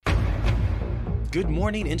Good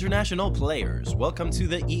morning, international players. Welcome to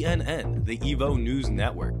the ENN, the EVO News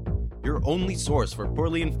Network, your only source for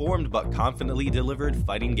poorly informed but confidently delivered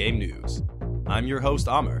fighting game news. I'm your host,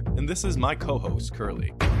 Amr, and this is my co-host,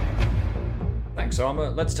 Curly. Thanks, Amr.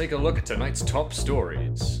 Let's take a look at tonight's top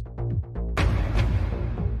stories.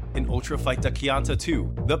 In Ultra Fight Dakianta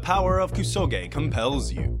 2, the power of Kusoge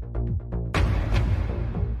compels you.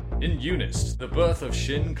 In Eunice, the birth of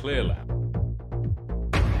Shin Clearlamp.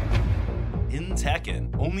 In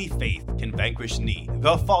Tekken, only faith can vanquish Ni,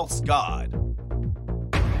 the false god.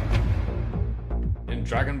 In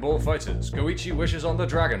Dragon Ball FighterZ, Goichi wishes on the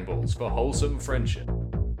Dragon Balls for wholesome friendship.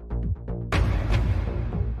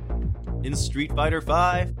 In Street Fighter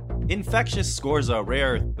V, Infectious scores a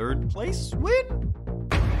rare third place win.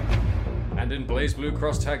 And in BlazBlue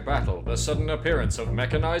Cross Tag Battle, the sudden appearance of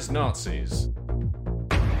mechanized Nazis.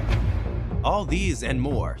 All these and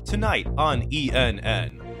more tonight on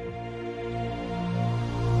ENN.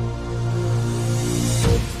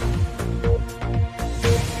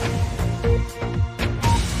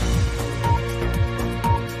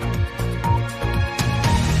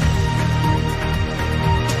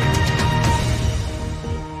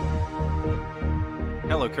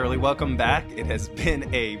 Hello, Curly. Welcome back. It has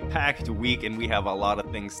been a packed week, and we have a lot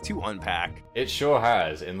of things to unpack. It sure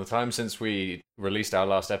has. In the time since we released our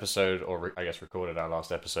last episode, or I guess recorded our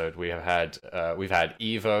last episode, we've had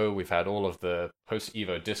Evo, we've had all of the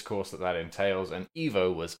post-Evo discourse that entails, and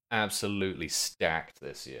Evo was absolutely stacked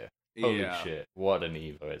this year. Holy shit, what an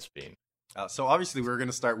Evo it's been. So obviously we're going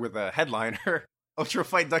to start with a headliner, Ultra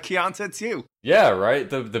Fight Dakianta 2. Yeah, right?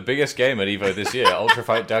 The biggest game at Evo this year, Ultra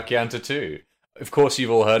Fight Dakianta 2. Of course, you've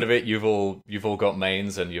all heard of it. You've all got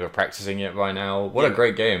mains, and you're practicing it by now. What a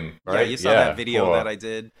great game, right? Yeah, you saw that video that I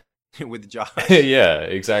did with Josh. Yeah,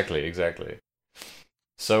 exactly.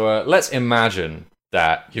 So let's imagine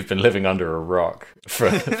that you've been living under a rock for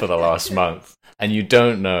the last month, and you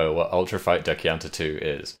don't know what Ultra Fight Dakianta 2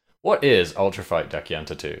 is. What is Ultra Fight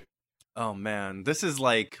Dakianta 2? Oh man, this is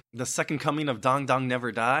like the second coming of Dong Dong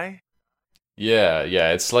Never Die. Yeah,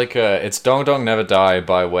 it's like it's Dong Dong Never Die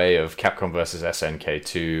by way of Capcom vs SNK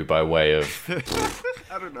 2 by way of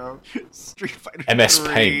I don't know, Street Fighter MS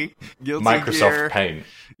 3, Paint, Guilty Microsoft Gear. Paint.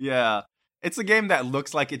 Yeah, it's a game that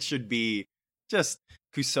looks like it should be just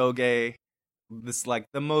Kusoge, this like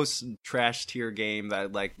the most trash tier game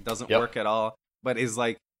that like doesn't work at all, but is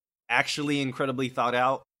like actually incredibly thought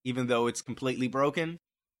out, even though it's completely broken.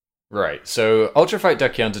 Right, so Ultra Fight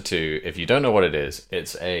Dakianta 2, if you don't know what it is,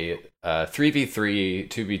 it's a 3v3,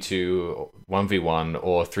 2v2, 1v1,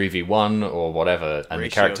 or 3v1, or whatever, and the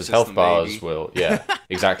character's health bars will... Yeah,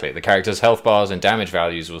 exactly. The character's health bars and damage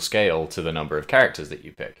values will scale to the number of characters that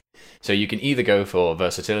you pick. So you can either go for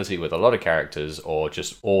versatility with a lot of characters, or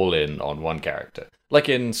just all in on one character. Like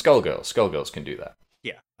in Skullgirls. Skullgirls can do that.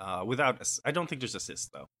 Yeah, without... I don't think there's assists,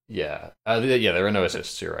 though. Yeah, there are no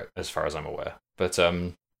assists, you're right, as far as I'm aware. But,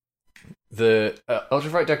 the Ultra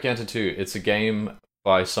Fight Dakianta 2, it's a game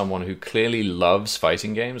by someone who clearly loves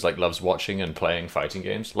fighting games, like loves watching and playing fighting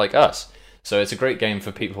games, like us. So it's a great game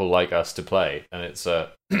for people like us to play, and it's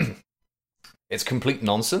it's complete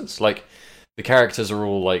nonsense. Like, the characters are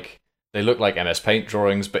all like, they look like MS Paint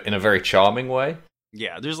drawings, but in a very charming way.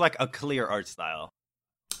 Yeah, there's like a clear art style.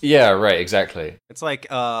 Yeah, right, exactly. It's like,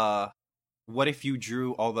 what if you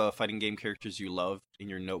drew all the fighting game characters you loved in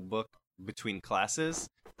your notebook between classes?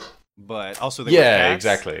 But also they were cats.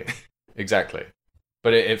 Exactly.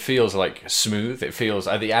 But it feels like smooth. It feels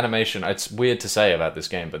the animation. It's weird to say about this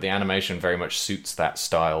game, but the animation very much suits that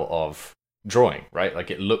style of drawing, right? Like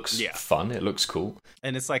it looks fun. It looks cool,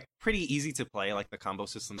 and it's like pretty easy to play. Like the combo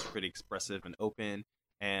system's pretty expressive and open,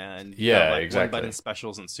 and one button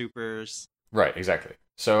specials and supers. Right, exactly.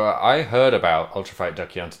 So I heard about Ultra Fight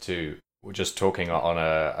Dakianta 2 just talking on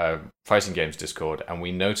a fighting games Discord, and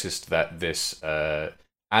we noticed that this.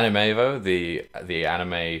 Anime Evo, the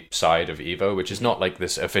anime side of Evo, which is not like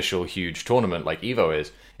this official huge tournament like Evo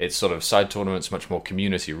is, it's sort of side tournaments, much more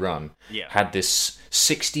community run, had this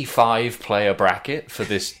 65-player bracket for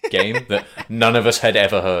this game that none of us had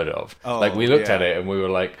ever heard of. We looked at it and we were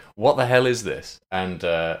like, what the hell is this? And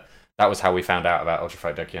that was how we found out about Ultra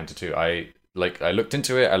Fight Dakianta 2. I looked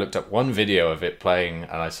into it, I looked up one video of it playing,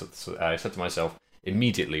 and I said to myself,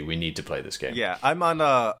 immediately we need to play this game. Yeah, I'm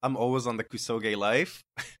always on the Kusoge life.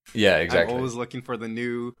 Yeah, exactly. I'm always looking for the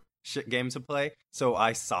new shit game to play. So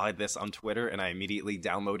I saw this on Twitter and I immediately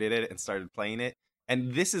downloaded it and started playing it.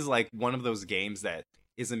 And this is like one of those games that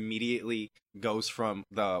is immediately goes from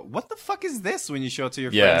the what the fuck is this when you show it to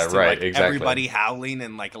your friends to like everybody howling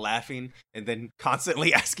and like laughing and then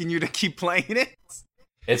constantly asking you to keep playing it.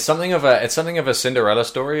 It's something of a Cinderella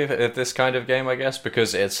story of this kind of game, I guess,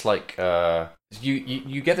 because it's like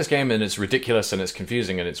you get this game and it's ridiculous and it's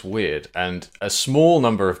confusing and it's weird, and a small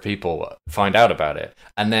number of people find out about it,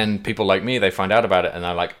 and then people like me, they find out about it and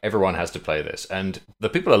they're like, everyone has to play this, and the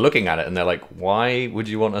people are looking at it and they're like, why would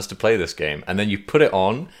you want us to play this game? And then you put it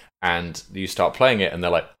on and you start playing it and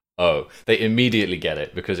they're like, oh, they immediately get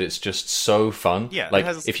it because it's just so fun. Yeah, like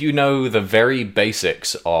if you know the very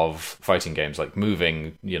basics of fighting games, like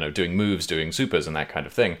moving, doing moves, doing supers, and that kind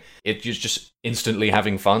of thing, it's just instantly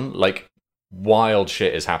having fun. Like wild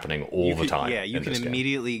shit is happening all the time. Yeah, you can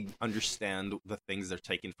immediately understand the things they're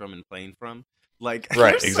taking from and playing from. Like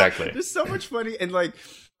right, exactly. There's so much funny, and like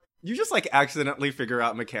you just like accidentally figure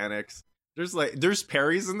out mechanics. There's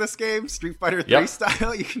parries in this game, Street Fighter 3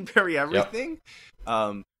 style. You can parry everything.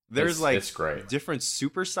 There's it's great. different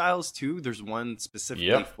super styles too. There's one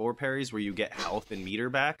specifically for parries where you get health and meter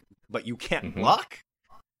back, but you can't block.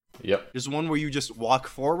 Yep. There's one where you just walk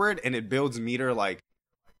forward and it builds meter like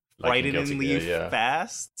frighteningly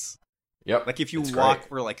fast. Yep. Like if you walk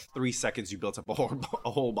for like 3 seconds, you built up a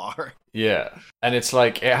whole bar. Yeah, and it's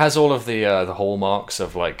like it has all of the hallmarks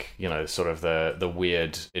of like sort of the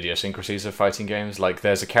weird idiosyncrasies of fighting games. Like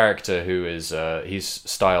there's a character who is he's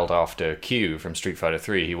styled after Q from Street Fighter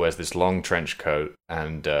 3. He wears this long trench coat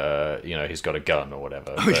and he's got a gun or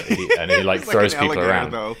whatever, but he like throws people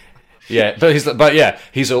around. Though. Yeah, but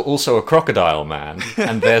he's also a crocodile man,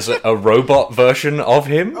 and there's a robot version of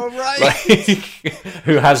him,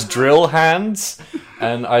 who has drill hands.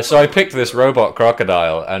 And I picked this robot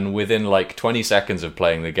crocodile, and within like 20 seconds of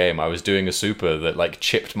playing the game, I was doing a super that like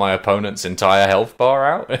chipped my opponent's entire health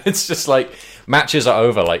bar out. It's just like matches are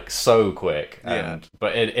over like so quick,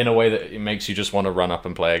 but in a way that it makes you just want to run up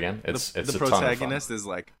and play again. It's the a protagonist ton of fun. Is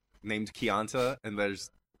like named Kianta, and there's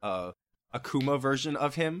a Kuma version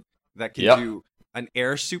of him that can do an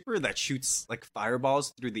air super that shoots like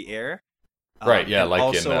fireballs through the air. Right, yeah, like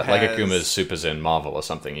Akuma's supers in Marvel or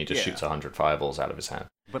something. He just shoots 100 fireballs out of his hand.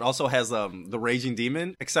 But also has the Raging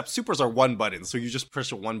Demon, except supers are one button, so you just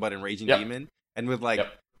push a one button Raging Demon. And with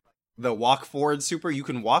the walk forward super, you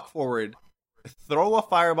can walk forward, throw a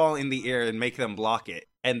fireball in the air and make them block it.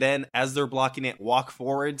 And then as they're blocking it, walk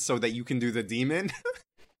forward so that you can do the demon.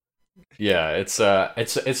 Yeah, it's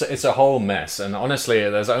a whole mess, and honestly,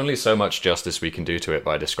 there's only so much justice we can do to it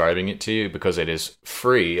by describing it to you, because it is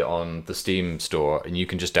free on the Steam store, and you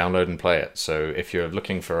can just download and play it. So if you're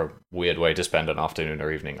looking for a weird way to spend an afternoon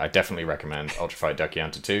or evening, I definitely recommend Ultra Fight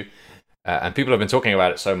Dakianta 2. And people have been talking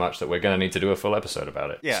about it so much that we're going to need to do a full episode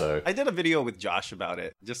about it. Yeah, so. I did a video with Josh about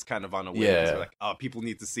it, just kind of on a whim. Yeah. Like, oh, people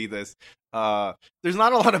need to see this. There's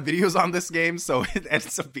not a lot of videos on this game, so it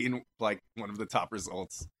ends up being like one of the top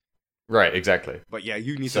results. Right, exactly. But yeah,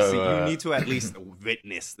 you need to see. You need to at least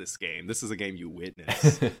witness this game. This is a game you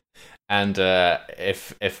witness. And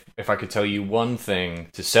if I could tell you one thing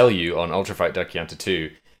to sell you on Ultra Fight Dakianta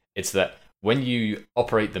 2, it's that when you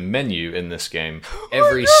operate the menu in this game,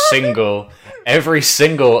 every single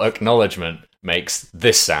acknowledgement makes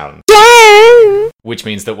this sound, which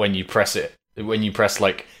means that when you press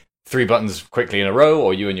like 3 buttons quickly in a row,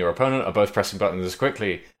 or you and your opponent are both pressing buttons as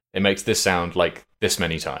quickly, it makes this sound like this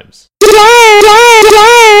many times.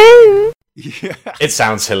 Yeah. It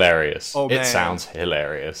sounds hilarious. Oh, it sounds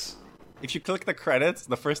hilarious. If you click the credits,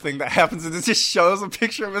 the first thing that happens is it just shows a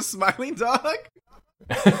picture of a smiling dog.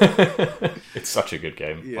 It's such a good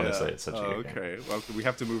game. Yeah. Honestly, it's such a good game. Okay, well, we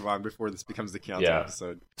have to move on before this becomes the Kianta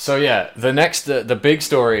episode. So the big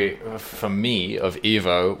story for me of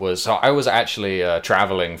Evo was, so I was actually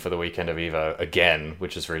traveling for the weekend of Evo again,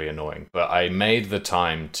 which is really annoying. But I made the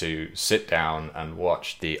time to sit down and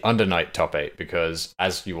watch the Under Night Top 8 because,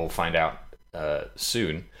 as you will find out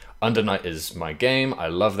soon, Under Night is my game. I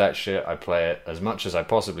love that shit. I play it as much as I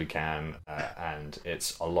possibly can, and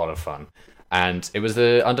it's a lot of fun. And it was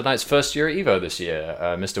the Under Night's first year at Evo this year.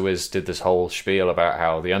 Mr. Wiz did this whole spiel about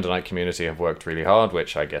how the Under Night community have worked really hard,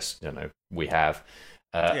 which I guess we have,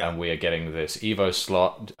 and we are getting this Evo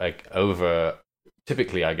slot over.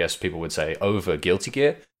 Typically, I guess people would say over Guilty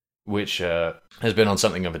Gear, which has been on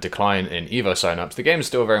something of a decline in Evo signups. The game is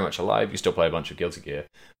still very much alive. You still play a bunch of Guilty Gear,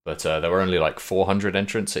 but there were only like 400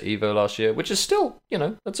 entrants at Evo last year, which is still,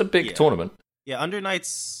 that's a big tournament. Yeah, Under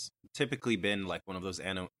Night's typically been like one of those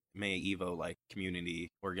Evo like community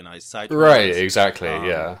organized side. Right, exactly.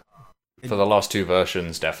 Yeah. For the last 2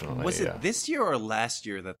 versions, definitely. Was it this year or last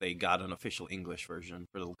year that they got an official English version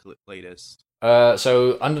for the latest?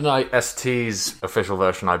 So Under Night ST's official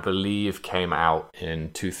version, I believe, came out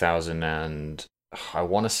in 2000 and I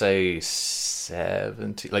want to say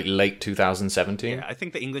 17, like late 2017. Yeah, I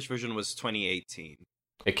think the English version was 2018.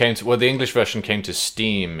 It came to the English version came to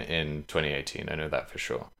Steam in 2018. I know that for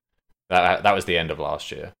sure. That was the end of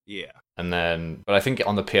last year. Yeah. And then, but I think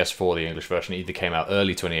on the PS4, the English version either came out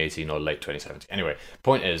early 2018 or late 2017. Anyway,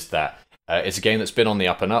 point is that it's a game that's been on the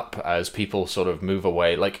up and up as people sort of move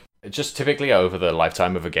away. Like, just typically over the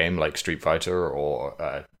lifetime of a game like Street Fighter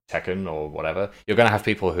or Tekken or whatever, you're going to have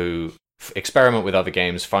people who experiment with other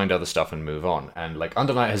games, find other stuff, and move on. And like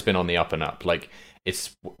Under Night has been on the up and up. Like,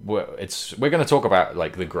 we're going to talk about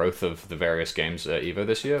like the growth of the various games at EVO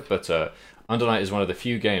this year, but Under Night is one of the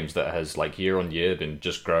few games that has like year on year been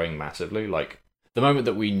just growing massively. Like, the moment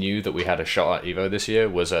that we knew that we had a shot at EVO this year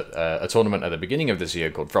was at a tournament at the beginning of this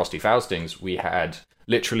year called Frosty Faustings. We had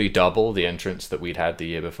literally double the entrants that we'd had the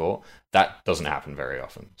year before. That doesn't happen very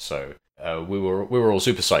often. So we were all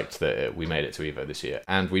super psyched that we made it to EVO this year,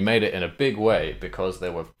 and we made it in a big way because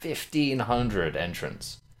there were 1,500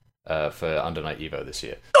 entrants for Under Night EVO this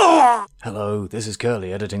year. Hello, this is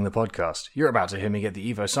Curly editing the podcast. You're about to hear me get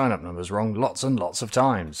the EVO sign-up numbers wrong lots and lots of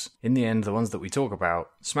times. In the end, the ones that we talk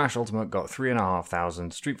about, Smash Ultimate got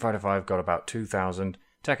 3,500, Street Fighter V got about 2,000,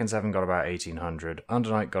 Tekken 7 got about 1,800,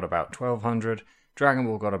 Under Night got about 1,200, Dragon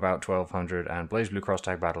Ball got about 1,200, and Blaze Blue Cross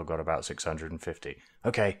Tag Battle got about 650.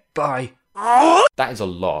 Okay, bye! That is a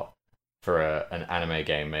lot for an anime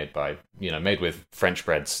game made with French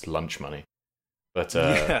bread's lunch money. But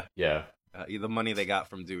yeah. The money they got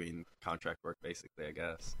from doing contract work, basically, I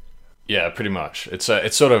guess. Yeah, pretty much. It's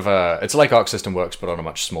sort of it's like Arc System Works, but on a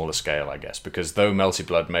much smaller scale, I guess. Because though Melty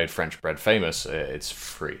Blood made French bread famous, it's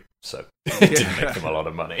free, so it didn't make them a lot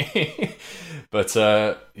of money. But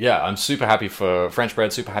yeah, I'm super happy for French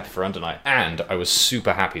bread, super happy for Under Night, and I was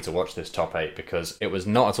super happy to watch this top 8 because it was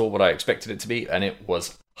not at all what I expected it to be, and it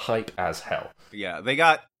was hype as hell. Yeah, they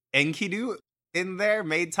got Enkidu in there,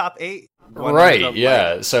 made top 8. Right,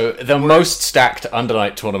 yeah. So the most stacked Under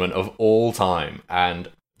Night tournament of all time, and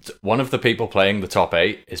one of the people playing the top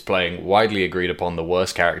 8 is playing widely agreed upon the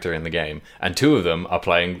worst character in the game, and 2 of them are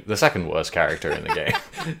playing the second worst character in the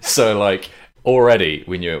game. So, like, already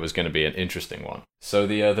we knew it was going to be an interesting one. So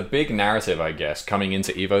the big narrative, I guess, coming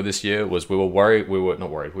into EVO this year was we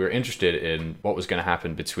were interested in what was going to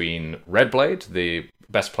happen between Red Blade, the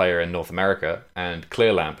best player in North America, and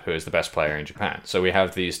Clear Lamp, who is the best player in Japan. So we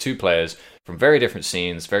have these 2 players from very different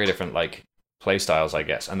scenes, very different like play styles, I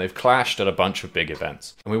guess, and they've clashed at a bunch of big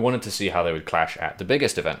events. And we wanted to see how they would clash at the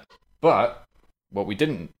biggest event. But what we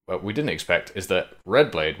didn't expect is that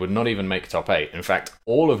Red Blade would not even make top 8. In fact,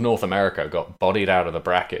 all of North America got bodied out of the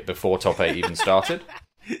bracket before top 8 even started.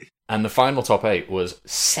 And the final top 8 was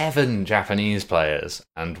 7 Japanese players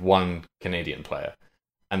and 1 Canadian player.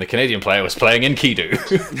 And the Canadian player was playing Enkidu.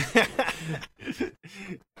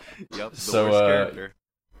 Yep, the worst character.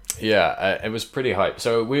 Yeah, it was pretty hype.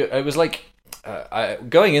 So it was like,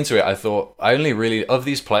 going into it, I thought of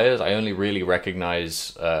these players, I only really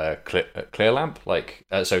recognize Clear Lamp.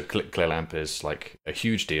 Clear Lamp is like a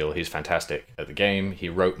huge deal. He's fantastic at the game. He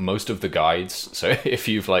wrote most of the guides. So if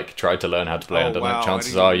you've like tried to learn how to play Under Night,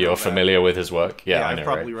 chances are you're familiar with his work. Yeah, I know, I've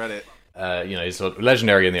probably right? read it. He's sort of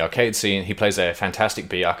legendary in the arcade scene. He plays a fantastic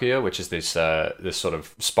Byakuya, which is this sort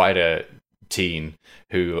of spider teen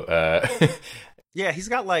who. Yeah, he's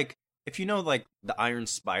got like, if you know like the Iron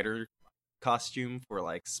Spider costume for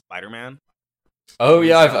like Spider-Man. Oh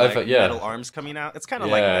yeah, I've metal arms coming out. It's kind of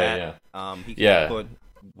like that. Yeah. He can put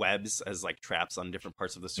webs as like traps on different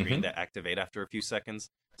parts of the screen that activate after a few seconds.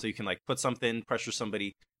 So you can like put something, pressure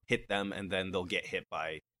somebody, hit them, and then they'll get hit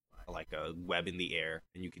by like a web in the air,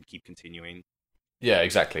 and you can keep continuing. Yeah,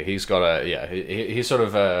 exactly. He's got he sort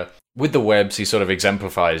of with the webs, he sort of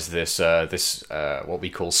exemplifies this what we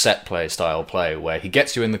call set play style play, where he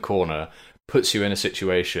gets you in the corner, puts you in a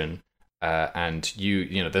situation, and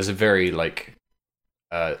you know there's a very like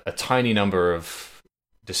a tiny number of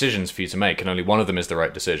decisions for you to make, and only one of them is the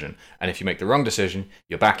right decision. And if you make the wrong decision,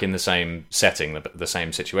 you're back in the same setting, the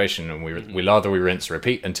same situation, and we lather, we rinse,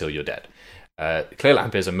 repeat until you're dead. Clear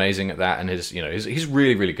Lamp is amazing at that, and he's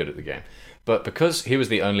really, really good at the game. But because he was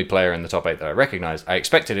the only player in the top 8 that I recognized, I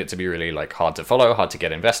expected it to be really like hard to follow, hard to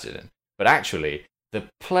get invested in. But actually, the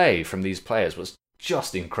play from these players was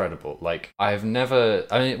just incredible. Like,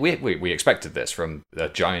 we expected this from a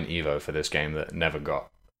giant Evo for this game that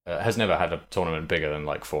has never had a tournament bigger than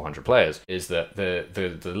like 400 players, is that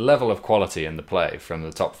the level of quality in the play from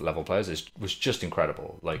the top level players was just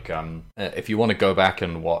incredible. Like, if you want to go back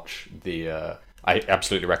and watch I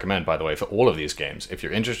absolutely recommend, by the way, for all of these games, if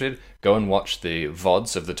you're interested, go and watch the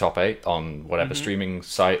VODs of the top 8 on whatever streaming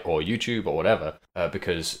site or YouTube or whatever,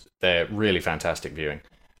 because they're really fantastic viewing.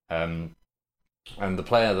 And the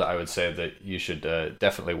player that I would say that you should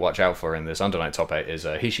definitely watch out for in this Under Night top 8 is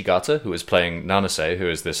Hishigata, who is playing Nanase, who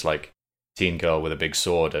is this like teen girl with a big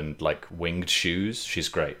sword and like winged shoes. She's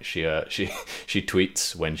great. She she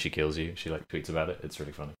tweets when she kills you. She like tweets about it. It's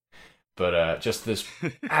really funny. But just this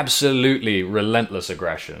absolutely relentless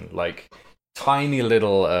aggression, like tiny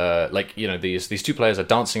little like, you know, these two players are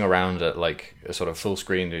dancing around at like a sort of full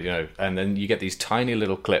screen, you know, and then you get these tiny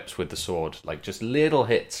little clips with the sword, like just little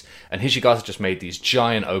hits, and Hishigata just made these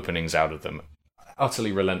giant openings out of them.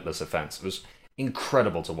 Utterly relentless offense. It was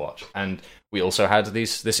incredible to watch. And we also had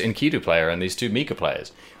this Enkidu player and these two Mika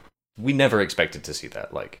players. We never expected to see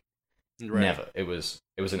that, like never. It was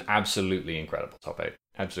an absolutely incredible top 8.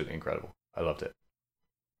 Absolutely incredible. I loved it.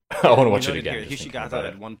 I want to watch it again. Hishigata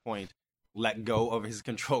at one point let go of his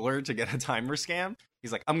controller to get a timer scam.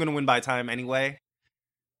 He's like, I'm gonna win by time anyway,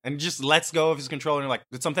 and just lets go of his controller. And like,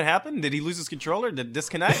 did something happen? Did he lose his controller? Did it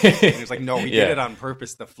disconnect? And he's like, no, he did it on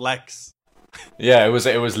purpose to flex. Yeah, it was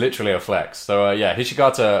literally a flex. So yeah,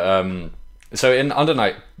 Hishigata. So in Under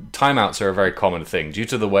Night, timeouts are a very common thing due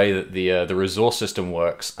to the way that the resource system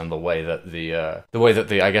works and the way that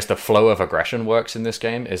the I guess the flow of aggression works in this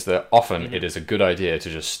game is that often it is a good idea to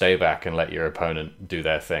just stay back and let your opponent do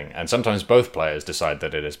their thing. And sometimes both players decide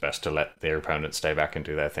that it is best to let their opponent stay back and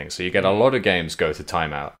do their thing. So you get a lot of games go to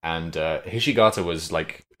timeout, and Hishigata was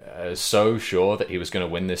like so sure that he was going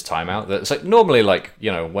to win this timeout that it's like normally, like,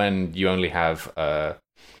 you know, when you only have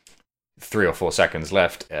 3 or 4 seconds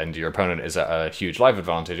left and your opponent is at a huge life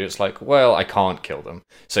advantage, it's like, well, I can't kill them.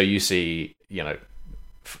 So you see, you know,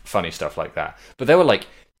 funny stuff like that. But there were like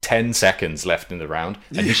 10 seconds left in the round,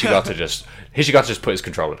 and Hishigata just put his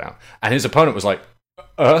controller down, and his opponent was like,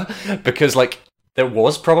 because like there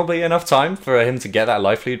was probably enough time for him to get that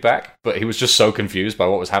life lead back, but he was just so confused by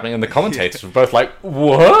what was happening, and the commentators were both like,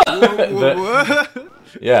 what?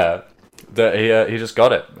 Yeah, that he just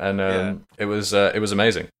got it, and it was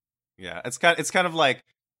amazing. Yeah, it's kind of like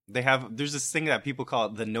there's this thing that people call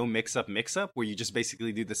the no mix up, where you just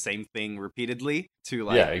basically do the same thing repeatedly to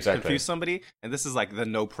like confuse somebody, and this is like the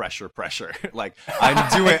no pressure. Like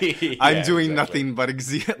I'm doing nothing but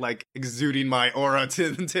exuding my aura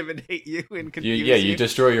to intimidate you and confuse you. You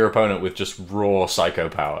destroy your opponent with just raw psycho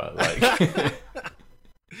power. Like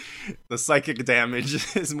the psychic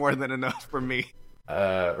damage is more than enough for me.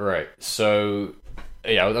 Right. So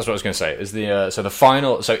yeah, that's what I was going to say. Is the so the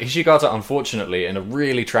final? So Hishigata, unfortunately, in a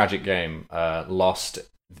really tragic game, lost.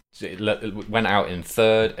 Went out in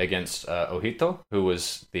third against Ohito, who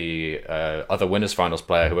was the other winners finals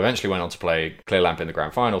player, who eventually went on to play Clear Lamp in the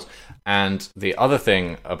grand finals. And the other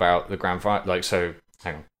thing about the grand final, like, so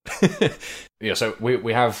hang on, yeah. So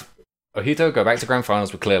we have Ohito go back to grand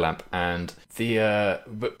finals with Clear Lamp, and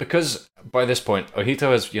but because by this point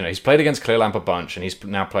Ohito has, you know, he's played against Clear Lamp a bunch, and he's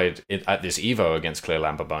now played at this Evo against Clear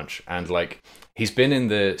Lamp a bunch, and like he's been in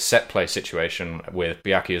the set play situation with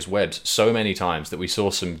Byakuya's webs so many times that we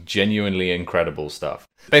saw some genuinely incredible stuff.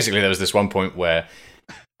 Basically, there was this one point where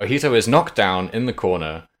Ohito is knocked down in the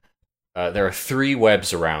corner. There are 3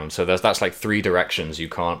 webs around, so that's like 3 directions you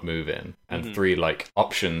can't move in, and 3 like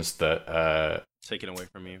options that taken away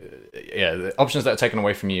from you. Yeah, the options that are taken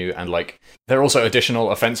away from you, and like there are also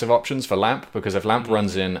additional offensive options for Lamp, because if Lamp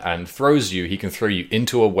runs in and throws you, he can throw you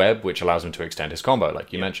into a web, which allows him to extend his combo,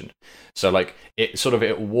 like you mentioned. So like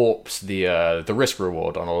it warps the risk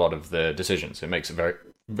reward on a lot of the decisions. It makes it very,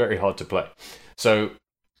 very hard to play. So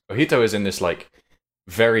Ohito is in this like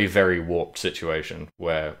very, very warped situation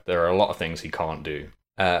where there are a lot of things he can't do,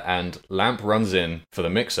 and Lamp runs in for the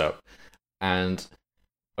mix-up, and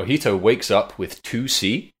Ohito wakes up with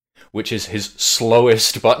 2C, which is his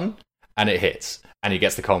slowest button, and it hits, and he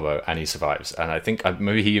gets the combo, and he survives. And I think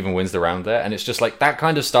maybe he even wins the round there. And it's just like that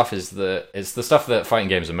kind of stuff is the stuff that fighting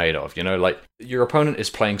games are made of. You know, like your opponent is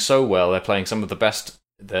playing so well, they're playing some of the best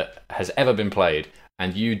that has ever been played,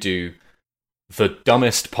 and you do the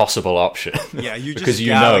dumbest possible option. Yeah, you just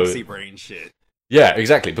galaxy brain shit. Yeah,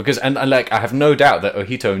 exactly. Because and like I have no doubt that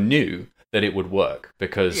Ohito knew that it would work,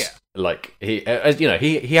 because like he you know,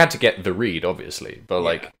 he had to get the read, obviously, but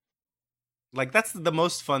like that's the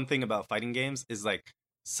most fun thing about fighting games is like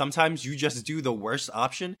sometimes you just do the worst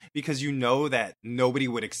option because you know that nobody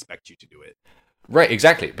would expect you to do it. Right,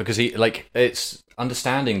 exactly, because he like it's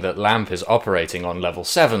understanding that Lamp is operating on level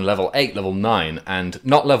 7, level 8, level 9, and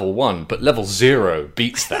not level 1, but level 0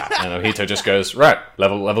 beats that. And Ohito just goes, right,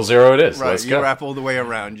 level 0 it is. Right, let's you go. wrap all the way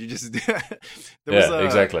around. You just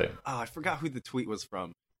exactly. Oh, I forgot who the tweet was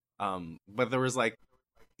from. But there was like,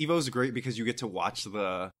 Evo's great because you get to watch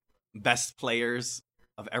the best players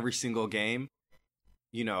of every single game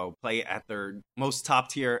play at their most top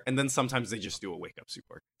tier, and then sometimes they just do a wake up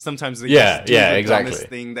support. Sometimes they just do the exactly. dumbest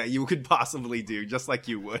thing that you could possibly do, just like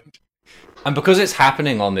you would. And because it's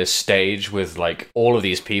happening on this stage with like all of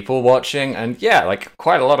these people watching, and like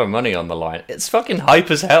quite a lot of money on the line, it's fucking hype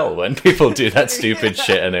as hell when people do that stupid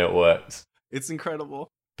shit and it works. It's incredible.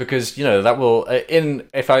 Because that will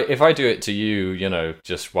if I do it to you,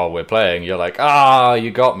 just while we're playing, you're like, you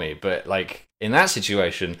got me. But like in that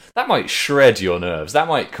situation, that might shred your nerves. That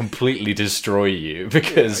might completely destroy you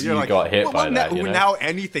because you got hit by that. Now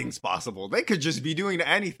anything's possible. They could just be doing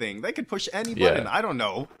anything. They could push any button. I don't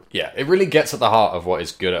know. Yeah, it really gets at the heart of what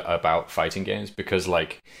is good about fighting games, because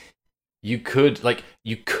like you could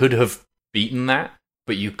have beaten that,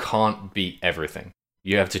 but you can't beat everything.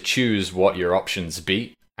 You have to choose what your options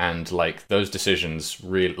beat. And like those decisions,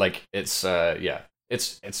 really, like it's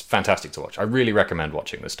fantastic to watch. I really recommend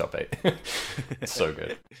watching this top 8. It's so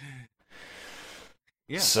good.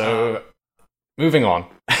 Yeah. So, moving on.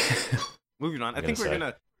 I think we're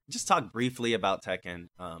gonna just talk briefly about Tekken.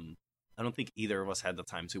 I don't think either of us had the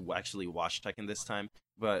time to actually watch Tekken this time,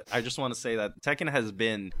 but I just want to say that Tekken has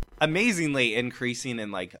been amazingly increasing in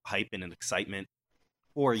like hype and excitement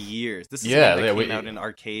for years. This is a game that came out in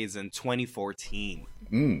arcades in 2014.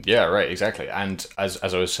 Yeah, right, exactly. And as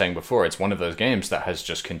I was saying before, it's one of those games that has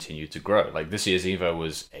just continued to grow. Like this year's EVO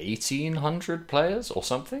was 1,800 players or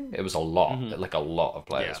something. It was a lot, like a lot of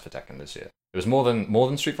players for Tekken this year. It was more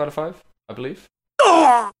than Street Fighter 5, I believe.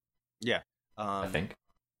 Yeah, I think,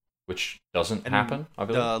 which doesn't happen. I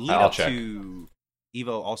believe. The lead up to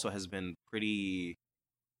EVO also has been pretty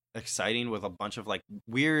exciting with a bunch of like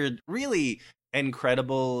weird, really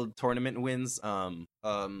incredible tournament wins.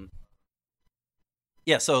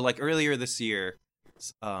 So like earlier this year,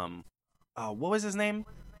 what was his name?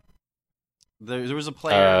 There was a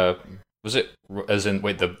player. Was it as in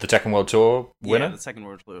the Tekken World Tour winner? Yeah, the Tekken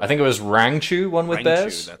World Tour. I think it was Rangchu won with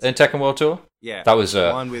Bears in Tekken World Tour. Yeah, that was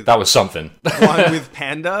something. One with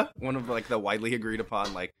Panda, one of like the widely agreed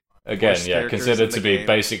upon like. Again, considered to be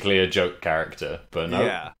basically a joke character, but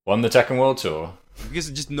no, won the Tekken World Tour.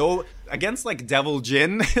 Because just against like Devil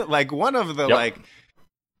Jin, like one of the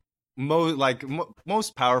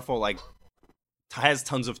most powerful, like has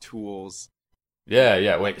tons of tools.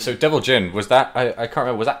 Yeah. Wait, so Devil Jin, was that? I can't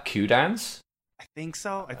remember. Was that Q-Dance? I think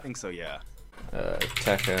so. Yeah.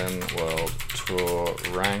 Tekken World Tour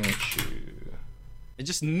Rangchu. It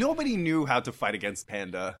just nobody knew how to fight against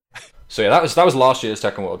Panda. So that was last year's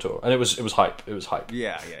Tekken World Tour, and it was hype. It was hype.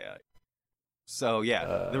 Yeah. So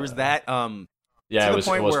there was that. To the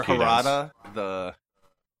point where Harada, the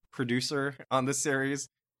producer on this series,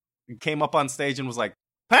 came up on stage and was like,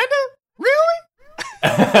 "Panda, really?"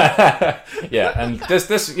 Yeah, and this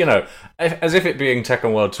as if it being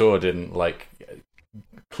Tekken World Tour didn't like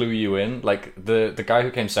clue you in. Like the guy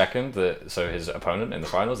who came second, so his opponent in the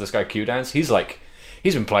finals, this guy Q-Dance, he's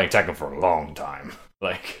been playing Tekken for a long time,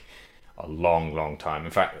 like a long time.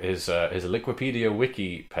 In fact, his Liquipedia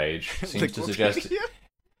wiki page seems to suggest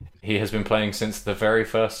he has been playing since the very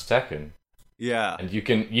first Tekken. Yeah, and you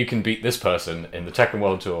can beat this person in the Tekken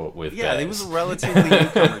World Tour with Bears. He was a relatively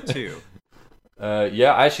newcomer too. I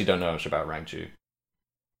actually don't know much about Rangchu.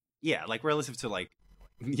 Yeah, like relative to like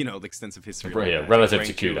the extensive history. Relative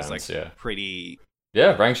to Q-Dance, pretty.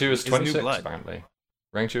 Yeah, Rangchu was 26 apparently.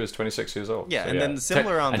 Rangchu is 26 years old. Yeah, so, then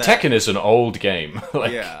similar on and that. Tekken is an old game.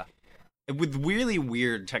 With really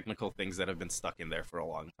weird technical things that have been stuck in there for a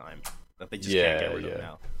long time that they just can't get rid of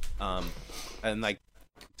now. And like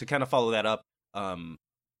to kind of follow that up,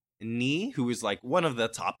 Ni, who is like one of the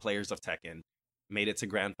top players of Tekken, made it to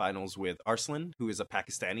grand finals with Arslan, who is a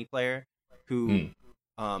Pakistani player who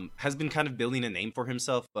has been kind of building a name for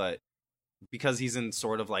himself, but because he's in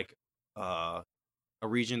sort of like a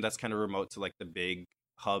region that's kind of remote to like the big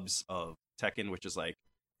hubs of Tekken, which is like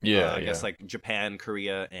I guess like Japan,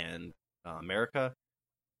 Korea, and America.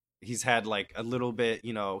 He's had like a little bit,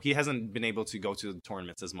 he hasn't been able to go to the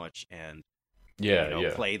tournaments as much and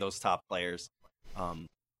play those top players.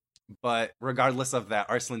 But regardless of that,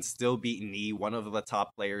 Arslan still beat Ni, one of the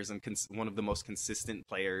top players and one of the most consistent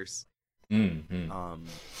players in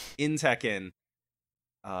Tekken.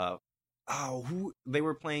 Who they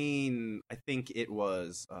were playing? I think it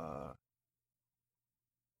was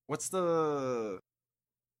what's the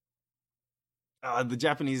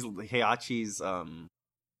Japanese Heihachi's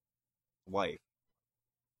wife?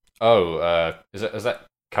 Is that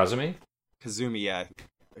Kazumi? Kazumi, yeah.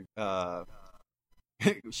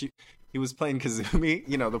 He was playing Kazumi,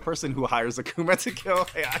 the person who hires Akuma to kill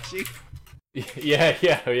Heihachi.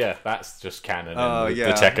 Yeah. That's just canon in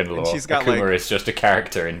the Tekken lore. Akuma is just a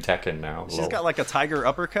character in Tekken now. She's got like a tiger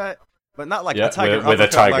uppercut. but not like a tiger with a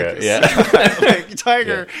tiger. Like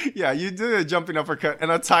tiger. Yeah, you do a jumping uppercut,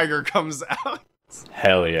 and a tiger comes out.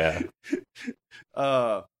 Hell yeah.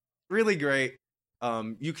 Really great.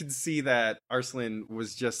 You could see that Arslan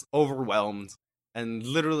was just overwhelmed and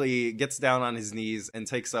literally gets down on his knees and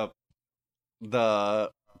takes up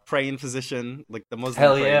the praying position, like the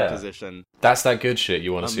Muslim praying position. That's that good shit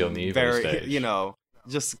you want to see on the Evo stage. You know,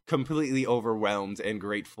 just completely overwhelmed and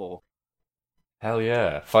grateful. Hell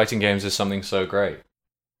yeah. Fighting games is something so great.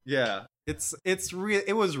 Yeah.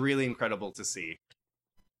 It was really incredible to see.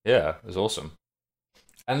 Yeah, it was awesome.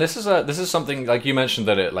 And this is something like you mentioned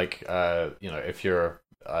that it like you know, if you're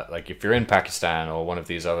in Pakistan or one of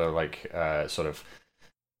these other like sort of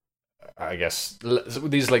I guess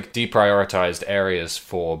these like deprioritized areas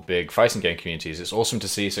for big fighting game communities, it's awesome to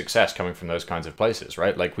see success coming from those kinds of places,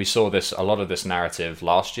 right? Like we saw a lot of this narrative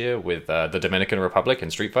last year with the Dominican Republic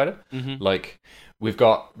and Street Fighter. Mm-hmm. Like we've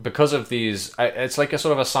got, because of these, it's like a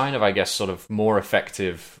sort of a sign of, I guess, sort of more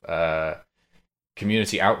effective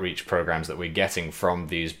community outreach programs that we're getting from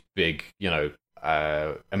these big, you know,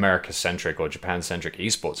 America-centric or Japan-centric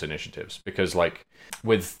esports initiatives, because like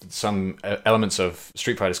with some elements of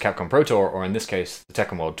Street Fighter's Capcom Pro Tour, or in this case the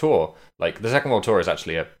Tekken World Tour, like the Tekken World Tour is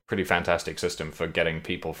actually a pretty fantastic system for getting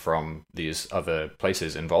people from these other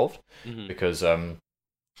places involved. Mm-hmm. Because the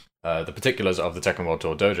particulars of the Tekken World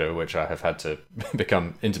Tour dojo, which I have had to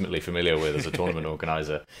become intimately familiar with as a tournament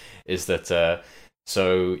organizer, is that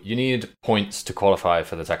so you need points to qualify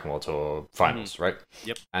for the Tekken World Tour finals, right?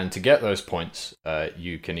 Yep. And to get those points,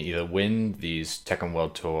 you can either win these Tekken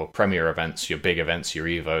World Tour premier events, your big events, your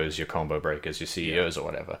Evos, your combo breakers, your CEOs, or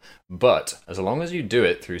whatever. But as long as you do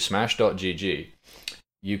it through Smash.gg,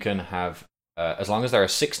 you can have, as long as there are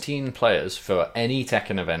 16 players for any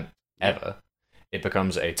Tekken event ever, it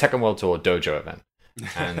becomes a Tekken World Tour dojo event.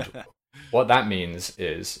 And what that means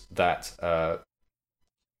is that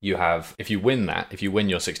you have, if you win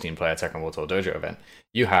your 16-player Tekken World Tour Dojo event,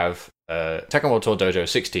 you have Tekken World Tour Dojo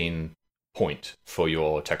 16 point for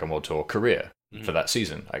your Tekken World Tour career for that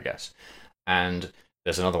season, I guess. And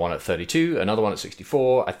there's another one at 32, another one at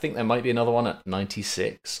 64. I think there might be another one at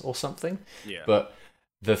 96 or something. Yeah. But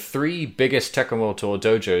the 3 biggest Tekken World Tour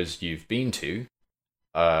dojos you've been to,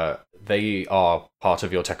 they are part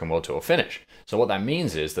of your Tekken World Tour finish. So what that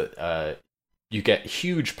means is that you get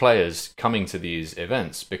huge players coming to these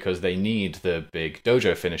events because they need the big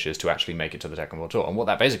dojo finishes to actually make it to the Tekken World Tour. And what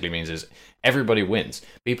that basically means is everybody wins.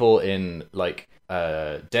 People in like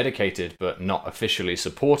dedicated but not officially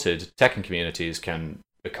supported Tekken communities can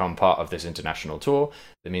become part of this international tour.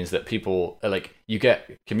 That means that people, like, you get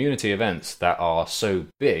community events that are so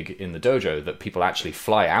big in the dojo that people actually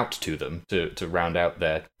fly out to them to round out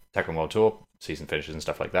their Tekken World Tour season finishes and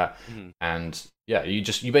stuff like that. Mm-hmm. And yeah,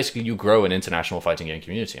 you basically grow an international fighting game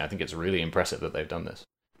community. I think it's really impressive that they've done this.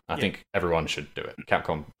 I think everyone should do it.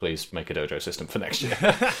 Capcom, please make a dojo system for next year.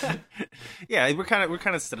 Yeah, we're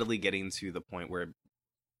kind of steadily getting to the point where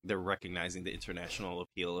they're recognizing the international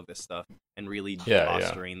appeal of this stuff and really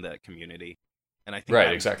fostering the community. And I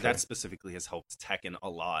think that specifically has helped Tekken a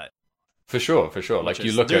lot. For sure. Like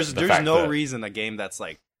you look at the fact no reason a game that's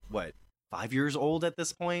like, what, 5 years old at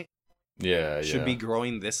this point? Should be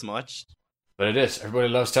growing this much. But it is. Everybody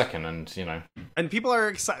loves Tekken, and you know. And people are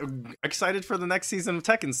excited for the next season of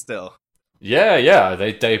Tekken still. Yeah.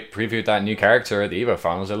 They previewed that new character at the Evo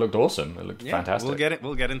finals. It looked awesome. It looked fantastic.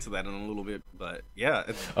 We'll get into that in a little bit, but yeah.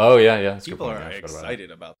 People are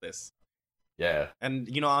excited about this. Yeah. And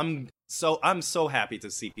you know, I'm so happy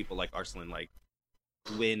to see people like Arslan like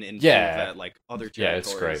win and prove that like other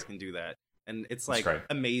territories can do that. And it's like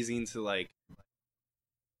amazing to like,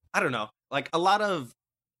 I don't know, like a lot of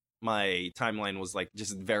my timeline was like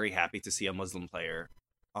just very happy to see a Muslim player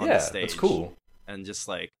on the stage. That's cool. And just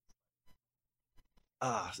like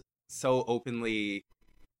so openly,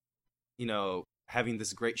 you know, having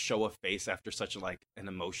this great show of face after such like an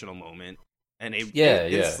emotional moment. And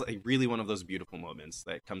it's like really one of those beautiful moments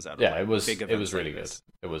that comes out of it was really good.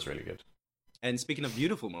 It was really good. And speaking of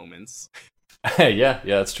beautiful moments, yeah,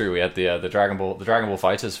 that's true. We had the Dragon Ball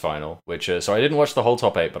FighterZ final, which so I didn't watch the whole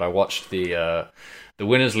top 8, but I watched the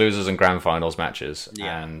winners, losers, and grand finals matches,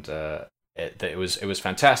 and it was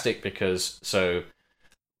fantastic because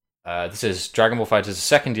this is Dragon Ball FighterZ's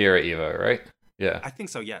second year at Evo, right? Yeah, I think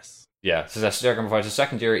so. Yes. Yeah, so that's Dragon Ball FighterZ's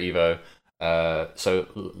second year at Evo. So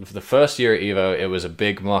for the first year at Evo, it was a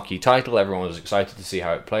big marquee title. Everyone was excited to see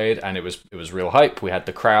how it played, and it was real hype. We had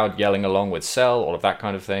the crowd yelling along with Cell, all of that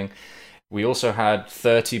kind of thing. We also had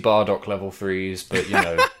 30 Bardock level 3s, but you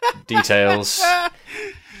know, details.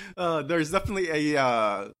 There's definitely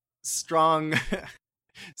a strong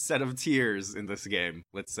set of tiers in this game,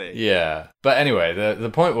 let's say. Yeah, but anyway, the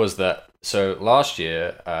point was that so last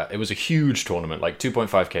year it was a huge tournament, like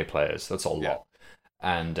 2.5k players. That's a lot,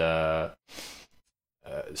 and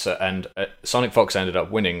Sonic Fox ended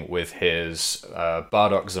up winning with his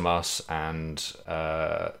Bardock, Zamas, and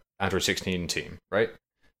Android 16 team, right?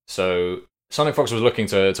 So Sonic Fox was looking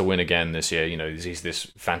to win again this year. You know, he's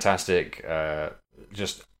this fantastic,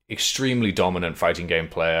 just extremely dominant fighting game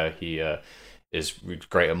player. He is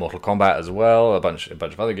great at Mortal Kombat as well, a bunch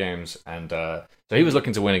of other games, and so he was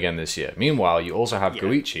looking to win again this year. Meanwhile, you also have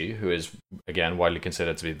Goichi, who is again widely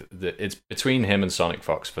considered to be it's between him and Sonic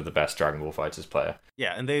Fox for the best Dragon Ball FighterZ player.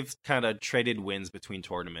 Yeah, and they've kind of traded wins between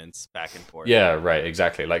tournaments back and forth. Yeah, right,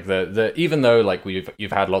 exactly. Like the even though like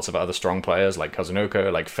you've had lots of other strong players like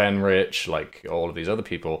Kazunoko, like Fenrich, like all of these other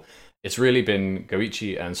people, it's really been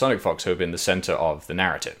Goichi and Sonic Fox who have been the center of the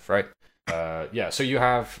narrative, right? So you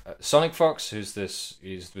have Sonic Fox, he's this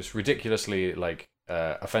ridiculously like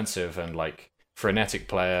offensive and like frenetic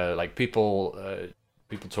player. Like people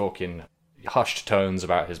talk in hushed tones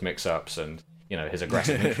about his mix-ups and his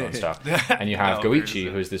aggressive neutral and stuff. And you have Goichi,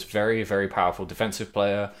 who is this very, very powerful defensive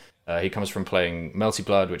player. He comes from playing Melty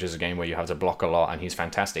Blood, which is a game where you have to block a lot, and he's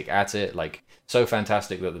fantastic at it. Like so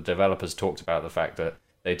fantastic that the developers talked about the fact that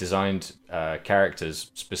they designed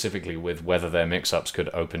characters specifically with whether their mix-ups could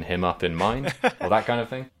open him up in mind, or that kind of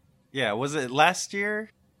thing. Yeah, was it last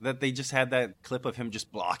year that they just had that clip of him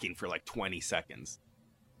just blocking for like 20 seconds?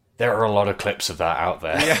 There are a lot of clips of that out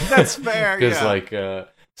there. Yeah, that's fair. Because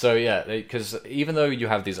even though you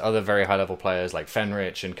have these other very high-level players like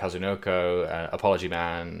Fenrich and Kazunoko, Apology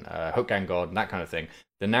Man, Hook Gang God, and that kind of thing,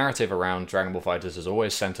 the narrative around Dragon Ball FighterZ is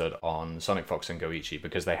always centered on Sonic Fox and Goichi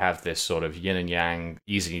because they have this sort of yin and yang,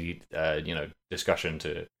 easy, discussion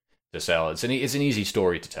to sell. It's an easy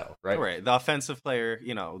story to tell, right? Right. The offensive player,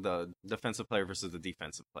 the defensive player versus the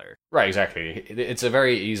defensive player. Right. Exactly. It's a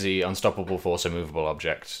very easy, unstoppable force, immovable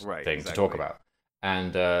object thing to talk about.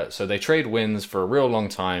 And so they trade wins for a real long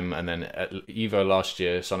time, and then at EVO last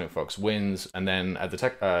year, Sonic Fox wins, and then at the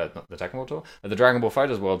not the Tekken World Tour, at the Dragon Ball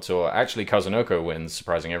FighterZ World Tour, actually Kazunoko wins,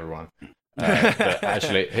 surprising everyone. He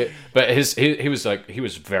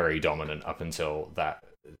was very dominant up until that.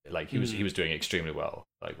 Like he was doing extremely well.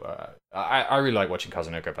 Like I really like watching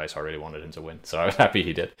Kazunoko play, so I really wanted him to win. So I was happy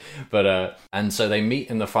he did. But and so they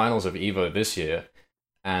meet in the finals of EVO this year.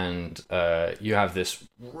 And you have this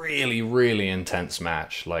really, really intense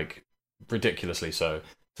match, like ridiculously so,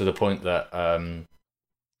 to the point that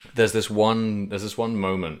there's this one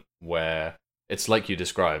moment where it's like you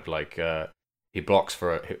described, like he blocks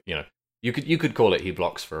for you could call it he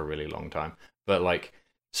blocks for a really long time, but like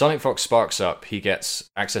Sonic Fox sparks up, he gets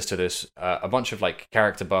access to this a bunch of like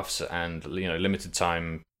character buffs and limited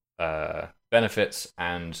time benefits,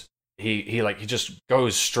 and He just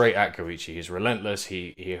goes straight at Goichi. He's relentless.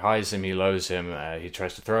 He hides him. He lows him. He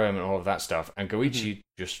tries to throw him and all of that stuff. And Goichi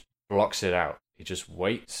just blocks it out. He just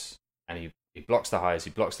waits and he blocks the highs. He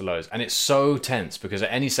blocks the lows. And it's so tense because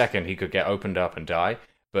at any second he could get opened up and die.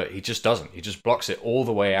 But he just doesn't. He just blocks it all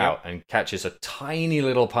the way out and catches a tiny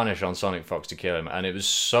little punish on Sonic Fox to kill him. And it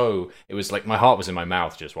was like my heart was in my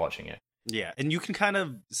mouth just watching it. Yeah, and you can kind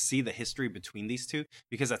of see the history between these two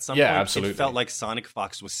because at some point absolutely. It felt like Sonic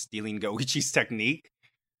Fox was stealing Goichi's technique.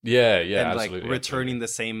 Yeah, and absolutely, like returning the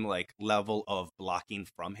same like level of blocking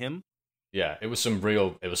from him. Yeah, it was some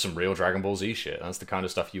real Dragon Ball Z shit. That's the kind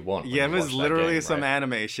of stuff you want. Yeah, it was literally some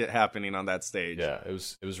anime shit happening on that stage. Yeah, it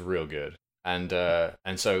was real good, and so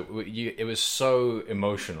it was so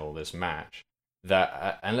emotional, this match.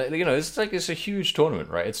 That it's a huge tournament,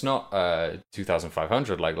 right? It's not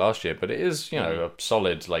 2,500 like last year, but it is a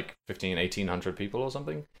solid like 1,800 people or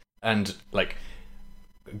something. And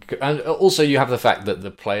also you have the fact that the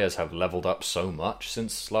players have leveled up so much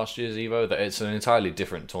since last year's EVO that it's an entirely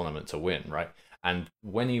different tournament to win, right? And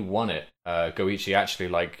when he won it, Goichi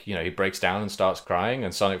actually he breaks down and starts crying,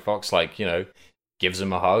 and Sonic Fox gives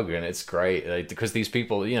him a hug, and it's great because these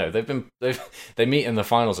people, they meet in the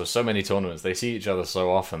finals of so many tournaments. They see each other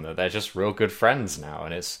so often that they're just real good friends now,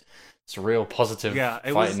 and it's a real positive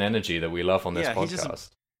fighting energy that we love on this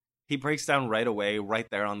podcast. He breaks down right away, right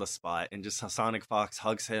there on the spot, and just Sonic Fox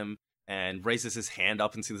hugs him and raises his hand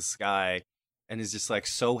up into the sky, and is just like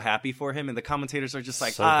so happy for him. And the commentators are just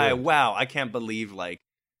like, wow, I can't believe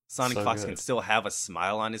Sonic Fox can still have a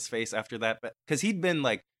smile on his face after that, because he'd been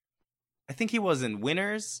I think he was in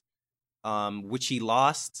winners, which he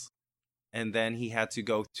lost, and then he had to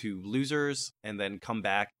go to losers and then come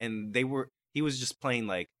back, and he was just playing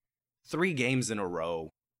 3 games in a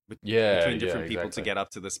row between different people to get up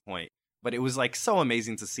to this point. But it was so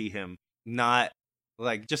amazing to see him not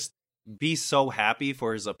just be so happy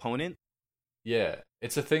for his opponent. Yeah,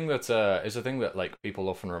 it's a thing that like people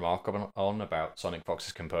often remark on about Sonic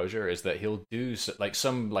Fox's composure is that he'll do like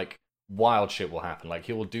some like wild shit will happen. Like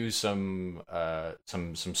he will do some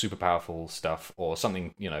super powerful stuff or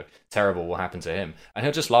something, you know, terrible will happen to him, and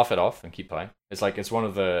he'll just laugh it off and keep playing. It's like it's one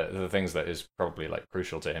of the things that is probably like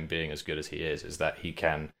crucial to him being as good as he is that he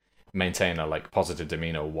can maintain a like positive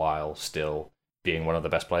demeanor while still being one of the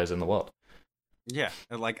best players in the world. Yeah,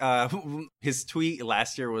 like his tweet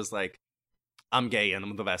last year was like, I'm gay and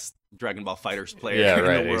I'm the best Dragon Ball FighterZ player in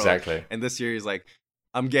the world. Exactly. And this year he's like,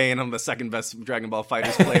 I'm gay and I'm the second best Dragon Ball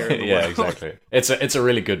FighterZ player in the yeah, world. Exactly. It's a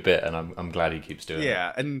really good bit, and I'm glad he keeps doing it.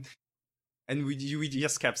 Yeah, and we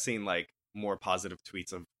just kept seeing like more positive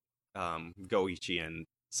tweets of Goichi and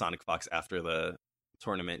Sonic Fox after the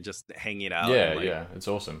tournament, just hanging out. Yeah, and, like, yeah, it's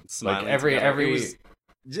awesome. Like every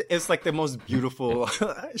it's like the most beautiful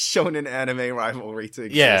shonen anime rivalry to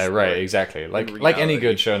exist. Yeah, right, exactly. Like any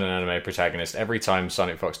good shonen anime protagonist, every time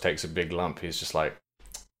Sonic Fox takes a big lump, he's just like,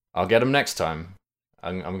 I'll get him next time.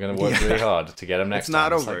 I'm going to work really hard to get him next time.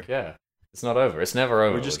 Not it's over. Like, yeah, it's not over. It's never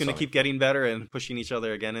over. We're just going to keep getting better and pushing each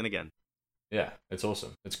other again and again. Yeah, it's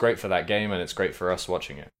awesome. It's great for that game, and it's great for us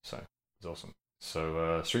watching it. So, it's awesome.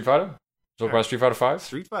 So, Street Fighter? Talk about Street Fighter 5?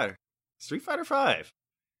 Street Fighter 5.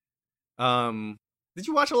 Did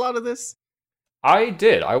you watch a lot of this? I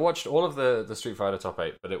did. I watched all of the Street Fighter Top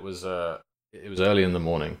 8, but it was early in the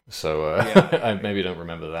morning, so I maybe don't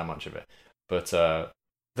remember that much of it. But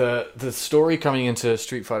the story coming into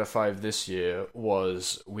Street Fighter 5 this year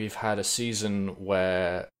was we've had a season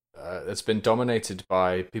where it's been dominated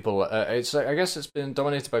by people. I guess it's been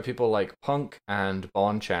dominated by people like Punk and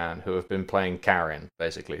Bon-Chan, who have been playing Karin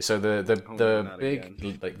basically. So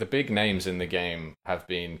the big names in the game have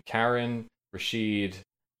been Karin, Rashid,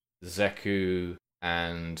 Zeku,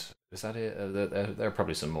 and is that it? There are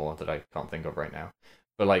probably some more that I can't think of right now.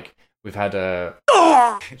 But like we've had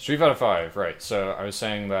Street Fighter 5, right? So I was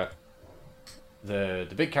saying that the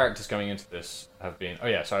big characters coming into this have been. Oh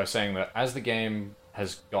yeah, so I was saying that as the game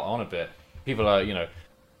has got on a bit, people are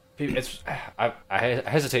I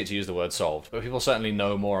hesitate to use the word solved, but people certainly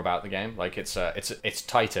know more about the game. Like it's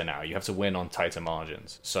tighter now. You have to win on tighter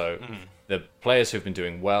margins. So the players who've been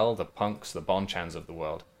doing well, the Punks, the Bon-Chans of the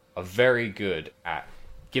world, are very good at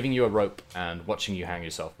giving you a rope and watching you hang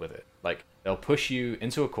yourself with it. Like they'll push you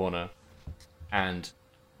into a corner, and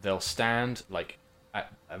they'll stand like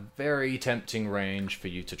at a very tempting range for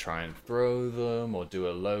you to try and throw them or do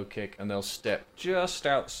a low kick, and they'll step just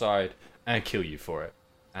outside and kill you for it.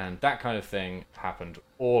 And that kind of thing happened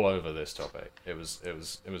all over this topic. It was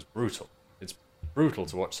brutal. It's brutal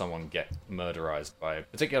to watch someone get murderized by,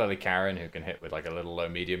 particularly Karin, who can hit with like a little low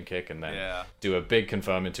medium kick and then do a big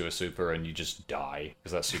confirm into a super, and you just die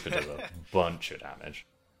because that super does a bunch of damage.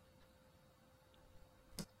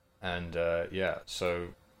 And so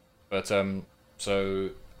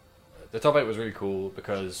the top 8 was really cool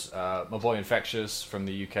because my boy Infectious from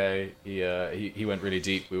the UK, he went really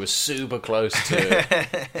deep. We were super close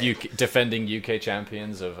to defending UK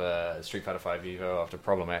champions of Street Fighter 5 Evo after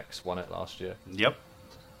Problem X won it last year. Yep.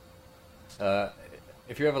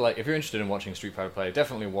 If you're interested in watching Street Fighter play,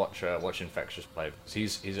 definitely watch Infectious play, because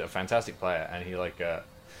he's a fantastic player, and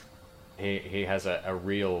he has a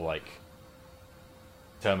real like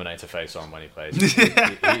Terminator face on when he plays.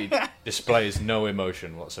 He displays no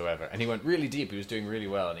emotion whatsoever, and he went really deep. He was doing really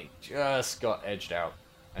well, and he just got edged out.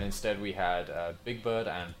 And instead, we had Big Bird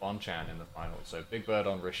and Bon-Chan in the final. So Big Bird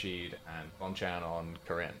on Rashid and Bon-Chan on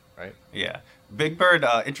Karin, right? Yeah, Big Bird,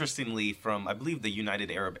 interestingly, from I believe the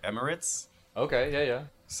United Arab Emirates. Okay, yeah.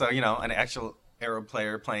 So an actual Arab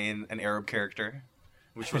player playing an Arab character,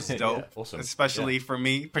 which was dope. Yeah, awesome. Especially for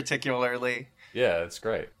me, particularly. Yeah, it's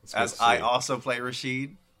great. As I also play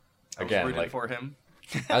Rashid. I was rooting for him.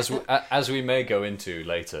 as we may go into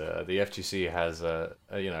later, the FGC has it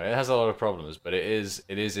has a lot of problems, but it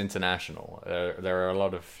is international. There are a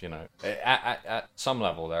lot of at some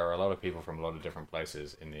level there are a lot of people from a lot of different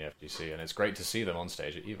places in the FGC, and it's great to see them on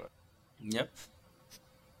stage at EVO. Yep.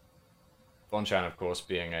 Bon-Chan, of course,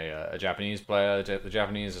 being a Japanese player, the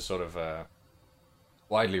Japanese are sort of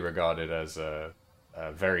widely regarded as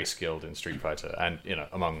very skilled in Street Fighter, and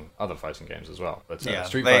among other fighting games as well. But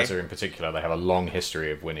Street Fighter in particular, they have a long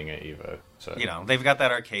history of winning at EVO. So they've got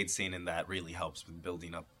that arcade scene, and that really helps with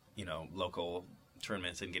building up local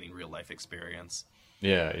tournaments and getting real life experience.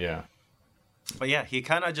 Yeah. But yeah, he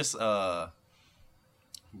kind of just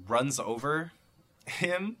runs over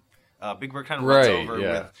him. Big Bird kind of runs over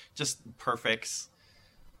with just perfects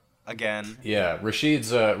again. Yeah, Rashid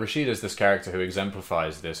is this character who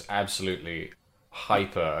exemplifies this absolutely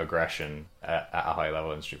hyper aggression at a high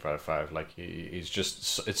level in Street Fighter Five. Like he's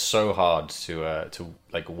just, it's so hard to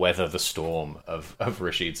like weather the storm of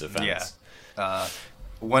Rashid's offense. Yeah.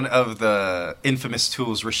 One of the infamous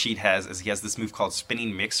tools Rashid has is he has this move called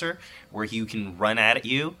Spinning Mixer, where you can run at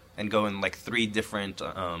you and go in like 3 different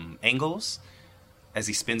angles as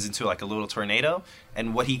he spins into like a little tornado.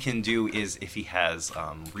 And what he can do is, if he has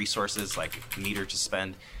resources like meter to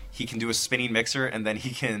spend, he can do a spinning mixer, and then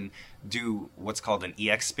he can do what's called an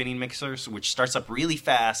EX spinning mixer, which starts up really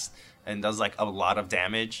fast and does like a lot of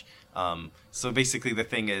damage. So basically the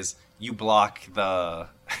thing is, you block the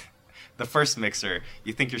the first mixer,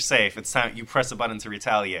 you think you're safe, it's time you press a button to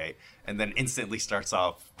retaliate, and then instantly starts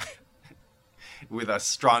off with a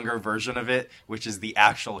stronger version of it, which is the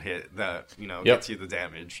actual hit that, you know, gets you the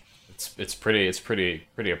damage. It's pretty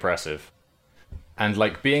oppressive. And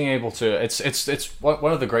like being able to, it's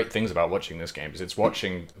one of the great things about watching this game is it's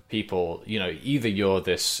watching people, you know, either you're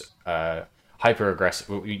this hyper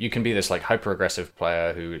aggressive, you can be this like hyper aggressive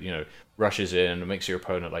player who, you know, rushes in and makes your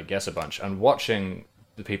opponent like guess a bunch, and watching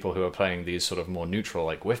the people who are playing these sort of more neutral,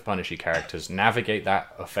 like whiff punishy characters navigate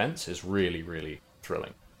that offense is really, really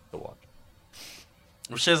thrilling to watch.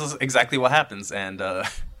 Which is exactly what happens, and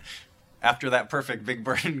after that perfect, Big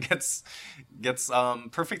Bird gets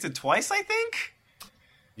perfected twice, I think.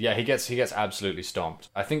 Yeah, he gets absolutely stomped.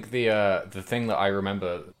 I think the thing that I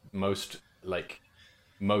remember most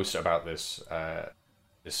about this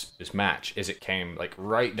this match is it came like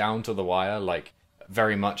right down to the wire, like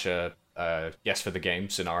very much a yes for the game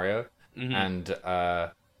scenario. Mm-hmm.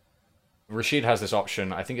 And Rashid has this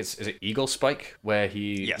option, I think is it Eagle Spike, where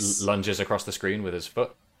he lunges across the screen with his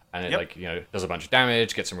foot, and it like, you know, does a bunch of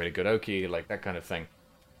damage, gets some really good Oki, like that kind of thing.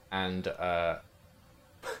 And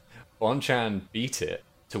Bonchan beat it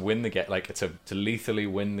to win the game, like to lethally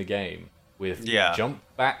win the game with jump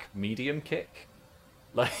back medium kick.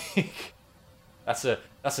 Like that's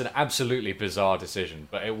an absolutely bizarre decision,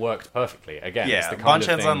 but it worked perfectly. Again, it's the kind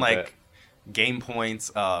of thing on like game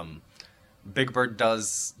points. Big Bird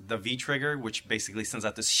does the V trigger, which basically sends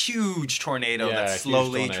out this huge tornado that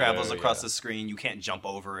slowly travels across the screen. You can't jump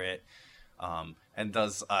over it. And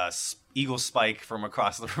does Eagle Spike from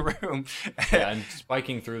across the room. And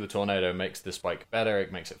spiking through the tornado makes the spike better.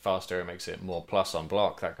 It makes it faster. It makes it more plus on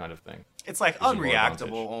block, that kind of thing. It's like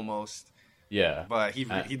unreactable almost. Yeah. But he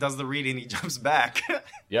does the read and he jumps back.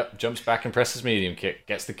 Yep, jumps back and presses medium kick,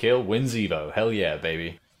 gets the kill, wins Evo. Hell yeah,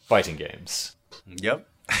 baby. Fighting games. Yep.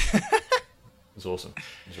 It was awesome.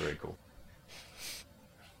 It was really cool.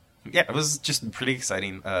 Yeah, it was just pretty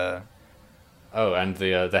exciting. Oh, and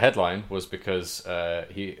the headline was because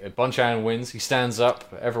Bonchan wins, he stands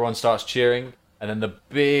up, everyone starts cheering, and then the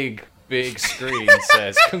big screen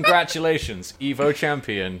says, "Congratulations, Evo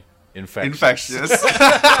champion, Infectious."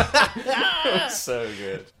 It was so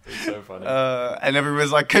good. It was so funny. And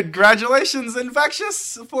everyone's like, "Congratulations,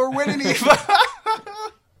 Infectious, for winning Evo."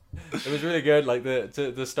 It was really good. Like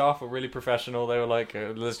the staff were really professional. They were like,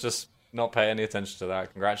 "Let's just not pay any attention to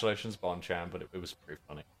that. Congratulations, Bonchan," but it was pretty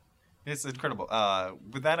funny. It's incredible.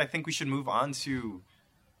 With that, I think we should move on to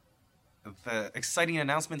the exciting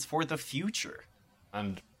announcements for the future.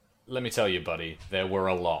 And let me tell you, buddy, there were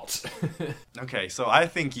a lot. Okay, so I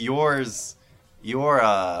think your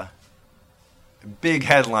big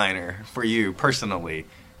headliner for you personally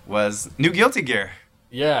was new Guilty Gear.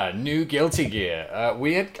 Yeah, new Guilty Gear. I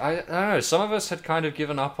don't know, some of us had kind of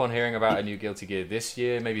given up on hearing about a new Guilty Gear this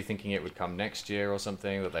year, maybe thinking it would come next year or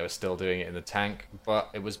something, that they were still doing it in the tank, but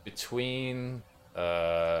it was between,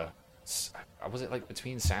 was it like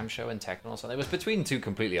between Sam Show and Tekken or something? It was between 2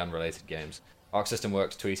 completely unrelated games. Arc System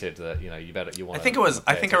Works tweeted that, you know, you want to...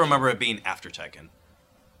 I think I remember it being after Tekken.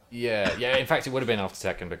 Yeah, in fact, it would have been after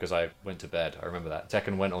Tekken because I went to bed. I remember that.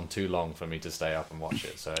 Tekken went on too long for me to stay up and watch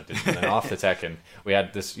it, so I didn't. And then after Tekken, we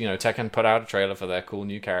had this, you know, Tekken put out a trailer for their cool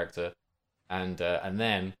new character, and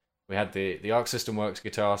then we had the Arc System Works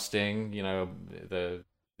guitar sting, you know, the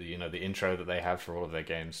intro that they have for all of their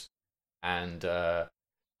games, and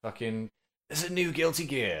fucking there's a new Guilty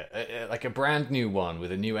Gear, like a brand new one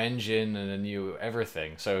with a new engine and a new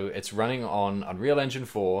everything. So it's running on Unreal Engine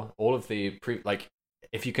 4. All of the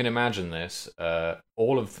if you can imagine this,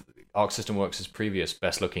 all of Arc System Works' previous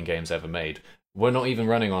best-looking games ever made were not even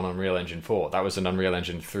running on Unreal Engine 4. That was an Unreal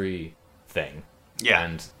Engine 3 thing. Yeah.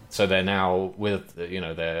 And so they're now, with, you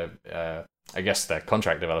know, their, I guess their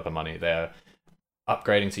contract developer money, they're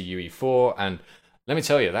upgrading to UE4, and let me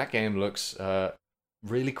tell you, that game looks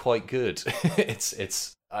really quite good.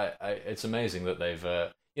 It's amazing that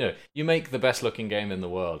they've you make the best looking game in the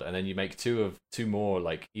world, and then you make two more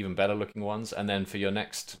like even better looking ones, and then for your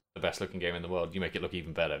next the best looking game in the world, you make it look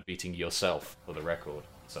even better, beating yourself for the record.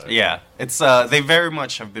 So yeah, it's they very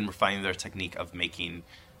much have been refining their technique of making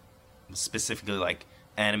specifically like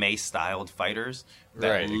anime styled fighters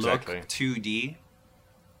that look 2D.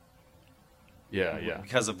 Yeah.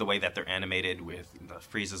 Because of the way that they're animated with the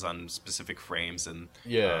freezes on specific frames and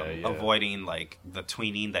avoiding like the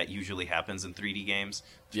tweening that usually happens in 3D games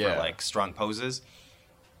for like strong poses.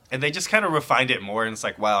 And they just kind of refined it more, and it's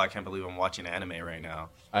like, wow, I can't believe I'm watching anime right now.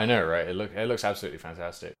 I know, right? It looks absolutely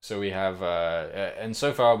fantastic. So we have, and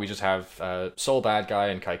so far we just have Soul Bad Guy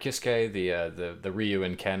and Kai Kisuke, the Ryu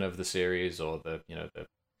and Ken of the series, or the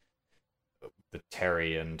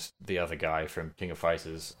Terry and the other guy from King of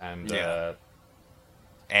Fighters, and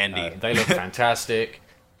Andy. They look fantastic.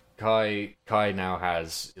 Kai now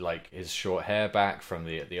has like his short hair back from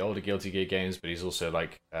the older Guilty Gear games, but he's also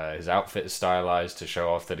like his outfit is stylized to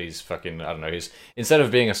show off that he's fucking, I don't know, he's, instead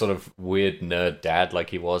of being a sort of weird nerd dad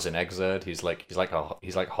like he was in Xrd, he's like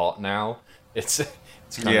hot now. It's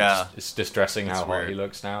kind of it's distressing how hot he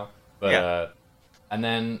looks now. But and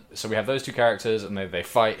then so we have those two characters, and they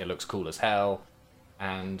fight. It looks cool as hell.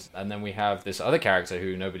 And then we have this other character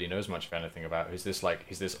who nobody knows much of anything about. Who's this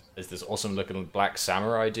awesome looking black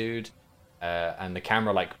samurai dude, and the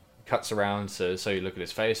camera like cuts around so you look at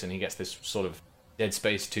his face, and he gets this sort of Dead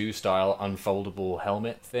Space 2 style unfoldable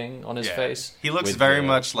helmet thing on his face. He looks very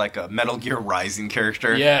much like a Metal Gear Rising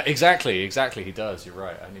character. Yeah, exactly. He does. You're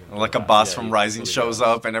right. I didn't even like a boss from Rising shows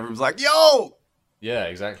up, and everyone's like, "Yo!" Yeah,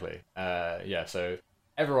 exactly. So.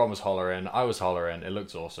 Everyone was hollering. I was hollering. It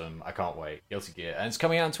looks awesome. I can't wait. Guilty Gear. And it's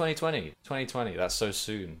coming out in 2020. 2020. That's so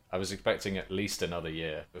soon. I was expecting at least another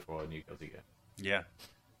year before a new Guilty Gear. Yeah.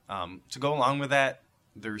 To go along with that,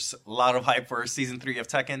 there's a lot of hype for Season 3 of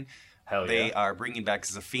Tekken. Hell yeah. They are bringing back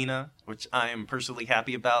Zafina, which I am personally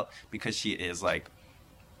happy about because she is like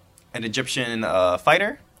an Egyptian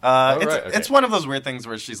fighter. It's one of those weird things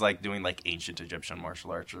where she's like doing like ancient Egyptian martial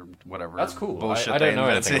arts or whatever. That's cool. Bullshit I don't know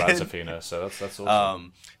anything about Zafina, so that's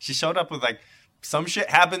awesome. She showed up with like some shit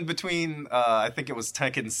happened between I think it was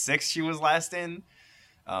Tekken 6 she was last in.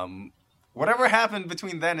 Whatever happened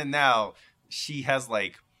between then and now, she has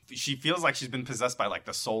like she feels like she's been possessed by like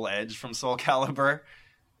the Soul Edge from Soul Calibur.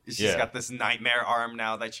 She's got this nightmare arm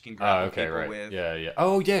now that she can grapple people with. Yeah.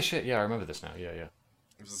 Oh yeah, shit. Yeah, I remember this now. Yeah.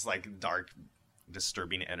 It was this like dark,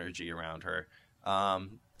 disturbing energy around her.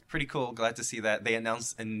 Pretty cool. Glad to see that. They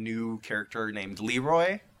announced a new character named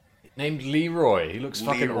Leroy. He looks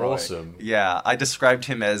fucking awesome. Yeah, I described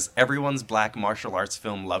him as everyone's black martial arts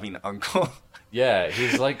film loving uncle. Yeah,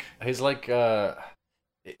 he's like he's got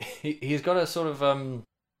a sort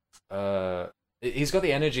of he's got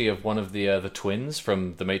the energy of one of the twins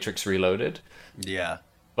from The Matrix Reloaded. Yeah.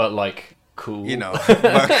 But like cool.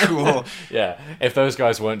 But cool. Yeah. If those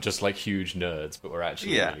guys weren't just like huge nerds, but were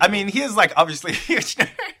actually really I mean, he is like obviously a huge nerd.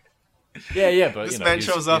 Yeah, but this man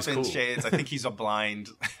shows up in shades. I think he's a blind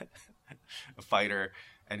fighter,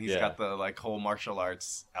 and he's got the like whole martial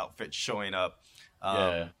arts outfit showing up.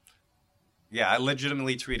 Yeah, I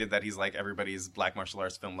legitimately tweeted that he's like everybody's black martial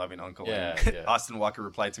arts film loving uncle. Yeah, and Austin Walker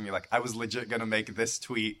replied to me like, I was legit gonna make this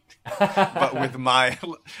tweet, but with my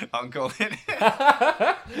uncle in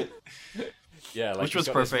it. Yeah, like which was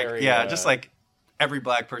perfect. Very, just like every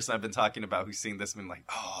black person I've been talking about who's seen this been like,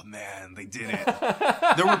 oh man, they did it.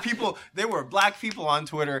 There were black people on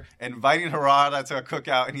Twitter inviting Harada to a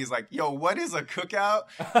cookout, and he's like, yo, what is a cookout?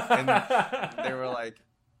 And they were like,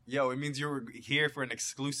 yo, it means you were here for an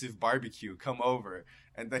exclusive barbecue. Come over.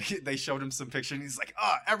 And then they showed him some picture, and he's like,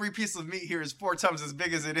 every piece of meat here is 4 times as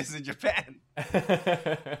big as it is in Japan.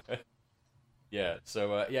 Yeah,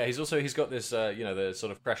 so he's got this the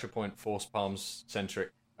sort of pressure point force palms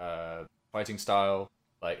centric fighting style.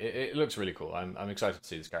 Like it looks really cool. I'm excited to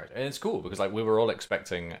see this character, and it's cool because like we were all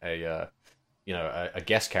expecting a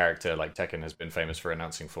guest character like Tekken has been famous for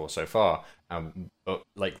announcing for so far. But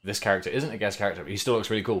like this character isn't a guest character, but he still looks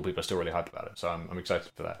really cool. People are still really hyped about it, so I'm excited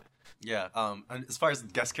for that. Yeah. And as far as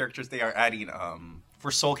guest characters, they are adding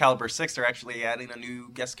for Soul Calibur 6, they're actually adding a new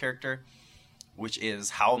guest character, which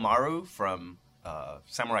is Haomaru from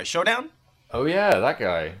Samurai Shodown. Oh yeah, that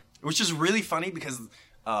guy. Which is really funny because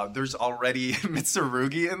there's already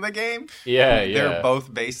Mitsurugi in the game. Yeah. They're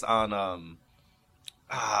both based on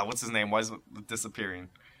what's his name? Why is it disappearing?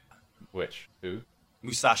 Which? Who?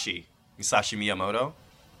 Musashi Miyamoto.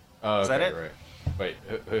 Oh, is that it? Right. Wait,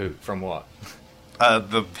 who? From what?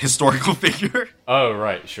 The historical figure. Oh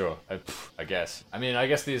right, sure. I guess. I mean, I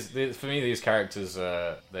guess these for me these characters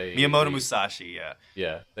Miyamoto Musashi.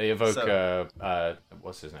 Yeah, they evoke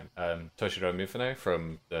what's his name? Toshiro Mifune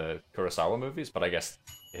from the Kurosawa movies, but I guess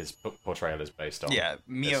his portrayal is based on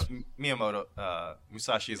Miyamoto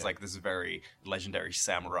Musashi is like this very legendary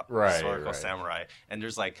samurai, historical samurai, and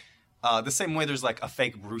there's like the same way there's like a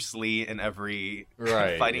fake Bruce Lee in every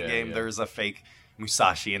fighting game. Yeah. There's a fake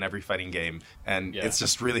Musashi in every fighting game, and it's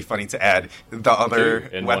just really funny to add the other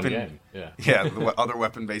weapon. The other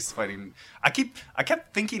weapon-based fighting. I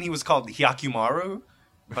kept thinking he was called Hyakumaru,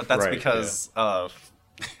 but that's because of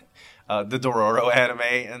the Dororo anime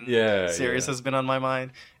and series has been on my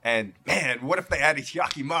mind. And man, what if they added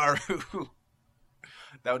Hyakumaru?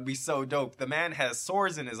 That would be so dope. The man has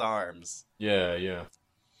swords in his arms. Yeah.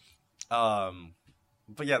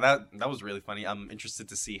 But yeah, that was really funny. I'm interested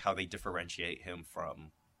to see how they differentiate him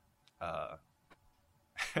from,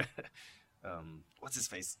 what's his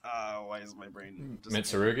face? Why is my brain just...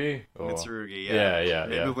 Mitsurugi? Mitsurugi, yeah.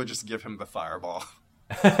 Maybe we'll just give him the fireball.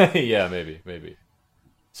 Yeah, maybe.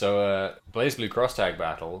 So, BlazBlue Cross Tag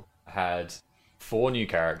Battle had 4 new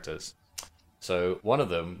characters. So one of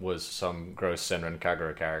them was some gross Senran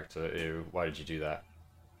Kagura character. Ew, why did you do that?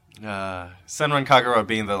 Senran Kagura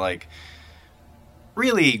being the like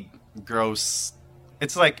really gross.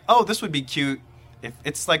 It's like, oh, this would be cute if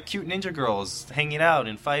it's like cute ninja girls hanging out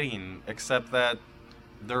and fighting, except that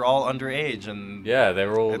they're all underage and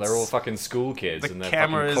they're all fucking school kids. The and their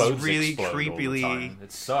camera is clothes really creepily.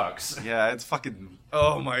 It sucks. Yeah, it's fucking.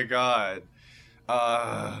 Oh my god.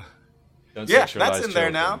 Don't that's in children.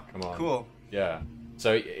 there now. Come on. Cool. Yeah.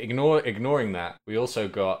 So ignoring that, we also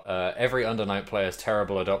got every Undernight player's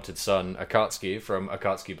terrible adopted son, Akatsuki, from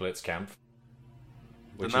Akatsuki Blitz Camp.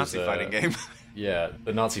 The Nazi fighting game. Yeah,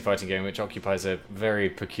 the Nazi fighting game, which occupies a very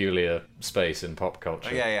peculiar space in pop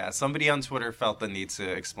culture. Yeah. Somebody on Twitter felt the need to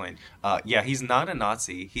explain. He's not a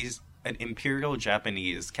Nazi. He's an Imperial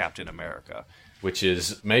Japanese Captain America. Which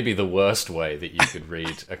is maybe the worst way that you could read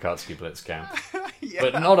Akatsuki Blitz Camp.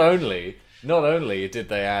 But not only did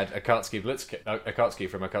they add Akatsuki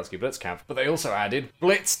from Akatsuki Blitz Camp, but they also added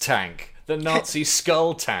Blitz Tank, the Nazi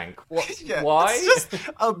skull tank. Why? It's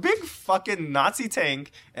just a big fucking Nazi tank,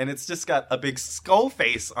 and it's just got a big skull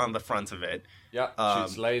face on the front of it. Yeah,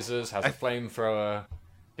 shoots lasers, has a flamethrower,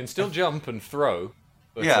 can still jump and throw.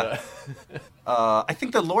 But, I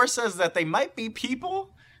think the lore says that they might be people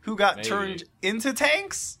who got turned into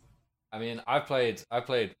tanks. I mean, I played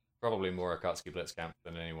probably more Akatsuki Blitz Camp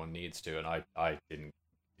than anyone needs to, and I didn't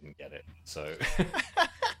get it. So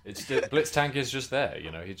it's Blitz Tank is just there,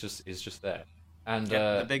 you know. He's just there. And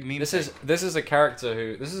the big meme this is a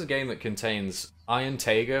character this is a game that contains Iron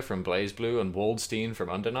Tager from BlazBlue and Waldstein from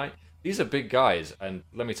Undernight. These are big guys, and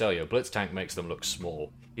let me tell you, Blitz Tank makes them look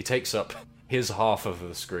small. He takes up his half of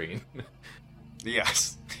the screen.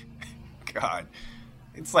 Yes. God.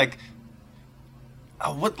 It's like,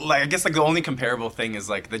 I guess like the only comparable thing is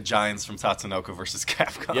like the Giants from Tatsunoko versus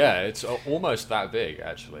Capcom. Yeah, it's almost that big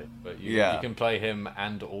actually. But you can play him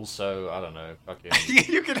and also, I don't know, fucking.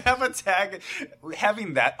 You can have a tag,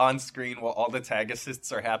 having that on screen while all the tag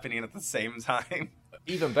assists are happening at the same time.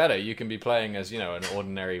 Even better, you can be playing as, an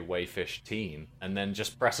ordinary wayfish teen, and then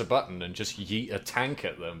just press a button and just yeet a tank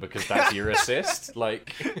at them because that's your assist.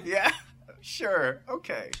 Like, yeah, sure,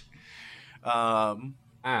 okay.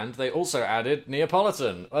 And they also added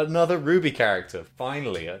Neapolitan, another Ruby character.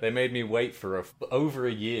 Finally, they made me wait for over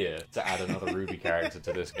a year to add another Ruby character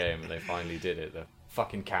to this game, and they finally did it. They're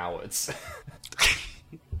fucking cowards.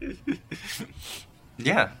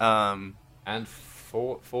 Yeah. And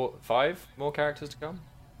 5 more characters to come.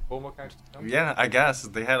 4 more characters to come. Yeah, I guess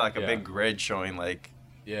they had like a big grid showing like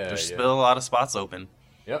there's still a lot of spots open.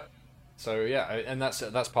 Yep. So and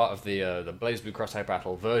that's part of the BlazBlue Cross Tag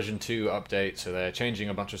Battle version 2 update. So they're changing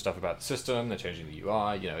a bunch of stuff about the system. They're changing the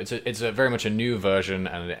UI. It's a very much a new version,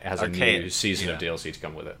 and it has a new season of DLC to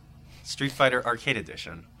come with it. Street Fighter Arcade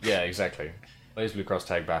Edition. Yeah, exactly. BlazBlue Cross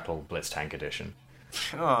Tag Battle Blitz Tank Edition.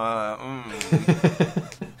 They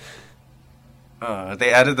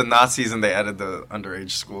added the Nazis and they added the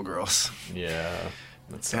underage schoolgirls. Yeah,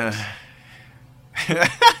 that sucks.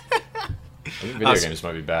 I think video games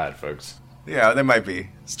might be bad, folks. Yeah, they might be.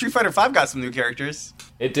 Street Fighter V got some new characters.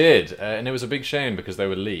 It did, and it was a big shame because they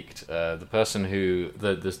were leaked. The person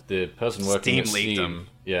the person working at Steam,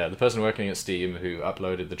 the person working at Steam who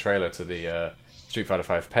uploaded the trailer to the Street Fighter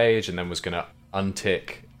V page and then was going to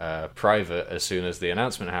untick private as soon as the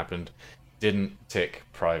announcement happened, didn't tick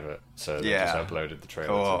private, so they just uploaded the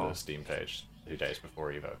trailer to the Steam page 2 days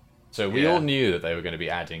before Evo. So we all knew that they were going to be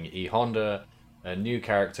adding E Honda, a new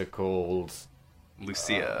character called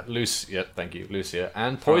Lucia. Thank you, Lucia,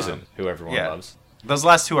 and Poison, who everyone loves. Those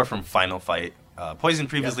last two are from Final Fight. Poison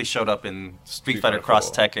previously showed up in Street Fighter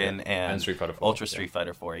Cross Tekken and Street Fighter 4, Ultra Street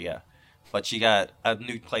Fighter 4, but she got a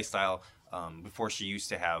new playstyle. Before she used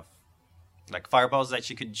to have like fireballs that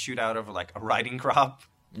she could shoot out of like a riding crop.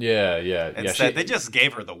 Instead, they just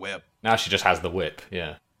gave her the whip. Now she just has the whip,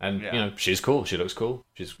 and she's cool. She looks cool.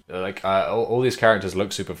 She's like all these characters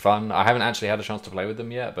look super fun. I haven't actually had a chance to play with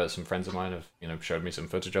them yet, but some friends of mine have showed me some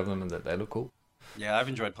footage of them and that they look cool. Yeah, I've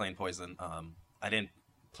enjoyed playing Poison. I didn't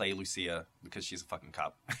play Lucia because she's a fucking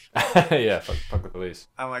cop. Fuck the police.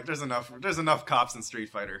 I'm like, there's enough cops in Street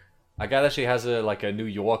Fighter. I gather she has a New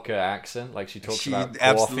Yorker accent, like she talks about. She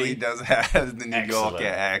absolutely does have the New Yorker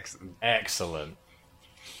accent. Excellent.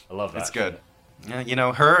 I love that. It's good.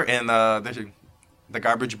 Yeah, her and the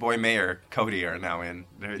garbage boy mayor Cody are now in.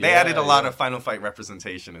 They added a lot of Final Fight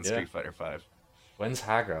representation in Street Fighter 5. When's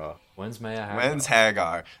Hagar? When's Mayor Hagar? When's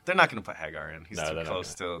Hagar? They're not going to put Hagar in. He's too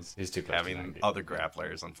close to having other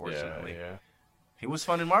grapplers, unfortunately. Yeah. He was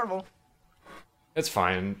fun in Marvel. It's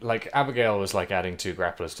fine. Like, Abigail was like adding 2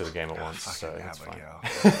 grapplers to the game at once, so it's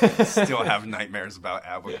fine. Still have nightmares about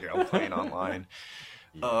Abigail playing online.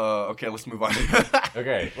 Okay, let's move on.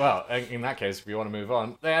 Okay, well, in that case, if you want to move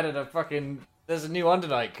on, they added there's a new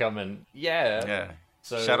Undernight coming. Yeah.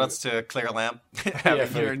 So, shoutouts to Claire Lamp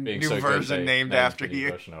having your new version named after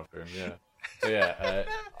you.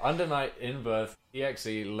 Undernight In-Birth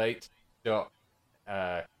EXE late dot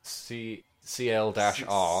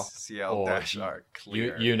CL-R CL-R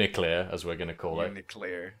clear. Uniclear, as we're going to call it.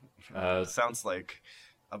 Uniclear. Sounds like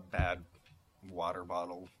a bad water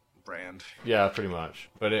bottle brand. Yeah, pretty much.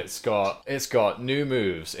 But it's got new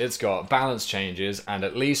moves, it's got balance changes, and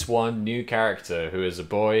at least one new character who is a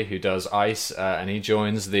boy who does ice, and he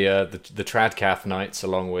joins the Tradcath Knights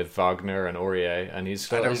along with Wagner and Aurier, and he's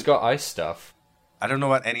got ice stuff. I don't know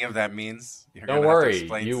what any of that means. Don't worry,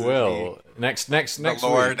 you will. Next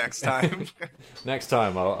lore week. Next time. Next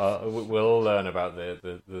time, we'll learn about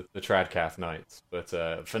the Tradcath Knights. But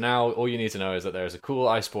for now, all you need to know is that there's a cool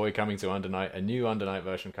Ice Boy coming to Undernight, a new Undernight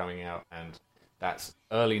version coming out, and that's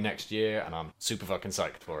early next year, and I'm super fucking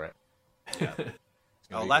psyched for it. Yeah.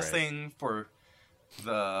 Last thing for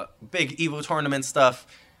the big EVO tournament stuff,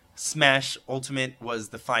 Smash Ultimate was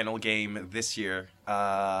the final game this year.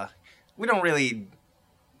 We don't really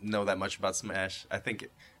know that much about Smash. I think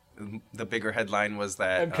the bigger headline was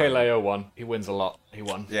that MKLeo won. He wins a lot. He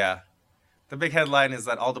won. Yeah. The big headline is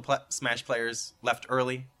that all the Smash players left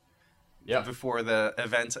early before the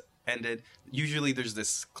event ended. Usually there's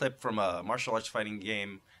this clip from a martial arts fighting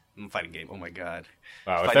game. Oh my god.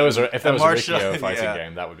 Wow, if there was a Rikio fighting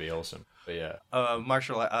game, that would be awesome. But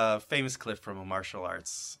yeah. Famous clip from a martial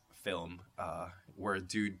arts film where a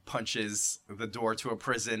dude punches the door to a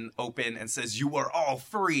prison open and says, "You are all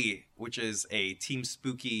free," which is a Team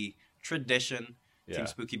Spooky tradition. Yeah. Team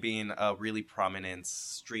Spooky being a really prominent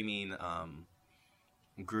streaming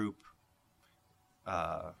group,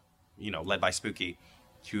 led by Spooky,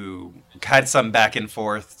 who had some back and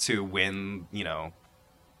forth to win,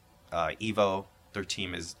 EVO. Their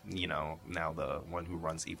team is, now the one who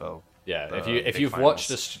runs EVO. Yeah, if you've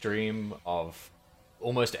watched a stream of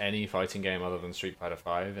almost any fighting game other than Street Fighter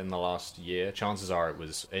V in the last year, chances are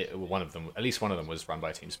one of them, at least one of them was run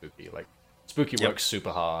by Team Spooky. Like, Spooky works super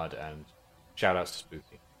hard, and shout outs to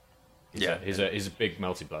Spooky. He's a big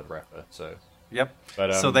Melty Blood rapper, so. Yep.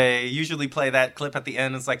 But, so they usually play that clip at the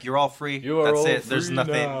end. It's like, you're all free. That's it. There's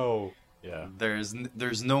nothing. Now. Yeah.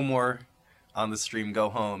 There's no more on the stream. Go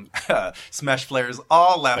home. Smash players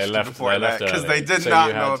all left before that because they did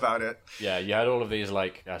not know about it. Yeah, you had all of these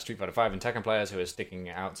like Street Fighter V and Tekken players who were sticking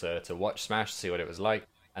out to watch Smash to see what it was like,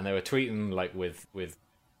 and they were tweeting like with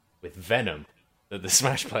venom that the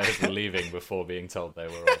Smash players were leaving before being told they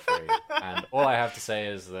were all free. And all I have to say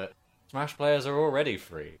is that Smash players are already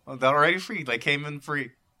free. Well, they're already free. They came in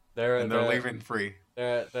free. They're leaving free.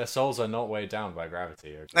 Their souls are not weighed down by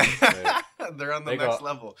gravity. They're on the next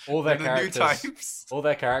level. All their characters, all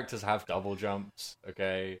their characters have double jumps.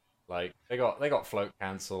 Okay, like they got float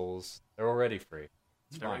cancels. They're already free.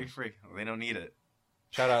 They're already free. They don't need it.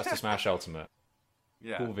 Shout outs to Smash Ultimate.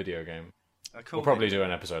 Yeah, cool video game. We'll probably do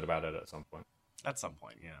an episode about it at some point. At some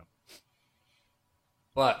point, yeah.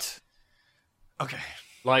 But okay,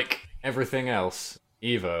 like everything else,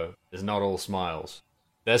 EVO is not all smiles.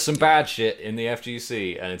 There's some bad shit in the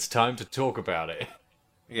FGC, and it's time to talk about it.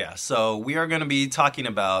 Yeah, so we are going to be talking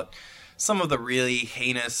about some of the really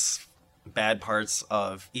heinous bad parts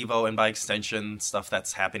of EVO, and by extension, stuff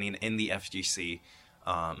that's happening in the FGC.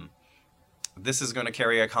 This is going to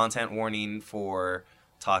carry a content warning for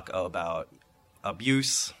talk about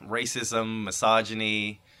abuse, racism,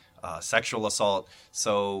 misogyny, sexual assault.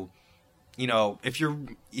 So, you know, if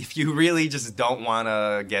you really just don't want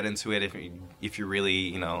to get into it, if you really,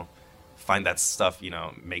 you know, find that stuff, you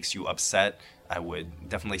know, makes you upset, I would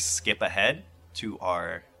definitely skip ahead to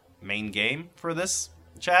our main game for this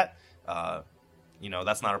chat. You know,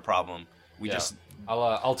 that's not a problem.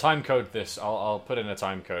 I'll time code this. I'll put in a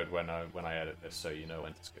time code when I edit this, so you know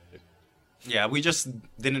when to skip it. Yeah, we just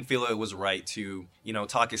didn't feel it was right to, you know,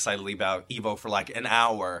 talk excitedly about Evo for like an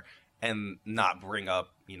hour and not bring up,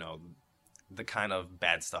 you know, the kind of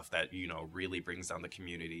bad stuff that, you know, really brings down the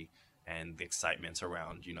community and the excitement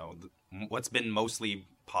around, you know, what's been mostly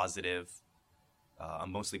positive, a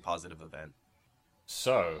mostly positive event.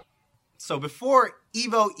 So before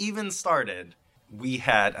Evo even started, we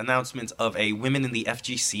had announcements of a Women in the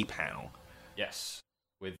FGC panel. Yes.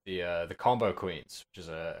 With the Combo Queens, which is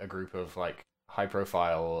a group of like high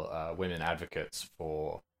profile women advocates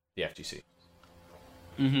for the FGC.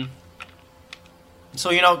 Mm-hmm.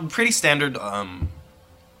 So, you know, pretty standard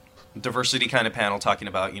diversity kind of panel talking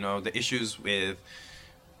about, you know, the issues with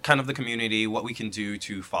kind of the community, what we can do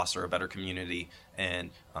to foster a better community,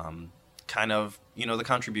 and kind of, you know, the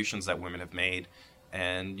contributions that women have made.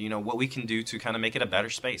 And, you know, what we can do to kind of make it a better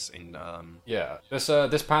space. And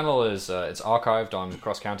this panel is it's archived on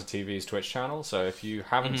Cross Counter TV's Twitch channel. So if you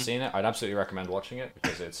haven't seen it, I'd absolutely recommend watching it,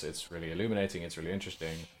 because it's really illuminating, it's really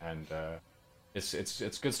interesting, and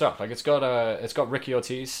it's good stuff. Like it's got Ricky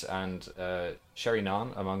Ortiz and Sherry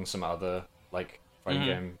Nan among some other like fighting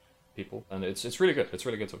game people, and it's really good. It's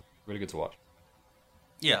really good to watch.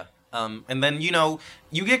 Yeah. And then, you know,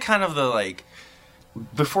 you get kind of the like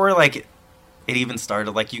before like it even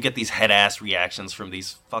started, like, you get these head-ass reactions from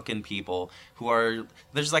these fucking people who are...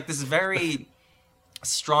 There's, like, this very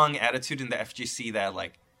strong attitude in the FGC that,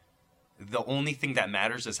 like, the only thing that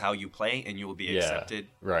matters is how you play, and you will be accepted.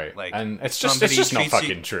 Right. Like, and it's just not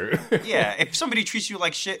fucking true. Yeah, if somebody treats you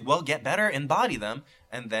like shit, well, get better, embody them,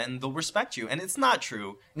 and then they'll respect you. And it's not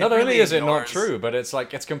true. Not only is it not true, but it's,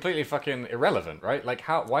 like, it's completely fucking irrelevant, right? Like,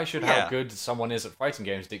 why should how good someone is at fighting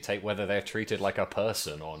games dictate whether they're treated like a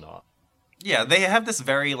person or not? Yeah, they have this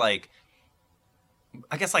very, like,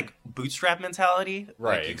 I guess, like, bootstrap mentality.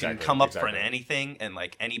 Right, like, you can come up for anything, and,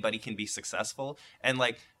 like, anybody can be successful. And,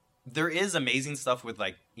 like, there is amazing stuff with,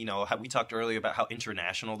 like, you know, how we talked earlier about how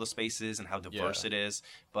international the space is and how diverse it is.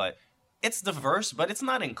 But it's diverse, but it's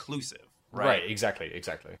not inclusive, right? Right, exactly.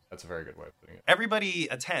 That's a very good way of putting it. Everybody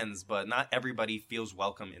attends, but not everybody feels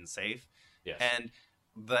welcome and safe. Yes. And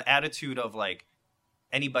the attitude of, like,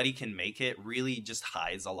 anybody can make it really just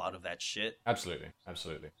hides a lot of that shit. Absolutely.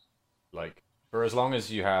 Like, for as long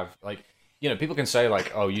as you have, like, you know, people can say,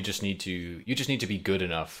 like, oh, you just need to be good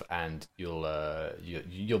enough, and you'll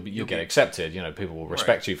get accepted. You know, people will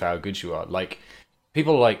respect you for how good you are. Like,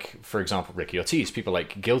 people like, for example, Ricky Ortiz, people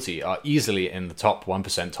like Guilty are easily in the top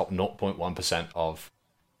 1%, top 0.1% of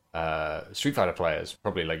Street Fighter players,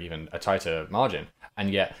 probably like even a tighter margin.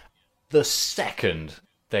 And yet, the second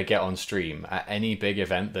they get on stream at any big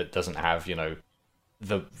event that doesn't have, you know,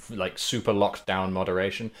 the like super locked down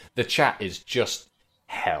moderation, the chat is just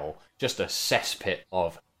hell, just a cesspit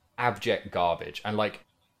of abject garbage. And like,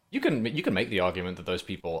 you can make the argument that those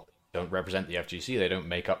people don't represent the FGC, they don't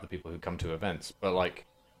make up the people who come to events, but like,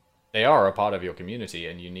 they are a part of your community,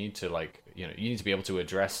 and you need to, like, you know, you need to be able to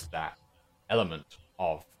address that element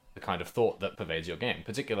of the kind of thought that pervades your game,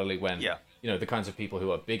 particularly when you know, the kinds of people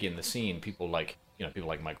who are big in the scene, people like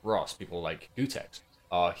Mike Ross, people like Gutex,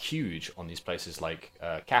 are huge on these places like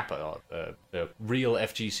Kappa, or the real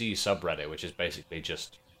FGC subreddit, which is basically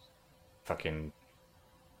just fucking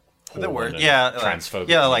the word,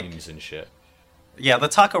 transphobic memes and shit. Yeah, the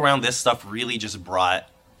talk around this stuff really just brought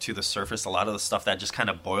to the surface a lot of the stuff that just kind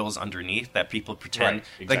of boils underneath, that people pretend. Right,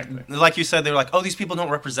 exactly. Like you said, they're like, oh, these people don't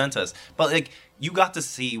represent us. But like, you got to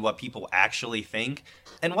see what people actually think,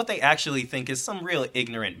 and what they actually think is some real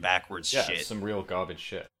ignorant, backwards shit. Some real garbage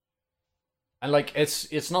shit. And like,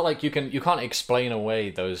 it's not like you can't explain away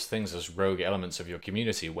those things as rogue elements of your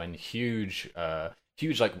community when huge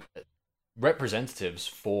like representatives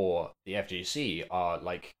for the FGC are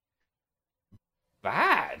like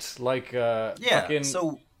bad. Like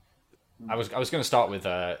so I was going to start with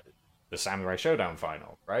the Samurai Showdown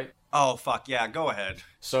final, right? Oh fuck yeah, go ahead.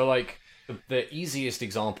 So like, the easiest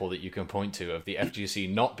example that you can point to of the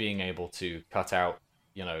FGC not being able to cut out,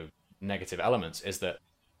 you know, negative elements is that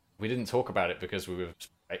we didn't talk about it because we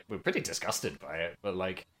were pretty disgusted by it, but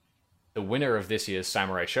like, the winner of this year's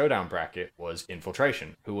Samurai Showdown bracket was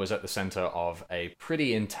Infiltration, who was at the center of a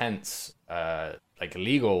pretty intense like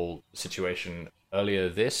legal situation earlier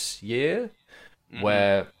this year,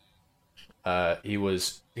 where he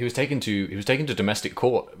was taken to domestic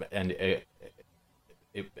court and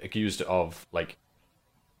accused of like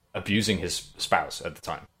abusing his spouse at the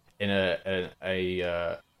time in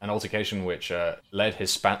an altercation which led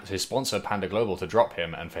his sponsor Panda Global to drop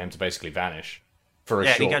him and for him to basically vanish for a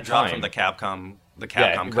short time. Yeah, he got dropped from the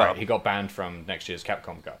Capcom Cup. Right, he got banned from next year's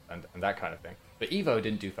Capcom Cup and that kind of thing. But Evo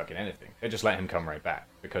didn't do fucking anything. They just let him come right back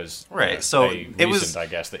because so they it reasoned, was, I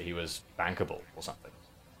guess, that he was bankable or something.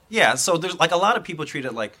 Yeah, so there's like a lot of people treat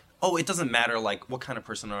it like, oh, it doesn't matter like what kind of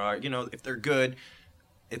person they are. You know, if they're good,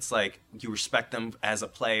 it's like you respect them as a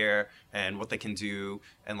player and what they can do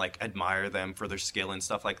and like admire them for their skill and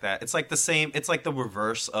stuff like that. It's like the same. It's like the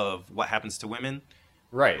reverse of what happens to women.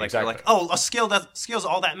 Right, like, exactly. Like, oh, skill's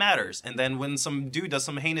all that matters. And then when some dude does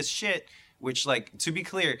some heinous shit, which like, to be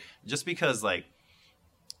clear, just because like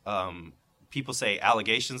people say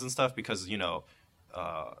allegations and stuff because, you know,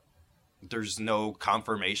 there's no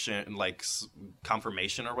confirmation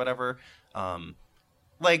or whatever.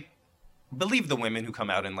 Like, believe the women who come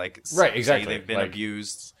out and like right, exactly. say they've been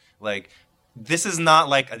abused. Like, this is not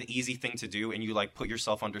like an easy thing to do, and you like put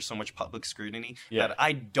yourself under so much public scrutiny that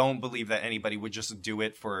I don't believe that anybody would just do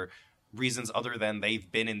it for reasons other than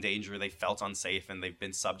they've been in danger, they felt unsafe, and they've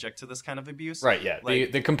been subject to this kind of abuse. Right, yeah.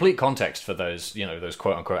 Like, the complete context for those, you know, those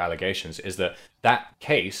quote unquote allegations is that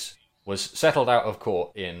case was settled out of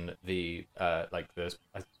court in the the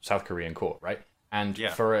South Korean court, right? And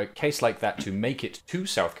for a case like that to make it to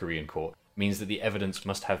South Korean court means that the evidence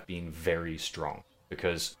must have been very strong,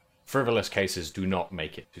 because frivolous cases do not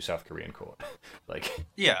make it to South Korean court.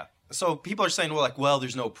 Yeah. So people are saying, well,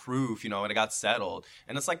 there's no proof, you know, and it got settled.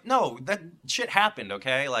 And it's like, no, that shit happened,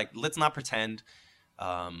 okay? Like, let's not pretend.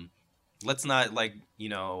 Let's not, like, you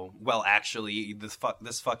know, actually,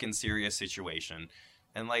 this fucking serious situation.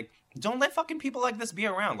 And, like, don't let fucking people like this be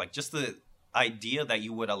around. Like, just the idea that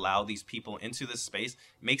you would allow these people into this space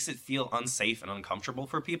makes it feel unsafe and uncomfortable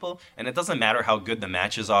for people. And it doesn't matter how good the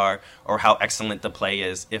matches are or how excellent the play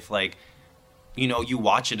is if, like, you know, you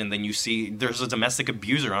watch it and then you see there's a domestic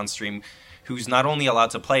abuser on stream who's not only allowed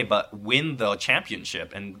to play but win the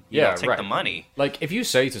championship and you know, take the money. Like, if you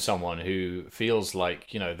say to someone who feels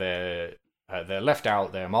like, you know, they're left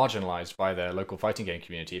out, they're marginalized by their local fighting game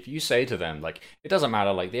community, if you say to them, like, it doesn't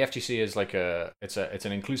matter, like, the FGC is like it's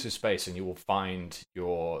an inclusive space and you will find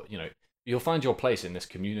you'll find your place in this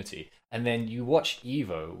community, and then you watch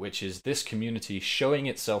Evo, which is this community showing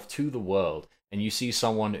itself to the world, and you see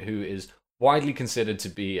someone who is widely considered to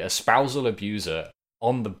be a spousal abuser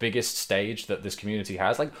on the biggest stage that this community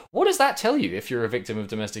has. Like, what does that tell you if you're a victim of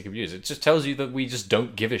domestic abuse? It just tells you that we just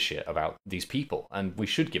don't give a shit about these people, and we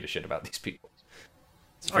should give a shit about these people.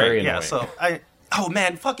 It's very annoying. Yeah, so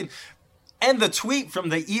fucking and the tweet from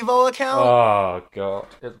the Evo account. Oh god,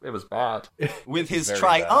 it was bad. With his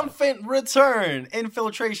triumphant return,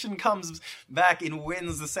 Infiltration comes back and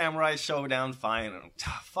wins the Samurai Showdown final.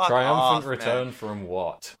 Fuck triumphant off, return man. from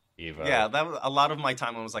what? Evo. Yeah, that was a lot of my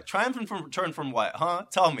time. I was like, triumphant return from what? Huh?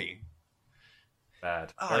 Tell me.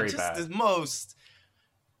 Bad. Very just bad. The most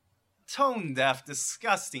tone-deaf,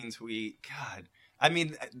 disgusting tweet. God. I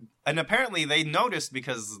mean, and apparently they noticed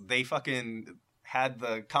because they fucking had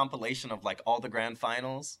the compilation of like all the grand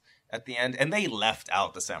finals at the end, and they left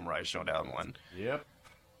out the Samurai Showdown one. Yep.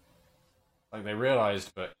 Like, they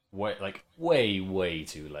realized, but way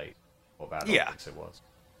too late what bad optics it was.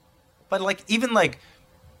 But like, even like,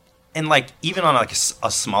 and like, even on like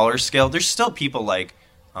a smaller scale, there's still people like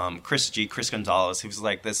Chris Gonzalez, who's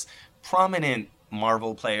like this prominent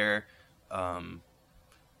Marvel player.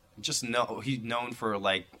 He's known for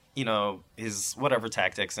like, you know, his whatever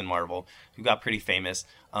tactics in Marvel, who got pretty famous.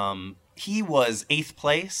 He was 8th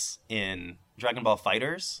place in Dragon Ball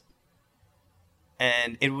FighterZ,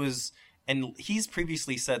 and he's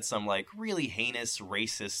previously said some like really heinous,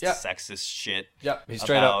 racist, sexist shit. Yeah, he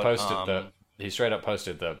straight up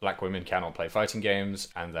posted that black women cannot play fighting games,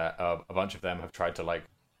 and that a bunch of them have tried to like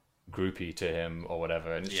groupie to him or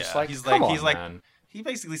whatever, and it's just like, come on, man. He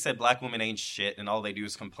basically said black women ain't shit, and all they do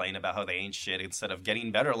is complain about how they ain't shit instead of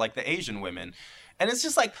getting better like the Asian women. And it's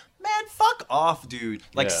just like, man, fuck off, dude.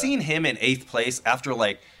 Like, seeing him in 8th place after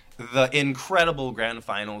like the incredible grand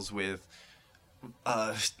finals with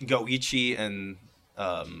Goichi and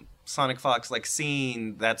Sonic Fox, like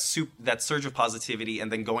seeing that surge of positivity, and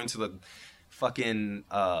then going to the fucking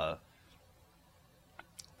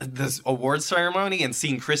this award ceremony and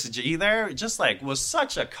seeing Chris G there, just like was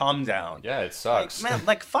such a calm down. Yeah, it sucks. Like, man,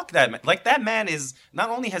 like fuck that man. Like, that man is, not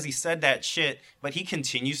only has he said that shit, but he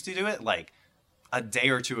continues to do it. Like, a day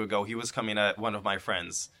or two ago, he was coming at one of my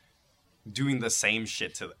friends doing the same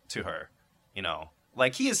shit to her, you know.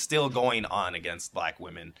 Like, he is still going on against black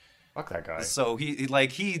women. Fuck that guy. So he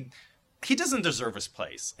doesn't deserve his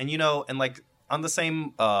place. And and like on the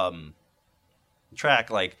same track,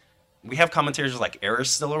 like we have commentators like Eris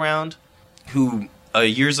still around, who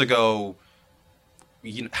years ago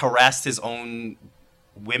harassed his own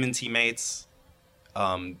women teammates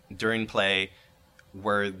during play,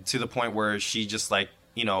 where to the point where she just like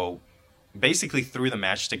basically threw the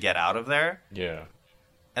match to get out of there. Yeah.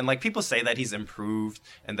 And like people say that he's improved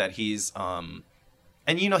and that he's and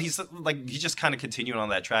he's like he just kind of continued on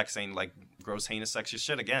that track saying like gross, heinous, sexist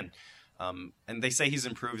shit again. And they say he's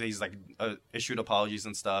improved. He's like issued apologies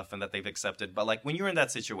and stuff, and that they've accepted. But like when you're in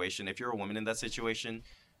that situation, if you're a woman in that situation,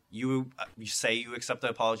 you say you accept the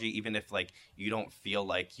apology, even if like you don't feel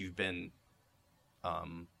like you've been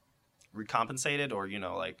recompensated or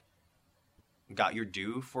like got your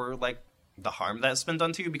due for like the harm that's been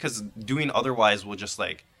done to you, because doing otherwise will just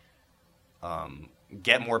like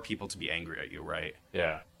get more people to be angry at you, right?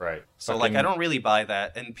 Yeah, right. So like I don't really buy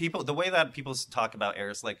that. And the way that people talk about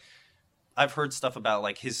Eris, like I've heard stuff about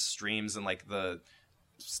like his streams and like the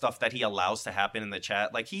stuff that he allows to happen in the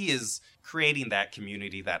chat. Like he is creating that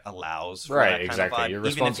community that allows for that kind exactly. of vibe, You're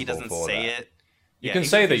even if he responsible doesn't for say that. it. You can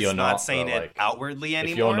say that you're not saying it like, outwardly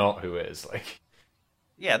anymore. If you're not, who is? Like,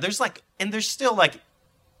 yeah, there's still like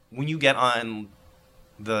when you get on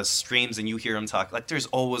the streams and you hear him talk, like there's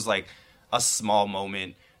always like a small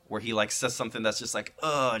moment where he like says something that's just like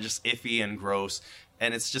just iffy and gross,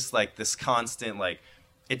 and it's just like this constant like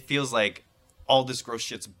it feels like all this gross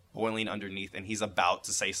shit's boiling underneath, and he's about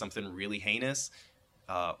to say something really heinous,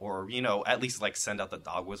 or at least like send out the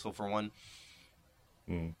dog whistle for one.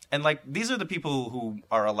 And like these are the people who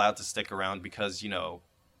are allowed to stick around because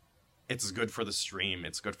it's good for the stream,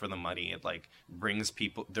 it's good for the money, it like brings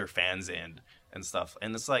their fans in and stuff.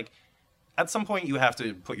 And it's like at some point you have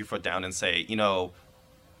to put your foot down and say,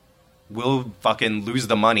 we'll fucking lose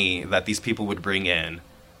the money that these people would bring in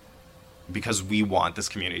because we want this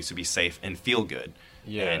community to be safe and feel good.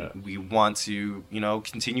 Yeah. And we want to,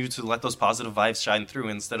 continue to let those positive vibes shine through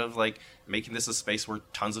instead of like making this a space where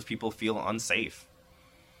tons of people feel unsafe.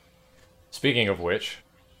 Speaking of which,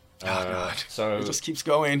 so it just keeps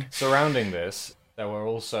going. Surrounding this, there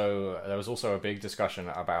was also a big discussion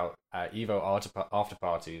about Evo after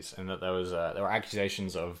parties, and that there were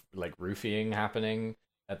accusations of like roofing happening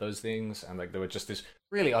at those things, and like there were just this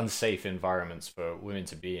really unsafe environments for women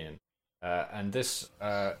to be in, and this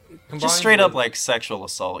just straight up like sexual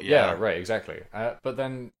assault. Yeah, right, exactly. But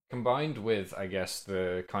then combined with, I guess,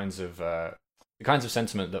 the kinds of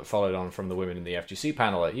sentiment that followed on from the women in the FGC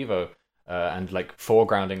panel at Evo. And like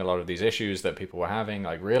foregrounding a lot of these issues that people were having,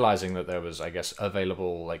 like realizing that there was, I guess,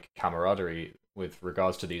 available like camaraderie with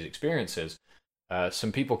regards to these experiences.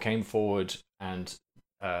 Some people came forward and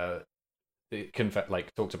talked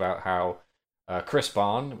about how Chris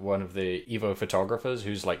Barn, one of the Evo photographers,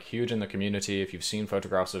 who's like huge in the community. If you've seen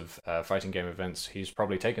photographs of fighting game events, he's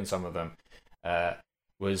probably taken some of them.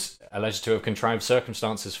 Was alleged to have contrived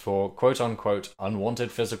circumstances for quote-unquote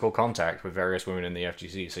unwanted physical contact with various women in the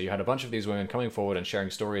FGC. So you had a bunch of these women coming forward and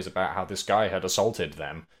sharing stories about how this guy had assaulted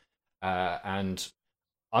them. And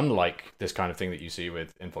unlike this kind of thing that you see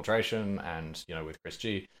with Infiltration and, with Chris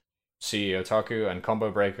G, CEO Taku and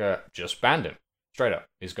Combo Breaker just banned him. Straight up.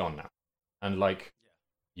 He's gone now. And,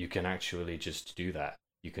 you can actually just do that.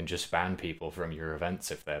 You can just ban people from your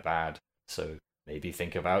events if they're bad. So maybe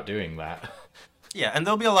think about doing that. Yeah, and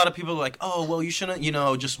there'll be a lot of people like, oh, well, you shouldn't,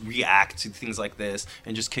 just react to things like this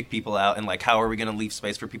and just kick people out, and, like, how are we going to leave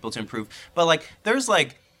space for people to improve? But, like, there's,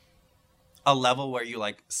 like, a level where you,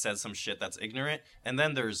 like, said some shit that's ignorant, and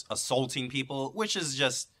then there's assaulting people, which is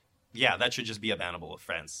just, yeah, that should just be a bannable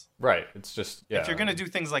offense. Right, it's just, yeah. If you're going to do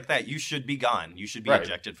things like that, you should be gone. You should be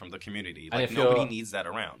ejected from the community. Like, nobody needs that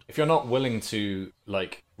around. If you're not willing to,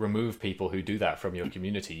 like, remove people who do that from your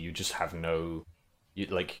community, you just have no,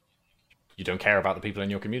 you don't care about the people in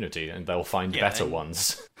your community, and they'll find better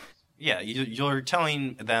ones. Yeah, you're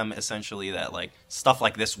telling them essentially that like stuff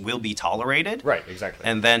like this will be tolerated. Right, exactly.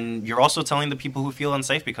 And then you're also telling the people who feel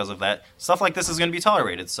unsafe because of that, stuff like this is going to be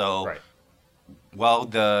tolerated. So, well,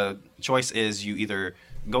 the choice is you either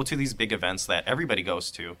go to these big events that everybody goes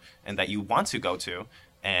to and that you want to go to,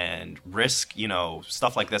 and risk,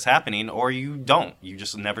 stuff like this happening, or you don't. You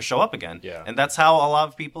just never show up again. Yeah. And that's how a lot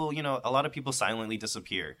of people, silently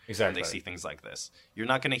disappear when they see things like this. You're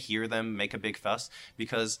not going to hear them make a big fuss,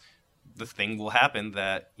 because the thing will happen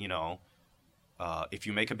that, if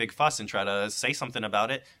you make a big fuss and try to say something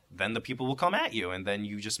about it, then the people will come at you, and then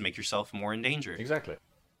you just make yourself more in danger. Exactly.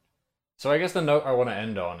 So I guess the note I want to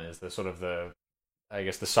end on is the sort of the I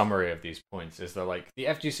guess the summary of these points is that, like, the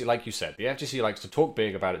FGC, like you said, the FGC likes to talk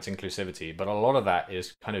big about its inclusivity, but a lot of that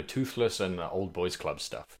is kind of toothless and old boys club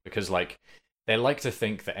stuff, because, like, they like to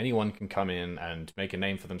think that anyone can come in and make a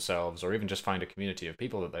name for themselves, or even just find a community of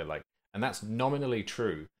people that they like, and that's nominally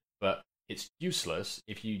true, but it's useless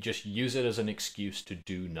if you just use it as an excuse to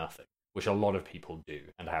do nothing, which a lot of people do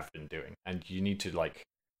and have been doing, and you need to, like,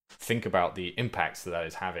 think about the impacts that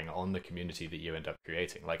is having on the community that you end up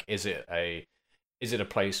creating. Like, is it a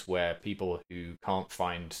place where people who can't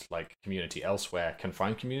find, like, community elsewhere can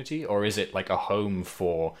find community, or is it like a home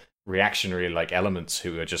for reactionary, like, elements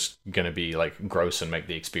who are just going to be, like, gross and make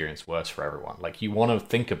the experience worse for everyone? Like, you want to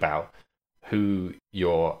think about who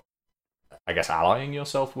you're, I guess, allying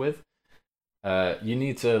yourself with. You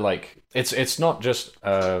need to, like, it's not just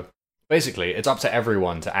basically, it's up to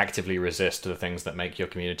everyone to actively resist the things that make your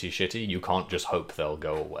community shitty. You can't just hope they'll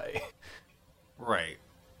go away. Right.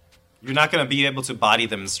 You're not going to be able to body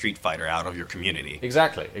them in Street Fighter out of your community.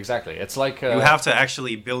 Exactly. It's like... you have to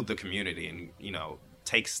actually build the community and, you know,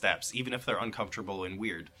 take steps, even if they're uncomfortable and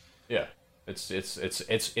weird. Yeah.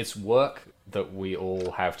 It's work that we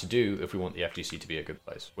all have to do if we want the FGC to be a good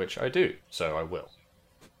place, which I do, so I will.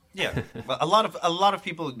 Yeah. a lot of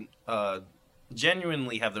people...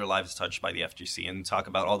 genuinely have their lives touched by the FGC and talk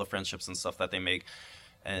about all the friendships and stuff that they make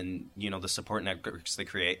and, you know, the support networks they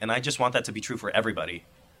create. And I just want that to be true for everybody,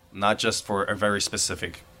 not just for a very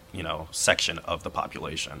specific, you know, section of the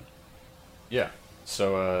population. Yeah.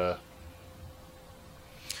 So,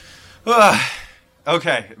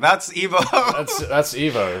 okay, that's Evo. That's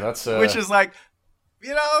Evo. That's which is like,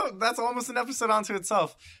 you know, that's almost an episode onto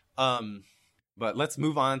itself. But let's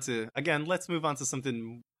move on to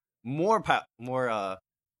something more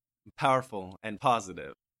powerful and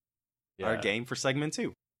positive. Yeah. Our game for segment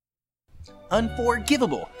 2.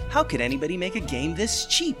 Unforgivable. How could anybody make a game this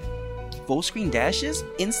cheap? Full screen dashes,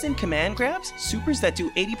 instant command grabs, supers that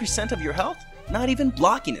do 80% of your health? Not even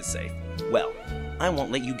blocking is safe. Well, I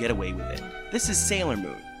won't let you get away with it. This is Sailor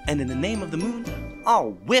Moon, and in the name of the moon,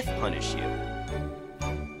 I'll whiff punish you.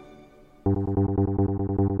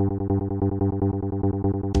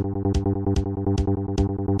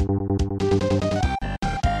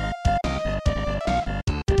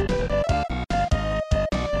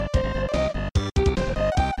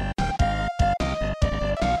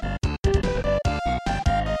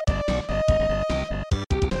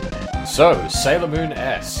 So, Sailor Moon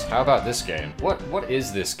S. How about this game? What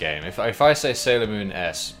is this game? If I say Sailor Moon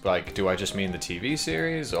S, like, do I just mean the TV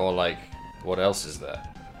series, or, like, what else is there?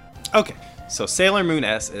 Okay, so Sailor Moon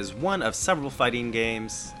S is one of several fighting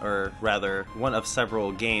games, or rather, one of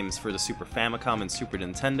several games for the Super Famicom and Super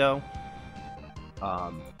Nintendo.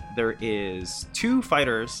 There is 2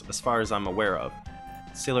 fighters, as far as I'm aware of.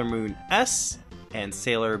 Sailor Moon S and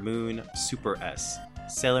Sailor Moon Super S.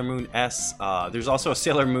 Sailor Moon S, there's also a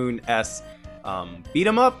Sailor Moon S beat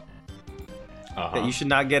 'em up that you should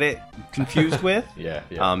not get it confused with. Yeah.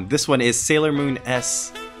 This one is Sailor Moon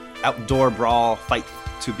S Outdoor Brawl Fight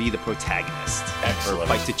to be the protagonist. Excellent. Or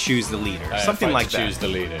Fight to choose the leader. Something like that. Choose the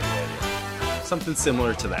leader, yeah. Something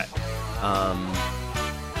similar to that.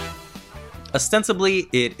 Ostensibly,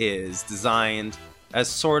 it is designed as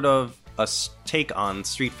sort of a take on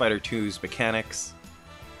Street Fighter 2's mechanics.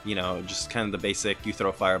 You know, just kind of the basic, you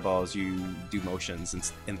throw fireballs, you do motions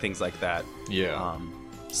and things like that. Yeah.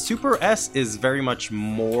 Super S is very much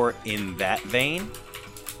more in that vein,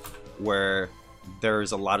 where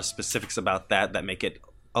there's a lot of specifics about that make it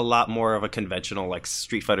a lot more of a conventional, like,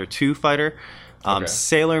 Street Fighter 2 fighter. Okay.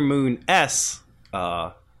 Sailor Moon S,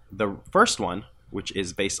 the first one, which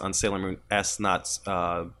is based on Sailor Moon S, not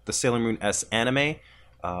the Sailor Moon S anime,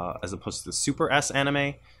 as opposed to the Super S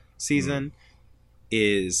anime season,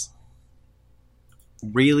 is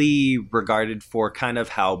really regarded for kind of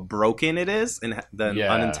how broken it is and the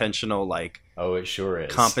unintentional, like, it sure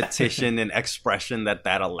is, competition and expression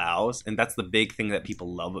that allows, and that's the big thing that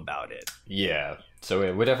people love about it. Yeah. So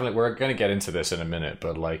we're going to get into this in a minute,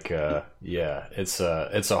 but, like, it's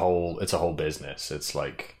a whole business. It's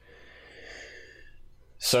like,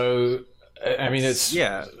 so I mean, it's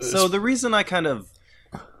So the reason I kind of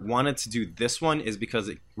wanted to do this one is because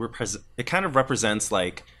it kind of represents,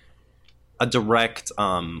 like, a direct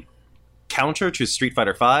counter to Street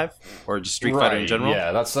Fighter V or just Street Fighter in general.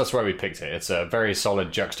 Yeah, that's why we picked it. It's a very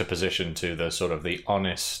solid juxtaposition to the sort of the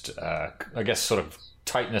honest, I guess, sort of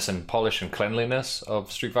tightness and polish and cleanliness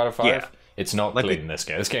of Street Fighter V. Yeah. It's not like clean in this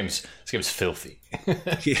game. This game's filthy.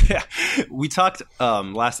 Yeah, we talked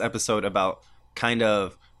last episode about kind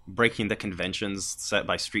of breaking the conventions set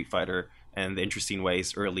by Street Fighter and the interesting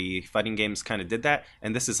ways early fighting games kind of did that.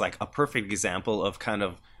 And this is, like, a perfect example of kind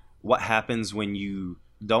of what happens when you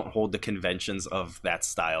don't hold the conventions of that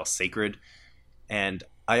style sacred. And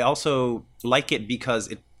I also like it because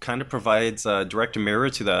it kind of provides a direct mirror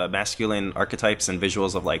to the masculine archetypes and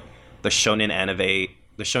visuals of like the shonen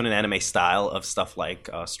anime style of stuff like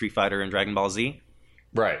Street Fighter and Dragon Ball Z.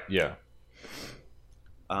 Right. Yeah.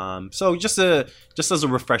 So just as a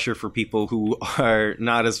refresher for people who are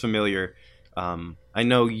not as familiar, I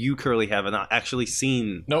know you, Curly, have not actually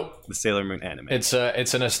seen the Sailor Moon anime. It's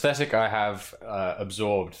an aesthetic I have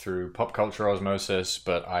absorbed through pop culture osmosis,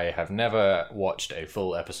 but I have never watched a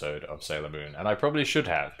full episode of Sailor Moon, and I probably should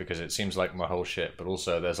have because it seems like my whole shit. But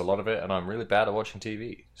also, there's a lot of it, and I'm really bad at watching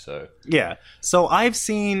TV. So yeah, so I've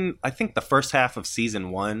seen I think the first half of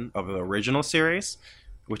season 1 of the original series,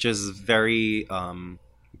 which is very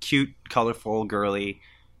cute, colorful, girly,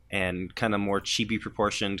 and kind of more cheapy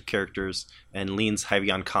proportioned characters, and leans heavy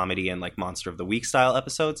on comedy and like Monster of the Week style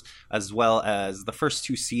episodes, as well as the first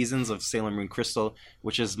 2 seasons of Sailor Moon Crystal,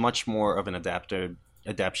 which is much more of an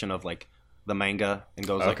adaptation of like the manga and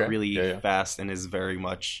goes like really fast and is very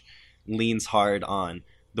much leans hard on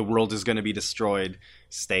the world is going to be destroyed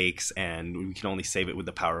stakes and we can only save it with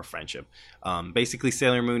the power of friendship. Basically,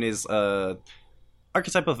 Sailor Moon is a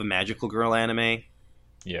archetype of a magical girl anime.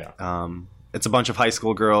 Yeah. It's a bunch of high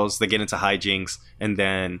school girls. They get into hijinks, and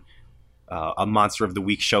then a monster of the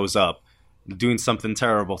week shows up, doing something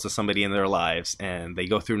terrible to somebody in their lives, and they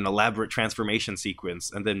go through an elaborate transformation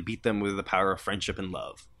sequence, and then beat them with the power of friendship and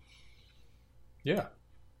love. Yeah.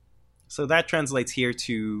 So that translates here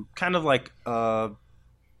to kind of like a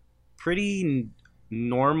pretty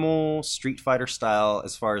normal Street Fighter style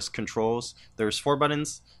as far as controls. There's 4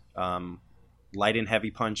 buttons. Light and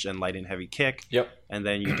heavy punch and light and heavy kick. Yep. And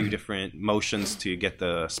then you do different motions to get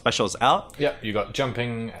the specials out. Yep. You got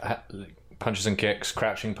jumping punches and kicks,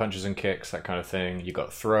 crouching punches and kicks, that kind of thing. You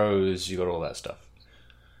got throws. You got all that stuff.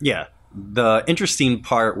 Yeah. The interesting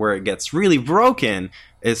part where it gets really broken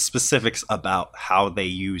is specifics about how they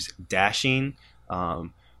use dashing,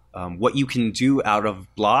 what you can do out of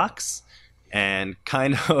blocks, and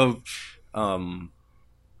kind of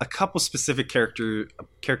a couple specific character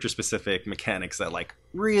specific mechanics that like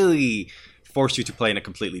really force you to play in a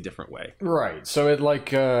completely different way. Right. So it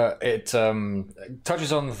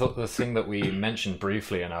touches on the thing that we mentioned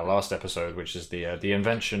briefly in our last episode, which is the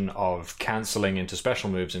invention of cancelling into special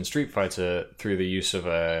moves in Street Fighter through the use of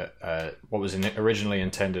what was originally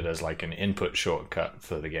intended as like an input shortcut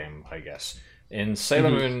for the game, I guess. In Sailor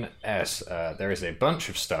Moon S, there is a bunch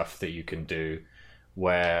of stuff that you can do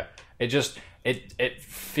where it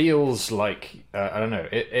feels like I don't know.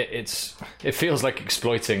 It feels like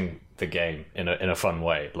exploiting the game in a fun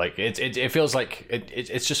way. Like it feels like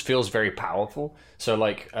it just feels very powerful. So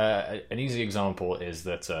like an easy example is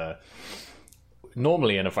that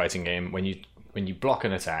normally in a fighting game, when you block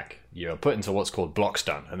an attack, you're put into what's called block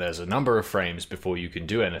stun, and there's a number of frames before you can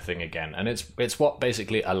do anything again. And it's what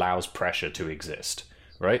basically allows pressure to exist,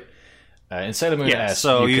 right? In Sailor Moon S,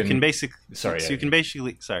 so you can basically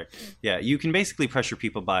pressure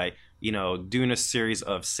people by doing a series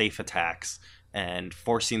of safe attacks and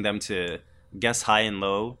forcing them to guess high and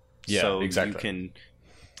low. Yeah, so exactly. You can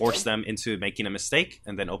force them into making a mistake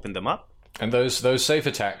and then open them up. And those safe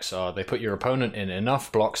attacks they put your opponent in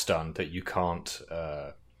enough block stun that you can't.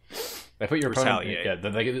 They put your opponent. Yeah,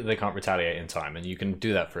 they can't retaliate in time, and you can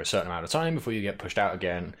do that for a certain amount of time before you get pushed out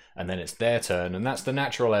again, and then it's their turn, and that's the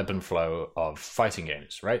natural ebb and flow of fighting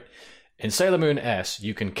games, right? In Sailor Moon S,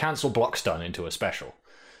 you can cancel block stun into a special.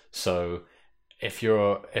 So if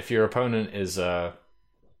your opponent is so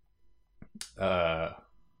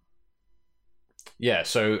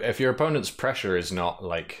if your opponent's pressure is not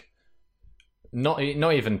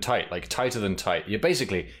even tight, like tighter than tight,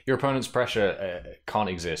 your opponent's pressure can't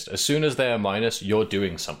exist. As soon as they're minus, you're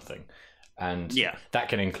doing something. And that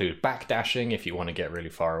can include backdashing if you want to get really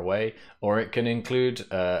far away, or it can include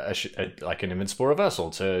like an invincible reversal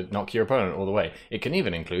to knock your opponent all the way. It can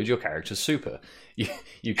even include your character's super.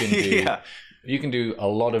 You can do you can do a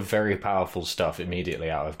lot of very powerful stuff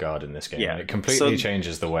immediately out of guard in this game. And it completely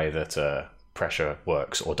changes the way that pressure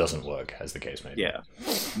works or doesn't work, as the case may be. Yeah.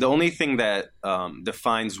 The only thing that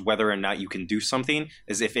defines whether or not you can do something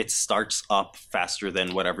is if it starts up faster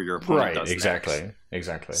than whatever your opponent does. Exactly.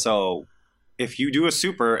 So if you do a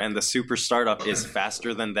super and the super startup is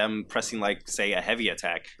faster than them pressing, like, say, a heavy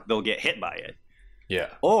attack, they'll get hit by it. Yeah.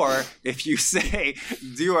 Or if you say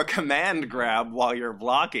do a command grab while you're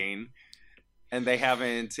blocking and they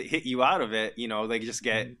haven't hit you out of it, they just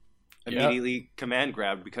get immediately command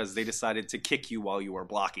grabbed because they decided to kick you while you were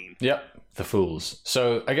blocking. Yep, the fools.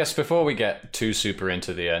 So I guess before we get too super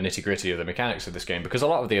into the nitty-gritty of the mechanics of this game, because a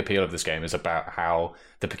lot of the appeal of this game is about how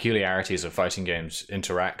the peculiarities of fighting games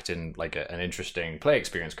interact in like an interesting play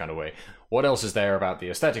experience kind of way, what else is there about the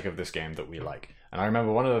aesthetic of this game that we like? And I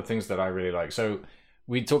remember one of the things that I really like, so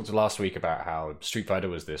we talked last week about how Street Fighter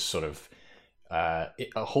was this sort of a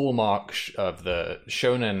hallmark of the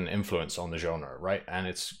shonen influence on the genre, right? And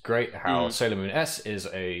it's great how Sailor Moon S is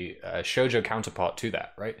a shoujo counterpart to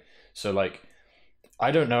that, right? So like,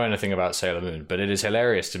 I don't know anything about Sailor Moon, but it is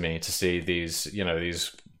hilarious to me to see these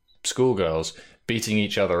schoolgirls beating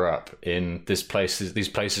each other up in these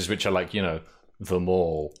places which are like, the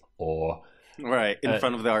mall or right in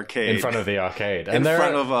front of the arcade. In front of the arcade, and there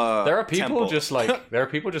are people just like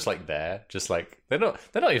there, just like they're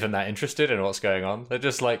not even that interested in what's going on. They're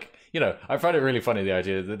just like, I find it really funny the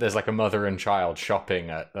idea that there's like a mother and child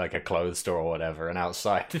shopping at like a clothes store or whatever, and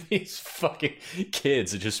outside these fucking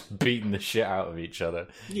kids are just beating the shit out of each other.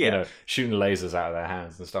 Yeah, shooting lasers out of their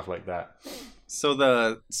hands and stuff like that. So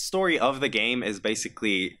the story of the game is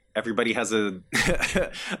basically everybody has a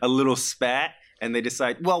a little spat. And they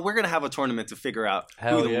decide, well, we're going to have a tournament to figure out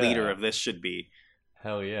who the leader of this should be.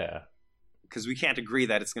 Hell yeah. Because we can't agree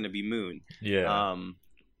that it's going to be Moon. Yeah.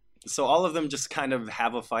 So all of them just kind of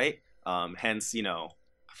have a fight. Hence, a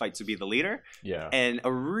fight to be the leader. Yeah. And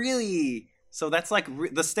so that's like,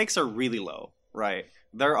 the stakes are really low, right?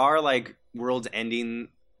 There are like world-ending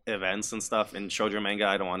events and stuff in shoujo manga.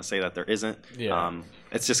 I don't want to say that there isn't. Yeah.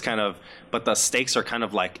 It's just kind of, but the stakes are kind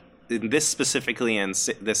of like, in this specifically and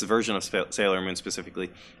this version of Sailor Moon specifically,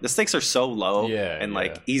 the stakes are so low and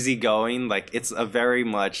like easygoing. Like it's a very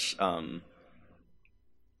much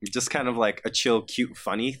just kind of like a chill, cute,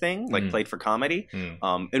 funny thing, like played for comedy.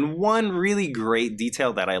 And one really great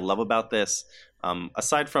detail that I love about this,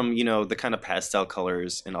 aside from the kind of pastel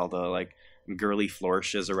colors and all the like girly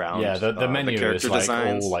flourishes around. Yeah, the menu the is like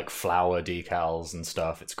designs. all like flower decals and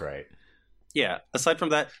stuff. It's great. Yeah, aside from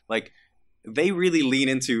that, like, they really lean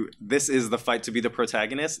into this is the fight to be the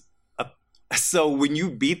protagonist. So when you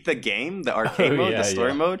beat the game, the arcade mode, the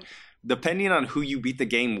story mode, depending on who you beat the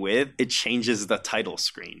game with, it changes the title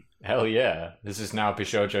screen. Hell yeah. This is now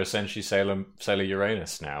Bishoujo Senshi Sailor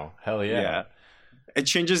Uranus now. Hell yeah. Yeah. It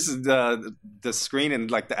changes the screen and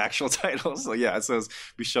like the actual title. So yeah, it says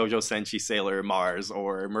Bishoujo Senshi Sailor Mars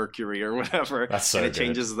or Mercury or whatever. That's so and it good.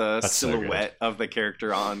 changes the silhouette of the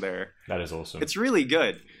character on there. That is awesome. It's really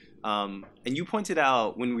good. And you pointed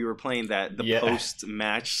out when we were playing that the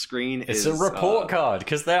post-match screen is a report card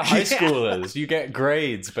because they're high schoolers. You get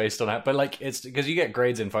grades based on that, but like it's because you get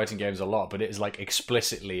grades in fighting games a lot, but it is like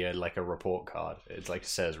explicitly like a report card. It's like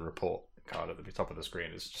says report card at the top of the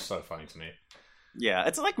screen. It's just so funny to me. Yeah,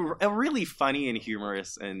 it's like a really funny and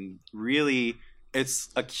humorous and really it's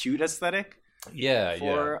a cute aesthetic.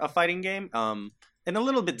 For a fighting game. And a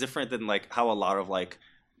little bit different than like how a lot of like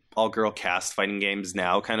all-girl cast fighting games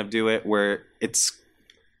now kind of do it, where it's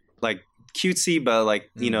like cutesy, but like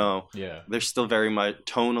they're still very much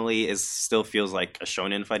tonally still feels like a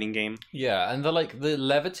shonen fighting game. Yeah, and the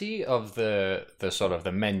levity of the sort of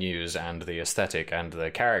the menus and the aesthetic and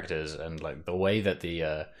the characters and like the way that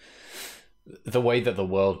the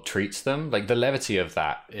world treats them, like the levity of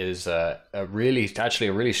that is a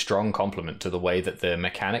really strong compliment to the way that the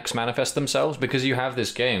mechanics manifest themselves, because you have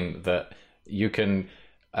this game that you can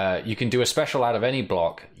do a special out of any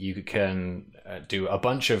block. You can do a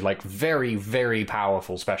bunch of like very, very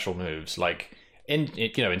powerful special moves. Like in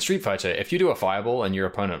Street Fighter, if you do a fireball and your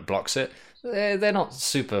opponent blocks it, they're not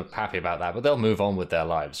super happy about that, but they'll move on with their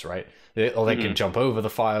lives, right? Or they can jump over the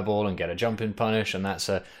fireball and get a jump in punish, and that's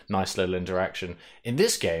a nice little interaction. In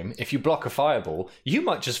this game, if you block a fireball, you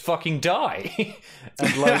might just fucking die.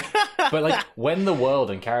 And but like when the world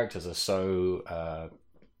and characters are so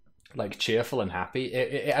like cheerful and happy,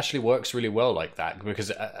 it actually works really well like that, because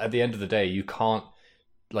at the end of the day you can't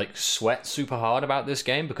like sweat super hard about this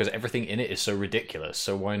game because everything in it is so ridiculous.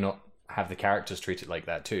 So why not have the characters treat it like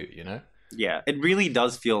that too, Yeah, it really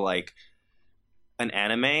does feel like an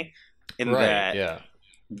anime in that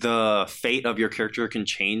the fate of your character can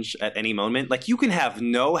change at any moment. Like you can have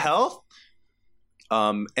no health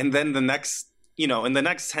and then in the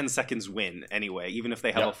next 10 seconds win anyway, even if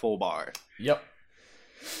they have a full bar. Yep.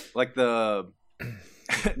 Like the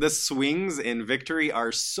swings in Victory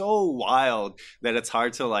are so wild that it's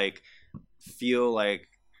hard to like feel like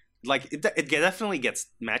it definitely gets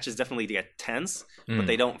matches definitely get tense, but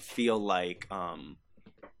they don't feel like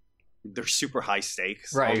they're super high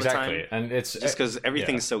stakes, right? all Exactly, the time. and it's just because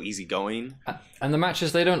everything's so easygoing. And the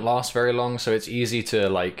matches, they don't last very long, so it's easy to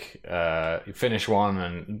like finish one,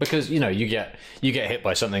 and because you get hit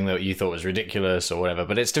by something that you thought was ridiculous or whatever,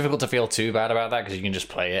 but it's difficult to feel too bad about that because you can just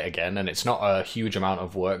play it again, and it's not a huge amount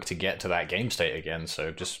of work to get to that game state again.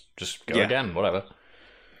 So just go again, whatever.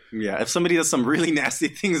 Yeah, if somebody does some really nasty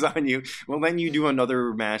things on you, well, then you do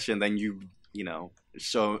another match, and then you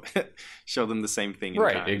show them the same thing.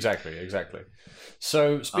 Right, time. exactly.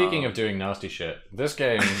 So speaking of doing nasty shit, this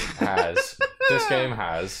game has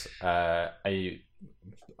a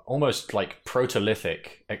almost like protolithic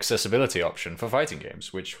accessibility option for fighting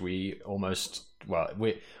games, which we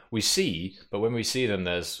see, but when we see them,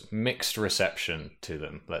 there's mixed reception to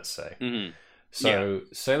them. Let's say. Mm-hmm. So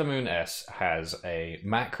Sailor Moon S has a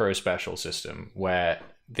macro special system where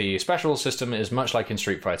the special system is much like in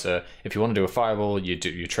Street Fighter. If you want to do a fireball, you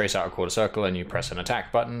trace out a quarter circle and you press an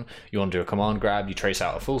attack button. You want to do a command grab, you trace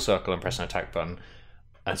out a full circle and press an attack button,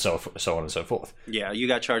 and so on and so forth. Yeah, you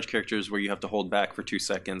got charge characters where you have to hold back for 2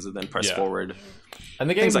 seconds and then press forward. And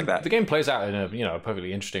the game, things like that. The game plays out in a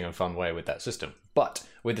perfectly interesting and fun way with that system. But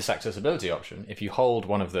with this accessibility option, if you hold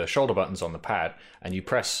one of the shoulder buttons on the pad and you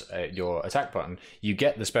press your attack button, you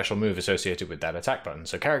get the special move associated with that attack button.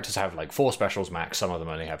 So characters have like 4 specials max. Some of them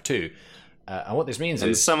only have 2. And what this means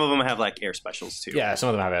is some of them have like air specials too. Yeah, some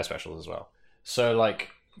of them have air specials as well. So like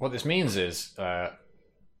what this means is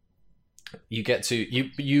you get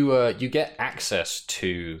access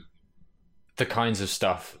to the kinds of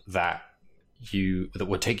stuff that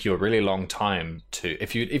would take you a really long time to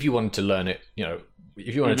if you wanted to learn it,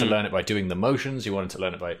 if you wanted to learn it by doing the motions, you wanted to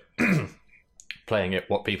learn it by playing it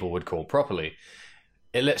what people would call properly.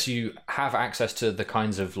 It lets you have access to the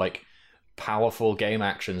kinds of like powerful game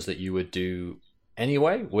actions that you would do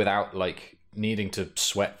anyway without like needing to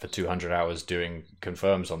sweat for 200 hours doing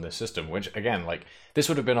confirms on this system, which again, like this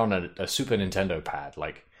would have been on a Super Nintendo pad.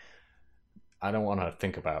 Like I don't want to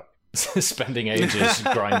think about spending ages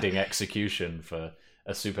grinding execution for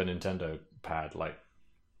a Super Nintendo pad. Like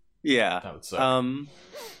yeah, that would suck.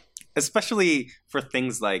 Especially for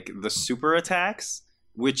things like the super attacks,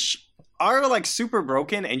 which are like super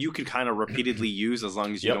broken and you can kind of repeatedly use as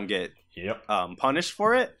long as you don't get punished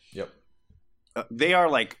for it. Yep. They are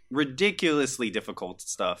like ridiculously difficult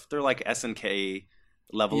stuff. They're like SNK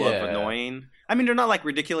level of annoying. I mean, they're not like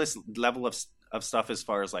ridiculous level of stuff as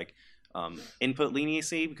far as like input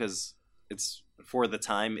leniency, because it's for the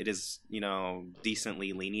time it is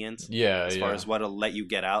decently lenient as far as what'll let you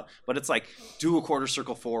get out. But it's like do a quarter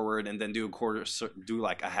circle forward and then do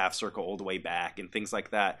like a half circle all the way back and things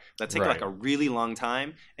like that take like a really long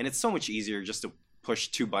time, and it's so much easier just to push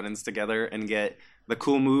 2 buttons together and get the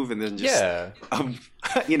cool move, and then just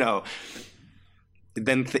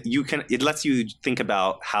then it lets you think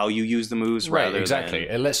about how you use the moves. Right, exactly.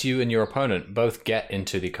 It lets you and your opponent both get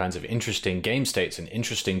into the kinds of interesting game states and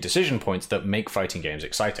interesting decision points that make fighting games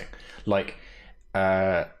exciting. Like,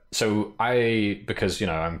 so because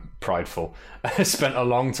I'm prideful, I spent a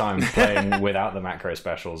long time playing without the macro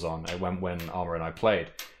specials on when Armour and I played,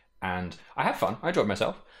 and I had fun. I enjoyed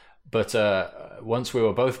myself. But once we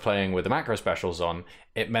were both playing with the macro specials on,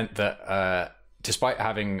 it meant that despite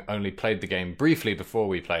having only played the game briefly before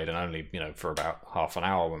we played, and only for about half an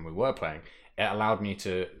hour when we were playing, it allowed me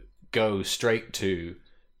to go straight to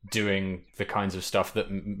doing the kinds of stuff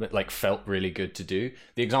that like felt really good to do.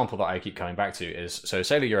 The example that I keep coming back to is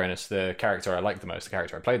Sailor Uranus, the character I like the most, the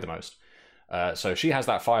character I played the most. So she has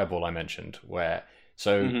that fireball I mentioned, where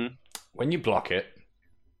when you block it,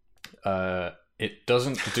 it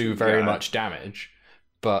doesn't do very much damage,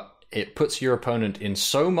 but it puts your opponent in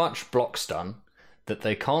so much block stun that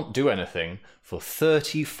they can't do anything for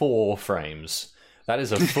 34 frames. That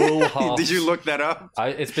is a full half... Did you look that up?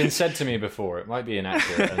 It's been said to me before. It might be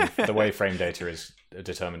inaccurate, and the way frame data is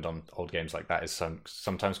determined on old games like that is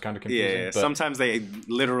sometimes kind of confusing. Yeah, sometimes they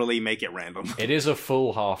literally make it random. It is a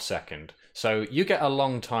full half second. So you get a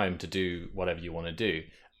long time to do whatever you want to do,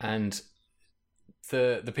 and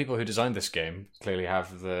the people who designed this game clearly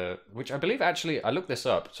have which I believe actually, I looked this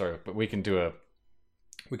up, sorry, but we can do a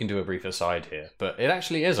brief aside here, but it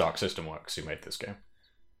actually is Arc System Works who made this game.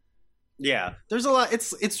 Yeah, there's a lot.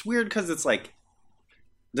 It's weird because it's like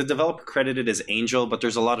the developer credited as Angel, but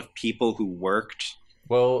there's a lot of people who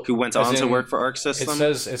went on to work for Arc System.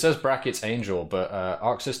 It says brackets Angel, but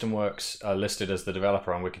Arc System Works are listed as the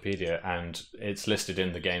developer on Wikipedia, and it's listed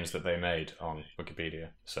in the games that they made on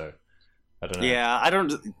Wikipedia. So I don't know. Yeah,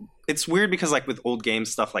 it's weird because like with old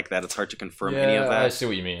games, stuff like that, it's hard to confirm any of that. I see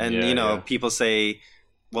what you mean. And people say,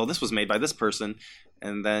 well, this was made by this person,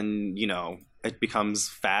 and then it becomes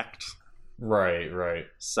fact Right.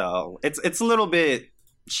 So it's a little bit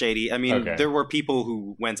shady. I mean, there were people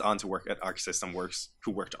who went on to work at Arc System Works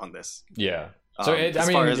who worked on this. Yeah. So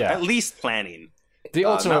at least planning. The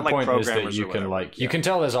ultimate point is that you can you can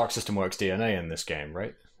tell there's Arc System Works DNA in this game,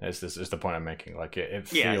 right? Is the point I'm making? Like it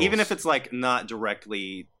feels... even if it's like not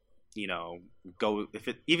directly,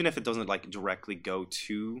 even if it doesn't like directly go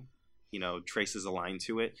to, traces aligned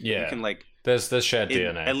to it. Yeah. You can like there's shared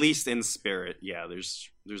DNA. At least in spirit, yeah. There's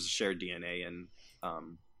a shared DNA and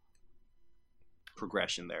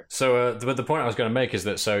progression there. So, but the point I was going to make is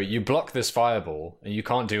that so you block this fireball and you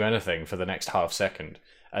can't do anything for the next half second,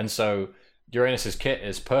 and so Uranus's kit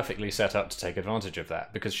is perfectly set up to take advantage of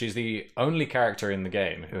that because she's the only character in the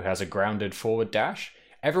game who has a grounded forward dash.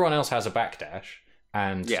 Everyone else has a back dash.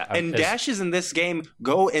 And dashes in this game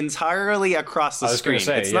go entirely across the screen.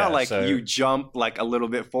 It's not like you jump like a little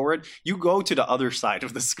bit forward. You go to the other side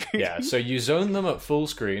of the screen. Yeah, so you zone them at full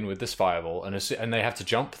screen with this fireball, and they have to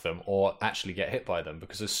jump them or actually get hit by them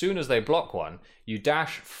because as soon as they block one, you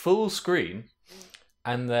dash full screen,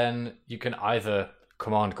 and then you can either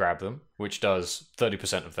command grab them, which does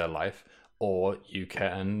 30% of their life, or you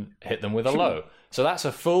can hit them with a low. So that's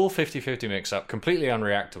a full 50-50 mix-up, completely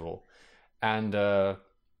unreactable. And the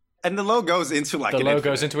low goes into like an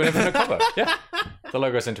infinite combo. Yeah, the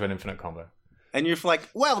low goes into an infinite combo. And you're like,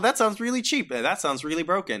 well, that sounds really cheap. That sounds really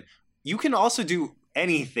broken. You can also do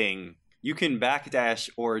anything. You can backdash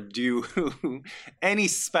or do any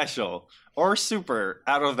special or super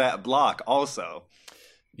out of that block also.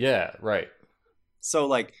 Yeah, right. So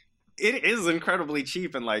like, it is incredibly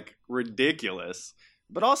cheap and like ridiculous.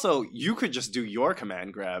 But also, you could just do your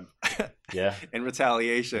command grab in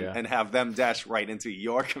retaliation and have them dash right into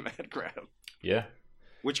your command grab. Yeah.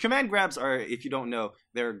 Which command grabs are, if you don't know,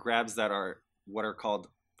 they're grabs that are what are called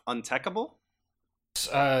untechable.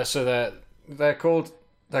 So they're called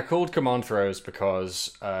command throws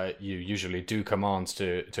because you usually do commands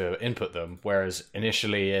to input them, whereas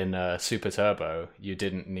initially in Super Turbo you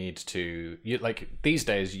didn't need to. These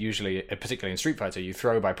days, usually, particularly in Street Fighter, you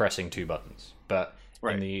throw by pressing 2 buttons, but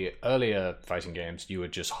in the earlier fighting games, you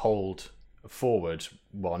would just hold forward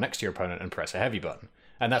while next to your opponent and press a heavy button.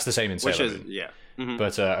 And that's the same in Sailor Moon. Mm-hmm.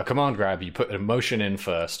 But a command grab, you put a motion in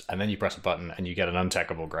first, and then you press a button, and you get an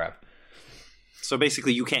untechable grab. So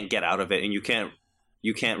basically, you can't get out of it, and you can't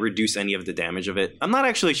reduce any of the damage of it. I'm not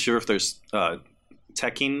actually sure if there's grab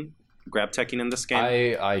teching in this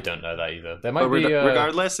game. I don't know that either. There might be.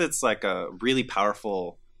 Regardless, it's like a really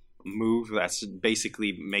powerful move that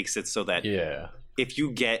basically makes it so that if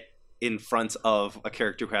you get in front of a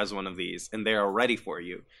character who has one of these and they're ready for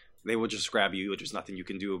you, they will just grab you. There's nothing you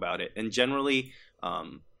can do about it. And generally,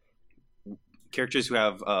 characters who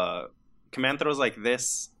have command throws like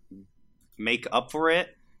this make up for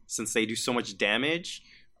it since they do so much damage.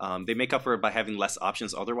 They make up for it by having less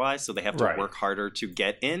options otherwise, so they have to work harder to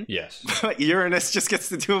get in. Yes. But Uranus just gets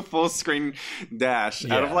to do a full screen dash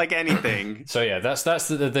out of like anything. So yeah, that's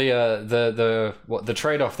the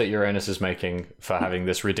trade-off that Uranus is making for having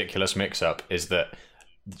this ridiculous mix-up is that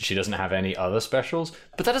she doesn't have any other specials,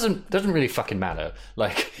 but that doesn't really fucking matter.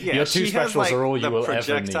 Like your 2 specials are all you will ever need.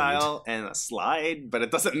 Projectile and a slide, but it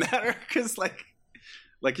doesn't matter because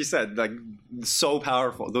like you said, like so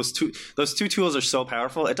powerful. Those two tools are so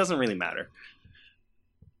powerful. It doesn't really matter.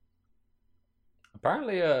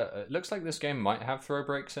 Apparently, it looks like this game might have throw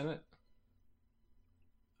breaks in it.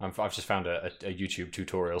 I've just found a YouTube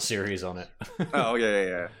tutorial series on it. Oh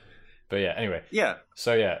yeah. But yeah, anyway. Yeah.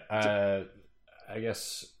 So yeah, I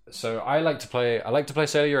guess. So I like to play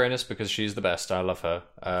Sailor Uranus because she's the best. I love her.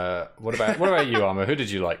 What about you, Arma? Who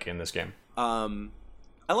did you like in this game?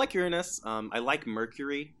 I like Uranus. I like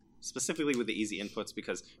Mercury, specifically with the easy inputs,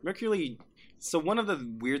 because Mercury... So one of the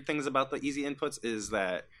weird things about the easy inputs is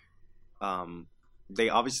that they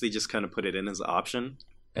obviously just kind of put it in as an option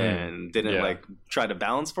and didn't try to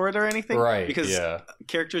balance for it or anything. Right, because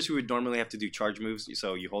characters who would normally have to do charge moves,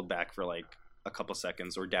 so you hold back for like a couple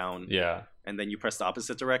seconds or down, and then you press the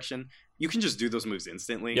opposite direction, you can just do those moves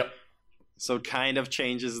instantly. Yep. So it kind of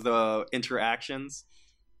changes the interactions.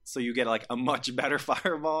 So you get like a much better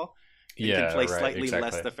fireball. You can play slightly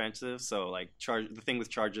less defensive. So like the thing with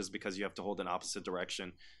charges, because you have to hold an opposite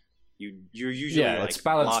direction, you're usually it's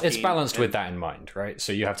balanced. It's balanced with that in mind, right?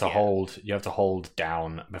 So you have to hold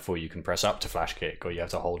down before you can press up to flash kick, or you have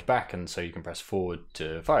to hold back, and so you can press forward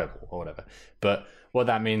to fireball or whatever. But what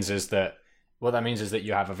that means is that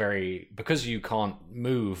you have because you can't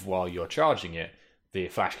move while you're charging it. The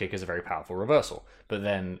flash kick is a very powerful reversal. But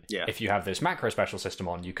then if you have this macro special system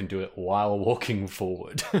on, you can do it while walking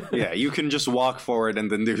forward. Yeah, you can just walk forward and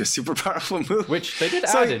then do a super powerful move. Which they did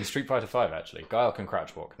add in Street Fighter V, actually. Guile can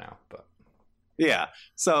crouch walk now. But Yeah.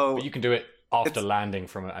 So but you can do it after landing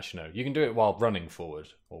from it. Actually, no. You can do it while running forward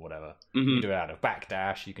or whatever. You can do it out of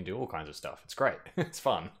backdash. You can do all kinds of stuff. It's great. It's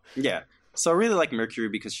fun. Yeah. So I really like Mercury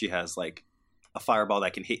because she has like a fireball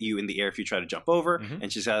that can hit you in the air if you try to jump over, and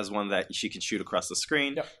she has one that she can shoot across the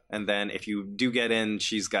screen. Yep. And then if you do get in,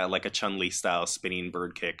 she's got like a Chun-Li style spinning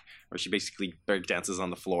bird kick, where she basically break dances on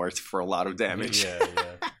the floor for a lot of damage. Yeah.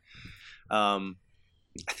 I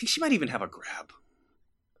think she might even have a grab.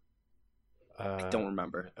 I don't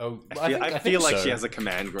remember. Oh, I feel like she has a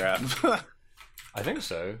command grab. I think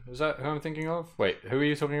so. Is that who I'm thinking of? Wait, who are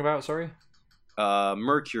you talking about? Sorry.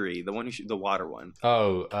 Mercury, the one the water one.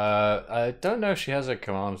 Oh, I don't know if she has a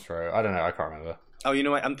command throw. I don't know. I can't remember. Oh, you know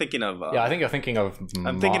what? I'm thinking of. I think you're thinking of.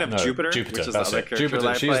 Jupiter. Jupiter. Which is That's the it.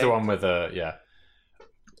 Jupiter. She's the one with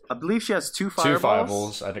I believe she has two fireballs. Two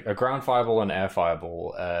fireballs. I think a ground fireball and air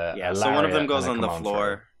fireball. So one of them goes on the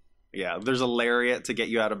floor. Throw. Yeah, there's a lariat to get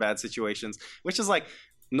you out of bad situations, which is like.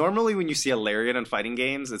 Normally, when you see a lariat in fighting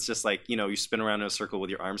games, it's just like, you spin around in a circle with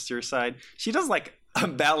your arms to your side. She does like a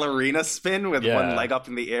ballerina spin with one leg up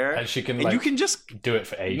in the air, and she can. And you can just do it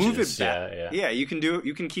for ages. Move it back. Yeah. You can do it.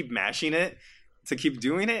 You can keep mashing it to keep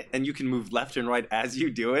doing it, and you can move left and right as you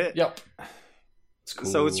do it. Yep. It's cool.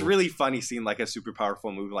 So it's really funny seeing like a super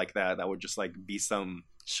powerful move like that would just like be some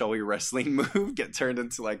showy wrestling move get turned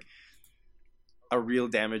into like a real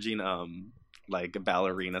damaging like a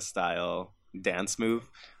ballerina style dance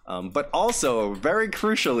move. But also, very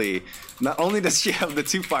crucially, not only does she have the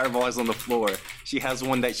two fireballs on the floor, she has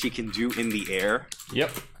one that she can do in the air.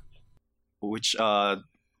 Yep. Which,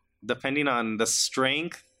 depending on the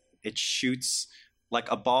strength, it shoots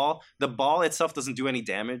like a ball. The ball itself doesn't do any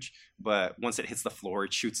damage, but once it hits the floor,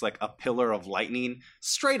 it shoots like a pillar of lightning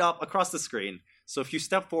straight up across the screen. So if you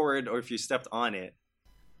step forward or if you stepped on it,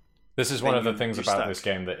 this is one of the things about this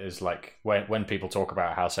game that is like when people talk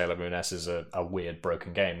about how Sailor Moon S is a weird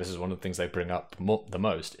broken game, this is one of the things they bring up the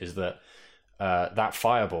most is that that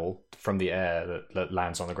fireball from the air that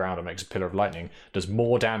lands on the ground and makes a pillar of lightning does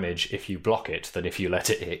more damage if you block it than if you let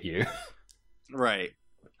it hit you. Right.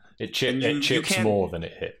 It chips more than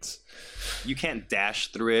it hits. You can't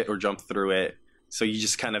dash through it or jump through it, so you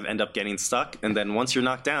just kind of end up getting stuck. And then once you're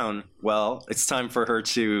knocked down, well, it's time for her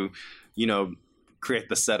to, create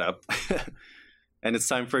the setup. And it's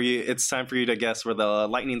time for you to guess where the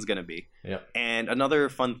lightning's going to be. Yeah. And another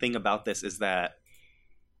fun thing about this is that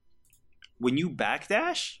when you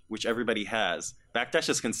backdash, which everybody has, backdash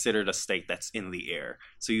is considered a state that's in the air.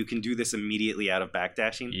 So you can do this immediately out of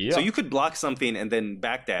backdashing. Yep. So you could block something and then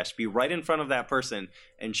backdash, be right in front of that person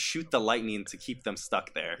and shoot the lightning to keep them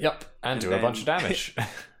stuck there. Yep. And do a bunch of damage.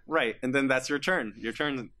 Right. And then that's your turn. There's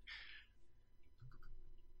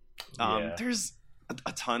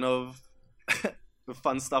a ton of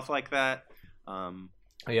fun stuff like that.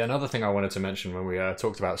 Another thing I wanted to mention when we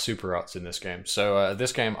talked about super arts in this game. So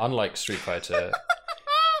this game, unlike Street Fighter,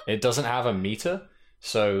 it doesn't have a meter.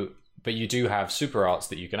 But you do have super arts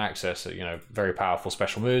that you can access. Very powerful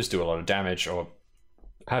special moves, do a lot of damage, or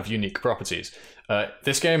have unique properties.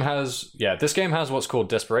 This game has what's called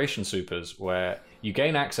desperation supers, where you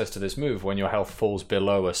gain access to this move when your health falls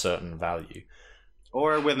below a certain value.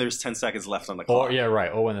 Or when there's 10 seconds left on the clock.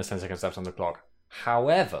 Or when there's 10 seconds left on the clock.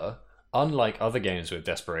 However, unlike other games with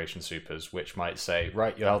desperation supers, which might say,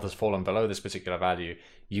 right, your health has fallen below this particular value,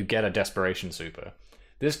 you get a desperation super.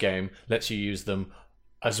 This game lets you use them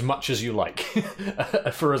as much as you like.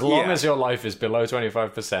 For as long as your life is below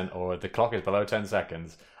 25% or the clock is below 10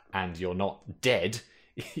 seconds and you're not dead,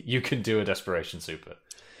 you can do a desperation super.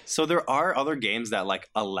 So there are other games that like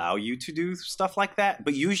allow you to do stuff like that,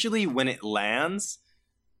 but usually when it lands,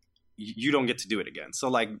 you don't get to do it again. So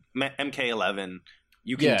like MK11,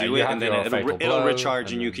 you can do it and then it'll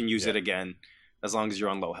recharge and you can use it again as long as you're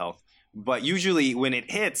on low health. But usually when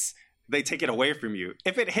it hits, they take it away from you.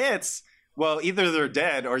 If it hits, well, either they're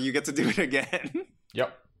dead or you get to do it again.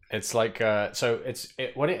 Yep. It's like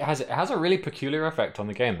it has a really peculiar effect on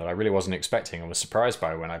the game that I really wasn't expecting and was surprised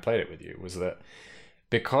by when I played it with you, was that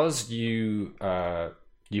because you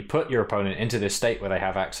put your opponent into this state where they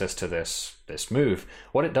have access to this move,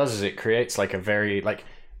 what it does is it creates like a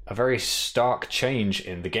very stark change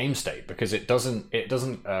in the game state, because it doesn't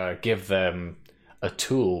give them a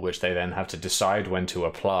tool which they then have to decide when to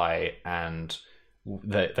apply and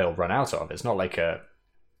they'll run out of. It's not like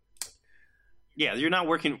you're not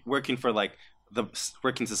working for like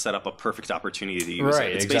working to set up a perfect opportunity to use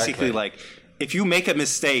it. It's basically like, if you make a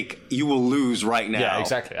mistake, you will lose right now. Yeah,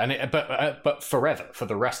 exactly. And but forever, for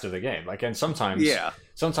the rest of the game. Like, and sometimes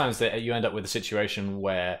you end up with a situation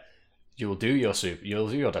where you'll do your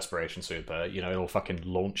desperation super. It'll fucking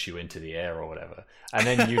launch you into the air or whatever, and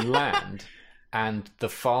then you land, and the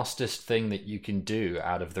fastest thing that you can do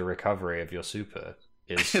out of the recovery of your super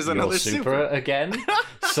is your another super again.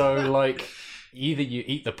 So, like, either you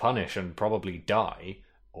eat the punish and probably die,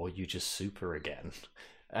 or you just super again.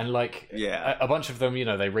 And, like, a bunch of them, you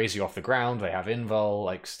know, they raise you off the ground, they have invul,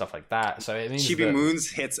 like, stuff like that. So it means Chibi Moons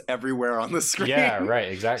hits everywhere on the screen. Yeah, right,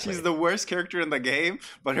 exactly. She's the worst character in the game,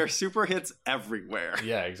 but her super hits everywhere.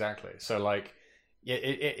 Yeah, exactly. So, like,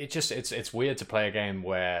 it's weird to play a game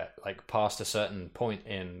where, like, past a certain point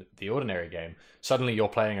in the ordinary game, suddenly you're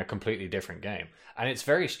playing a completely different game. And it's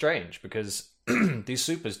very strange because these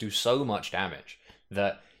supers do so much damage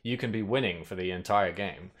that you can be winning for the entire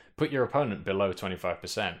game, put your opponent below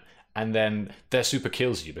 25%, and then their super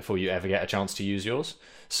kills you before you ever get a chance to use yours.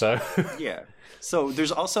 So yeah. So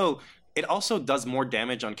there's also, it also does more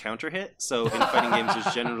damage on counter hit. So in fighting games,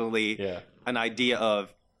 there's generally an idea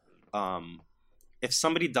of if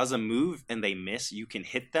somebody does a move and they miss, you can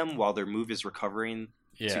hit them while their move is recovering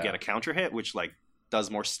to get a counter hit, which like does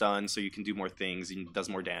more stun, so you can do more things and does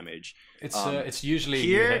more damage. It's usually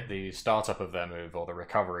you hit the startup of their move or the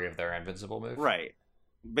recovery of their invincible move. Right.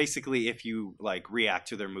 Basically, if you like react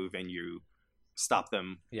to their move and you stop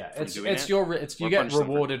them, you get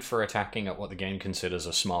rewarded for attacking at what the game considers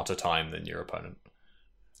a smarter time than your opponent.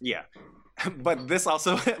 Yeah. But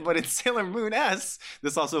in Sailor Moon S,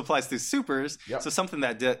 this also applies to supers. Yep. So something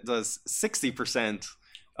that does 60%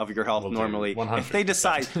 of your health normally, if they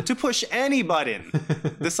decide to push any button,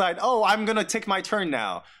 decide, oh, I'm going to take my turn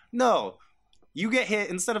now. No, you get hit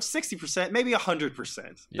instead of 60%, maybe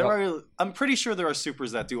 100%. Yep. I'm pretty sure there are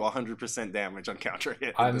supers that do 100% damage on counter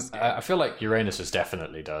hit. I feel like Uranus's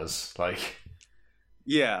definitely does. Like,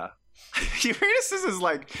 yeah. Uranus's is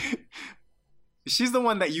like... She's the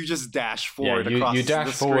one that you just dash forward across the screen. You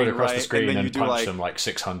dash forward across the screen and punch them like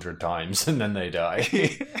 600 times, and then they die.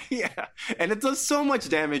 Yeah, and it does so much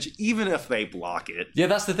damage even if they block it. Yeah,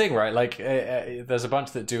 that's the thing, right? Like, there's a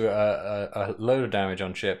bunch that do a load of damage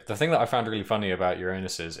on chip. The thing that I found really funny about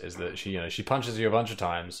Uranus's is that she punches you a bunch of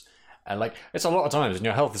times, and like it's a lot of times, and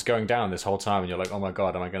your health is going down this whole time, and you're like, oh my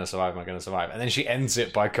god, am I going to survive? Am I going to survive? And then she ends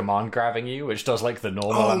it by command grabbing you, which does like the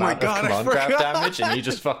normal amount of command grab damage, and you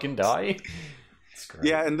just fucking die.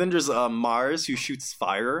 Yeah, and then there's Mars who shoots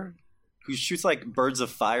fire, who shoots like birds of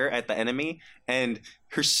fire at the enemy, and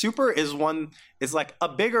her super is like a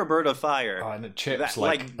bigger bird of fire. Oh, and it chips that,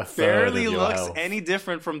 like a barely of your looks health. Any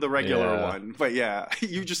different from the regular one. But yeah,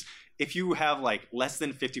 if you have like less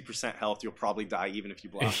than 50% health, you'll probably die even if you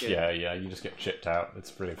block it. Yeah, you just get chipped out. It's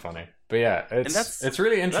pretty funny. But yeah, it's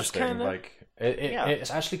really interesting. Kinda, like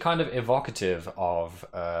it's actually kind of evocative of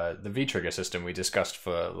the V-trigger system we discussed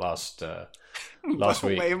for last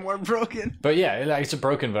week. Way more broken. But yeah, it's a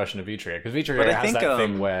broken version of V-trigger because V-trigger has that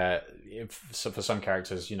thing where for some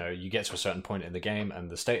characters, you get to a certain point in the game and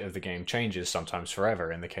the state of the game changes sometimes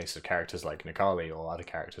forever. In the case of characters like Nikali or other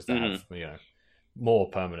characters that have more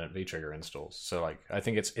permanent V-trigger installs. So like I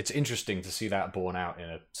think it's interesting to see that borne out in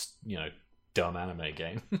a dumb anime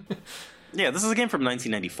game. Yeah, this is a game from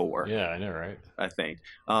 1994. Yeah, I know, right? I think.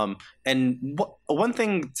 And one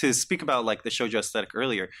thing to speak about, like the shoujo aesthetic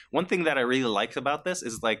earlier, one thing that I really like about this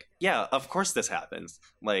is like, yeah, of course this happens.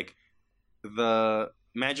 Like, the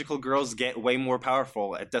magical girls get way more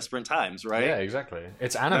powerful at desperate times, right? Yeah, exactly.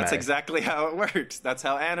 It's anime. That's exactly how it works. That's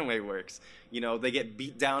how anime works. They get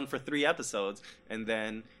beat down for 3 episodes, and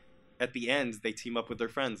then at the end, they team up with their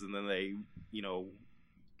friends, and then they,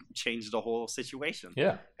 change the whole situation.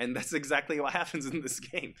 Yeah. And that's exactly what happens in this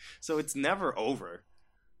game. So it's never over.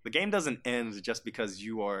 The game doesn't end just because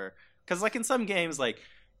because like in some games, like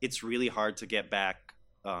it's really hard to get back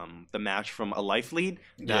the match from a life lead.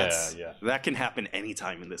 That can happen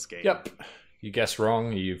anytime in this game. Yep. You guess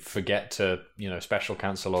wrong, you forget to, special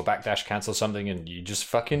cancel or backdash cancel something, and you just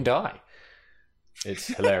fucking die. It's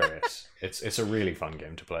hilarious. It's a really fun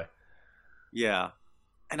game to play. Yeah.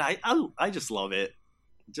 And I just love it.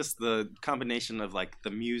 Just the combination of like the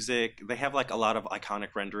music. They have like a lot of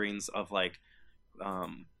iconic renderings of like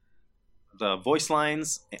the voice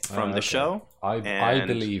lines from the show. I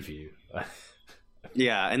believe you.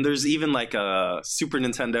 Yeah, and there's even like a Super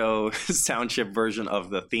Nintendo sound chip version of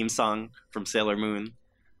the theme song from Sailor Moon.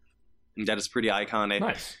 And that is pretty iconic.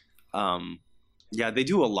 Nice. Yeah, they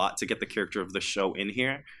do a lot to get the character of the show in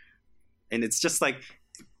here. And it's just like,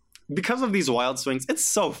 because of these wild swings, it's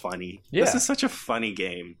so funny. Yeah. This is such a funny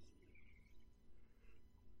game.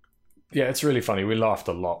 Yeah, it's really funny. We laughed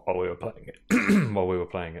a lot while we were playing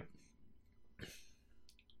it.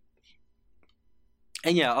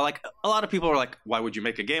 And yeah, like a lot of people are like, why would you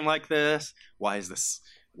make a game like this? Why is this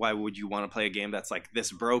why would you want to play a game that's like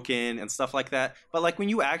this broken and stuff like that? But like when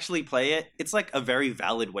you actually play it, it's like a very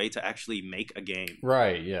valid way to actually make a game.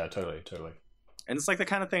 Right, yeah, totally. And it's like the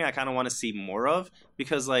kind of thing I kind of want to see more of,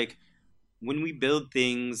 because like when we build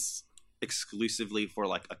things exclusively for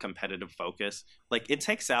like a competitive focus, like it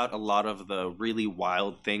takes out a lot of the really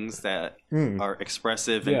wild things that are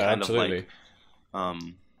expressive and kind absolutely. of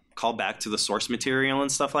like call back to the source material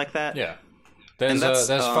and stuff like that. Yeah. There's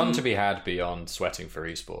fun to be had beyond sweating for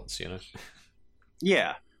esports, you know?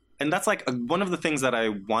 Yeah. And that's like one of the things that I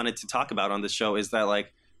wanted to talk about on this show is that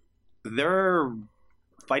like there are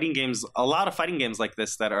fighting games, a lot of fighting games like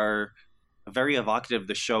this that are very evocative of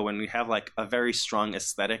the show, and we have like a very strong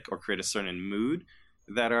aesthetic or create a certain mood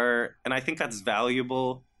that are, and I think that's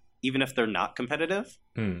valuable even if they're not competitive.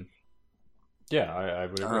 Yeah, I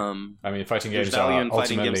would agree. I mean, fighting games are fighting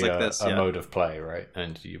ultimately games like this, a mode of play, right?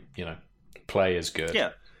 And you know, play is good.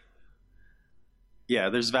 Yeah,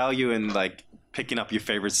 there's value in like picking up your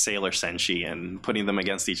favorite Sailor Senshi and putting them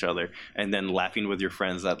against each other, and then laughing with your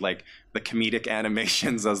friends at like the comedic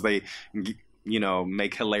animations as they, you know,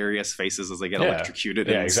 make hilarious faces as they get electrocuted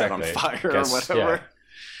and set on fire or whatever.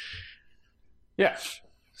 Yeah.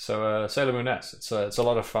 So Sailor Moon S, it's a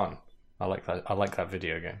lot of fun. I like that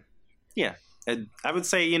video game. Yeah, and I would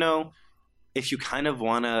say, you know, if you kind of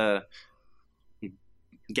want to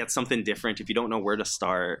get something different, if you don't know where to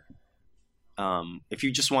start, if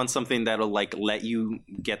you just want something that'll like let you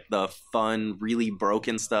get the fun, really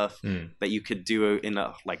broken stuff that you could do in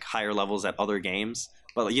like higher levels at other games,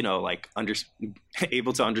 but you know, like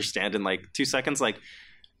able to understand in like 2 seconds, like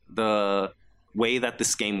the way that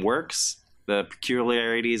this game works, the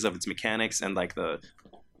peculiarities of its mechanics, and like the,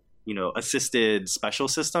 you know, assisted special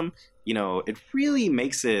system, you know, it really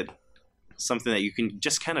makes it something that you can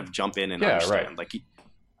just kind of jump in and understand. Right. Like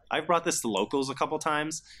I've brought this to locals a couple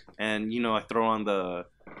times, and you know, I throw on the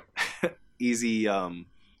easy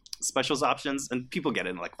specials options, and people get it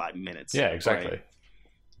in like 5 minutes. Yeah, exactly. Right?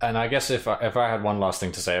 And I guess if I had one last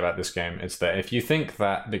thing to say about this game, it's that if you think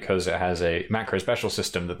that because it has a macro special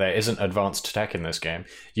system that there isn't advanced tech in this game,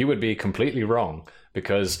 you would be completely wrong,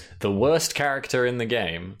 because the worst character in the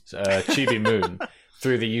game, Chibi Moon,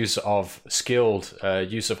 through the use of skilled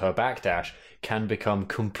use of her backdash, can become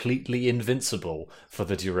completely invincible for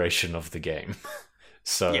the duration of the game.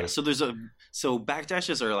 So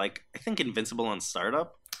backdashes are like, I think, invincible on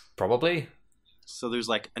startup. Probably. So there's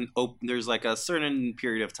like a certain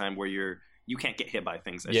period of time where you can't get hit by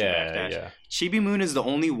things as you backdash. Yeah. Chibi Moon is the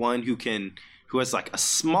only one who has like a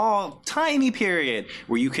small, tiny period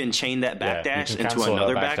where you can chain that backdash into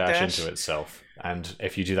another backdash into itself. And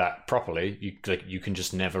if you do that properly, you can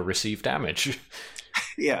just never receive damage.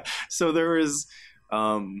 Yeah. So there was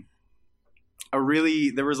a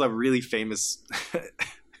really famous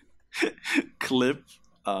clip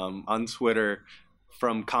on Twitter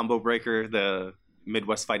from Combo Breaker, the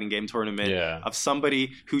Midwest fighting game tournament, of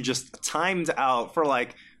somebody who just timed out for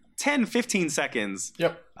like 10-15 seconds.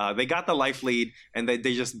 Yep. They got the life lead, and they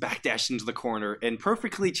just backdashed into the corner and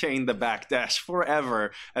perfectly chained the backdash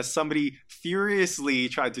forever as somebody furiously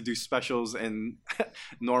tried to do specials and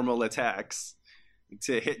normal attacks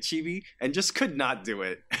to hit Chibi and just could not do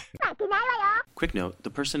it. Quick note, the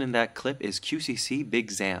person in that clip is QCC Big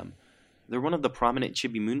Zam. They're one of the prominent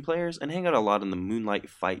Chibi Moon players and hang out a lot in the Moonlight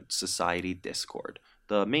Fight Society Discord,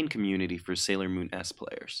 the main community for Sailor Moon S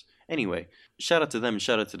players. Anyway, shout out to them and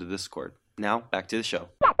shout out to the Discord. Now, back to the show.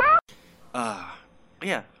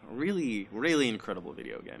 Yeah, really, really incredible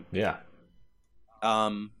video game. Yeah.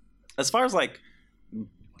 As far as like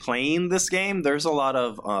playing this game, there's a lot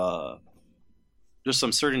of there's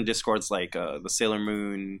some certain Discords like the Sailor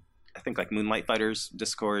Moon, I think like Moonlight Fighters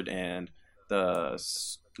Discord, and the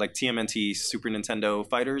like TMNT Super Nintendo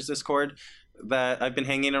Fighters Discord that I've been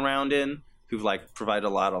hanging around in, who've like provided a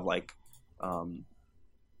lot of like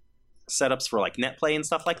setups for like net play and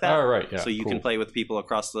stuff like that. Oh, right, yeah. So you can play with people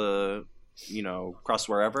across the, you know, across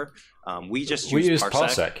wherever. We used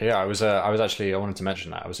Parsec. Yeah, I wanted to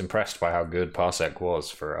mention that. I was impressed by how good Parsec was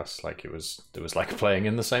for us. Like it was like playing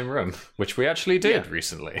in the same room, which we actually did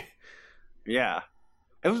recently. Yeah.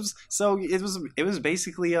 It was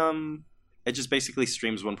basically it just basically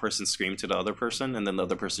streams one person's scream to the other person, and then the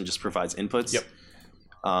other person just provides inputs. Yep.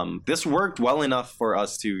 This worked well enough for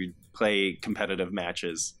us to play competitive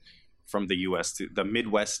matches from the US to the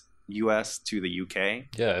Midwest US to the UK.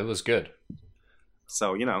 Yeah, it was good.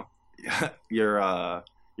 So, you know, your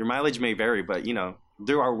mileage may vary, but you know,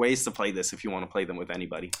 there are ways to play this if you want to play them with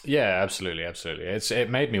anybody. Yeah, absolutely. It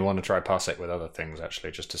made me want to try Parsec with other things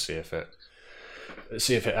actually, just to see if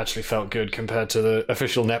see if it actually felt good compared to the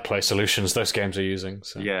official NetPlay solutions those games are using.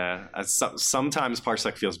 So. Yeah, sometimes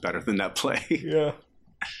Parsec feels better than NetPlay. Yeah.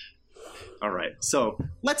 All right, so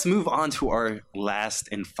let's move on to our last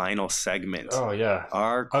and final segment. Oh yeah,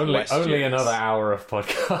 our only another hour of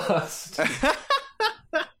podcast.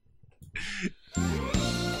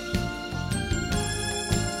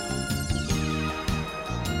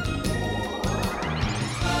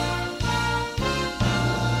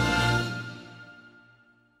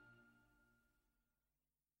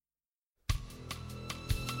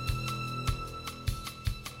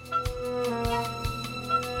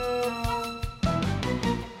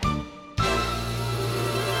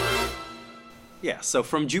 Yeah, so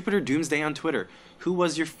from Jupiter Doomsday on Twitter, who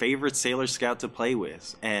was your favorite Sailor Scout to play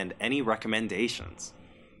with, and any recommendations?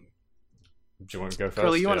 Do you want to go first?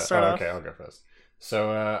 Curly, you want to start off? Okay, I'll go first. So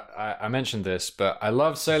I mentioned this, but I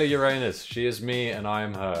love Sailor Uranus. She is me, and I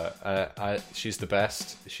am her. She's the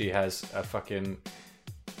best. She has a fucking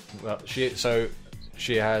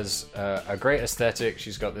she has a great aesthetic.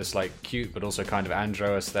 She's got this like cute but also kind of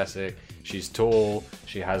andro aesthetic. She's tall.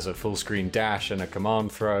 She has a full screen dash and a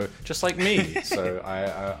command throw, just like me. So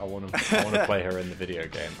I want to play her in the video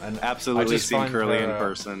game. And absolutely seen Curly in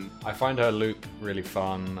person. I find her loop really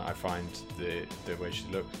fun. I find the way she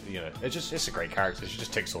looks. It's a great character. She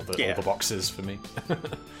just ticks all the boxes for me.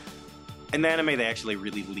 In the anime, they actually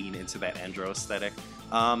really lean into that andro aesthetic.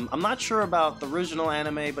 I'm not sure about the original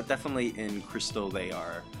anime, but definitely in Crystal they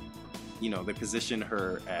are. They position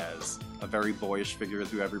her as a very boyish figure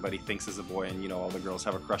who everybody thinks is a boy, and all the girls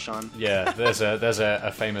have a crush on. Yeah, there's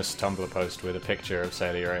a famous Tumblr post with a picture of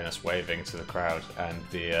Sailor Uranus waving to the crowd, and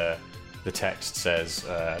the text says,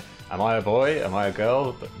 "Am I a boy? Am I a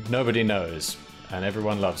girl? But nobody knows, and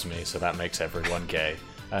everyone loves me, so that makes everyone gay."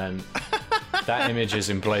 And that image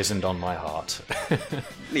is emblazoned on my heart.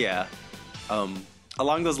 Yeah.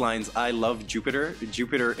 Along those lines, I love Jupiter.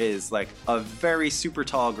 Jupiter is like a very super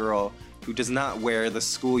tall girl who does not wear the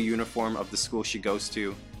school uniform of the school she goes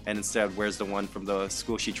to, and instead wears the one from the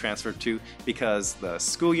school she transferred to, because the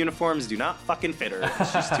school uniforms do not fucking fit her.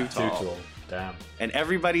 She's too tall. Too tall. Damn. And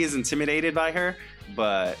everybody is intimidated by her,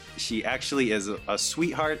 but she actually is a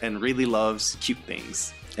sweetheart and really loves cute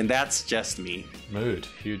things. And that's just me. Mood.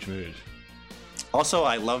 Huge mood. Also,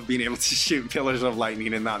 I love being able to shoot pillars of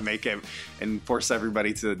lightning and not make him, and force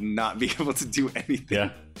everybody to not be able to do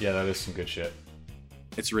anything. Yeah, that is some good shit.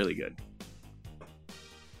 It's really good.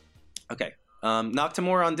 Okay.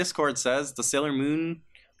 Noctamore on Discord says, the Sailor Moon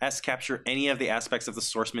S capture any of the aspects of the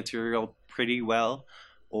source material pretty well,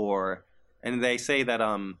 and they say that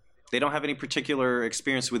they don't have any particular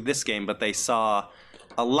experience with this game, but they saw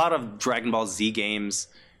a lot of Dragon Ball Z games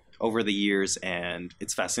over the years, and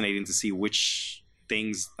it's fascinating to see which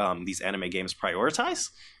things these anime games prioritize.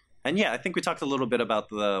 And yeah, I think we talked a little bit about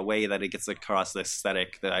the way that it gets across the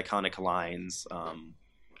aesthetic, the iconic lines,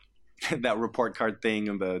 that report card thing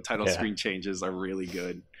and the title screen changes are really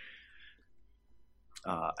good.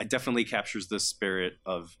 It definitely captures the spirit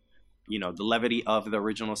of, the levity of the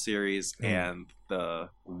original series and the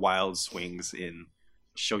wild swings in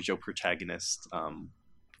shoujo protagonist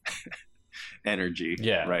energy.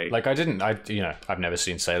 Yeah, right. Like I've never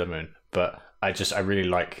seen Sailor Moon, but I really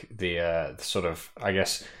like the sort of, I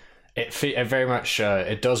guess it very much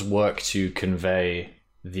it does work to convey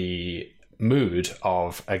the mood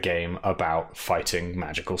of a game about fighting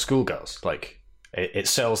magical schoolgirls. Like it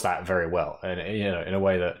sells that very well, and in a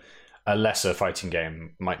way that a lesser fighting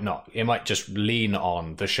game might not. It might just lean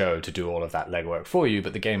on the show to do all of that legwork for you,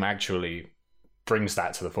 but the game actually brings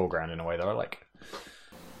that to the foreground in a way that I like.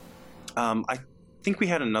 I think we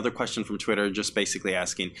had another question from Twitter just basically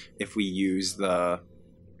asking if we use the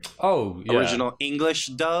original English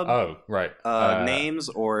dub names,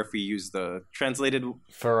 or if we use the translated.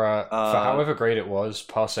 For however great it was,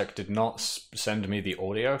 Parsec did not send me the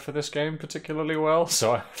audio for this game particularly well,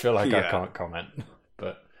 so I feel like I can't comment.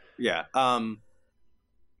 But yeah, no,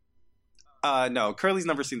 Curly's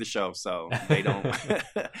never seen the show, so they don't.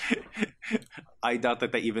 I doubt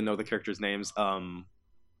that they even know the characters' names.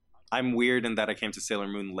 I'm weird in that I came to Sailor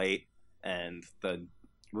Moon late, and the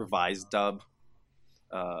revised dub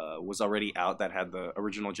was already out that had the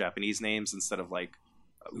original Japanese names instead of like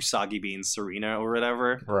Usagi being Serena or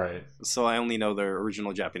whatever. Right. So I only know their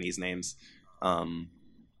original Japanese names,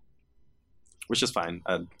 which is fine.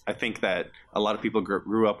 I think that a lot of people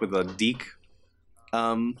grew up with a Deke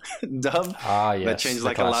dub that changed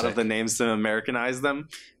like a lot of the names to Americanize them,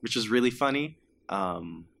 which is really funny.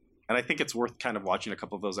 And I think it's worth kind of watching a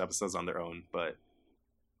couple of those episodes on their own. But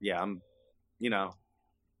yeah,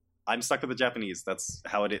 I'm stuck with the Japanese. That's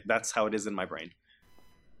how it is in my brain.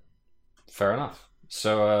 Fair enough.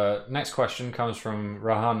 So next question comes from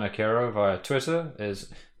Rahan Nakero via Twitter is,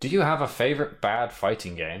 do you have a favorite bad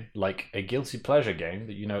fighting game, like a guilty pleasure game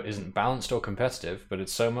that you know isn't balanced or competitive, but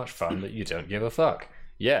it's so much fun that you don't give a fuck?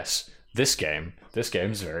 Yes, this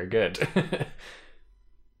game's very good.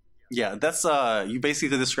 Yeah, that's you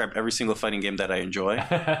basically described every single fighting game that I enjoy.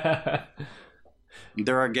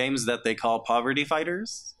 There are games that they call poverty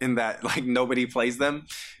fighters, in that like nobody plays them,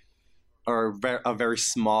 or a very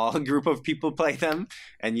small group of people play them,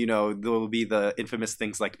 and you know there will be the infamous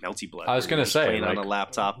things like Melty Blood. I was going to say, playing like, on a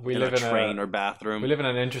laptop, we in live a in train or bathroom. We live in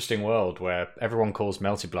an interesting world where everyone calls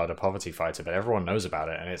Melty Blood a poverty fighter, but everyone knows about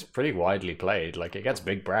it, and it's pretty widely played. Like, it gets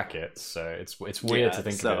big brackets, so it's weird to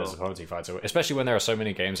think of it as a poverty fighter, especially when there are so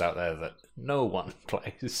many games out there that no one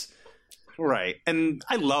plays. Right, and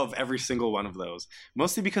I love every single one of those,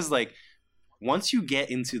 mostly because like once you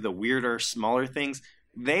get into the weirder, smaller things,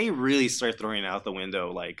 they really start throwing out the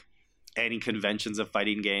window like any conventions of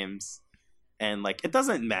fighting games. And like it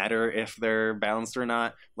doesn't matter if they're balanced or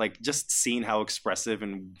not, like just seeing how expressive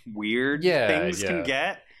and weird things can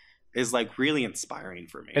get is like really inspiring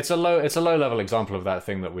for me. It's a low level example of that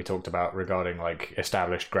thing that we talked about regarding like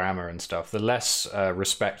established grammar and stuff. The less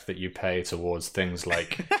respect that you pay towards things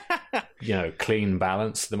like you know, clean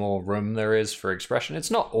balance, the more room there is for expression.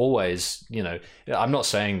 It's not always, you know, I'm not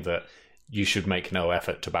saying that you should make no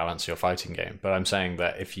effort to balance your fighting game, but I'm saying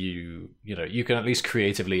that if you know, you can at least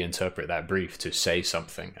creatively interpret that brief to say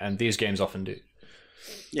something, and these games often do.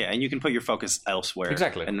 Yeah, and you can put your focus elsewhere.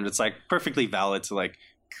 Exactly. And it's like perfectly valid to like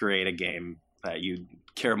create a game that you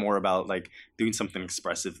care more about like doing something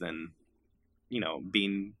expressive than, you know,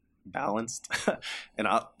 being balanced. And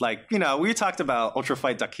like, you know, we talked about Ultra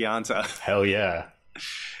Fight Dakianta. Hell yeah.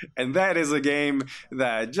 And that is a game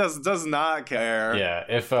that just does not care. Yeah,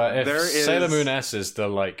 if Sailor Moon S is the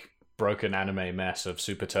like broken anime mess of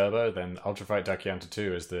Super Turbo, then Ultra Fight Dakianta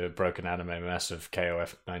 2 is the broken anime mess of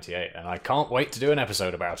KOF 98, and I can't wait to do an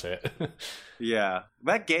episode about it. Yeah,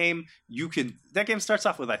 that game starts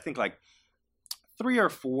off with I think like 3 or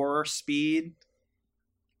 4 speed,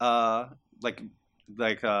 just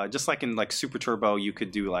like in like Super Turbo, you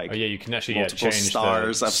could do like you can actually multiple change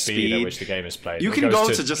stars the of speed at which the game is played. You can go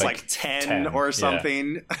to just like 10 or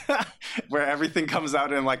something, where everything comes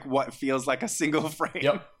out in like what feels like a single frame.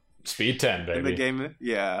 Yep, speed 10, baby. In the game,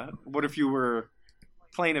 yeah. What if you were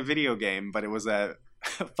playing a video game, but it was at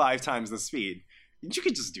 5 times the speed? You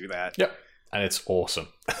could just do that. Yep, and it's awesome.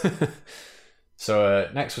 So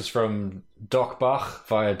next was from Doc Bach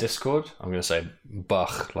via Discord. I'm going to say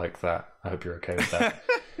Bach like that. I hope you're okay with that.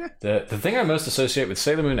 The thing I most associate with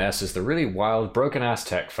Sailor Moon S is the really wild, broken-ass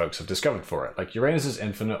tech folks have discovered for it, like Uranus'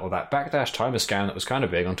 Infinite or that backdash timer scan that was kind of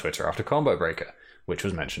big on Twitter after Combo Breaker, which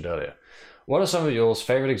was mentioned earlier. What are some of yours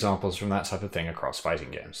favorite examples from that type of thing across fighting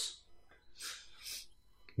games?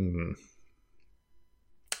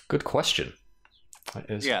 Good question. That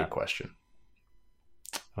is a good question.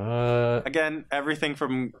 Again, everything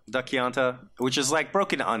from Dakianta, which is like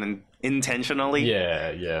broken unintentionally.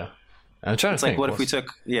 Yeah. I'm trying to think. Like, what if we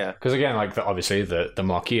took... Yeah. Because again, like obviously the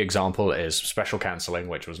marquee example is special cancelling,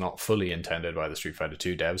 which was not fully intended by the Street Fighter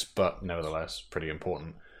 2 devs, but nevertheless pretty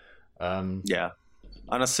important. Yeah.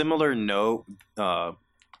 On a similar note,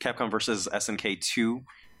 Capcom vs. SNK 2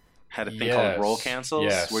 had a thing called roll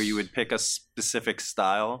cancels, where you would pick a specific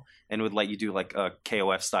style and would let you do like a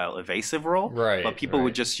KOF style evasive roll. Right. But people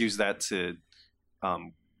would just use that to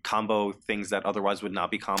combo things that otherwise would not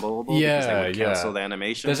be comboable because they would cancel the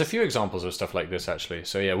animation. There's a few examples of stuff like this actually.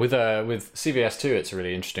 So yeah, with CVS 2, it's a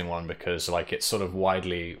really interesting one because like it's sort of not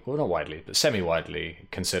widely, but semi-widely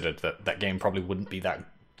considered that that game probably wouldn't be that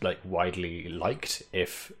like widely liked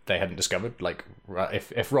if they hadn't discovered like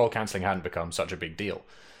if roll cancelling hadn't become such a big deal.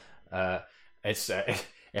 It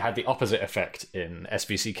had the opposite effect in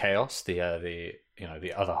SVC Chaos, the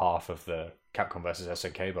other half of the Capcom versus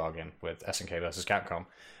SNK bargain with SNK versus Capcom,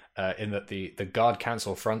 in that the guard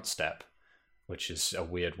cancel front step, which is a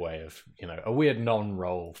weird way of a weird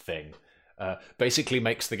non-roll thing, basically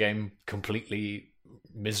makes the game completely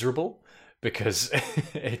miserable because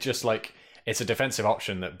it just like. It's a defensive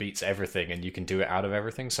option that beats everything and you can do it out of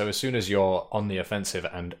everything. So as soon as you're on the offensive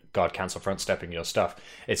and guard cancel front stepping your stuff,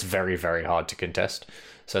 it's very, very hard to contest.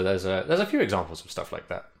 So there's a few examples of stuff like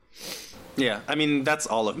that. Yeah, I mean, that's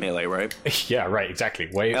all of Melee, right? Yeah, right, exactly.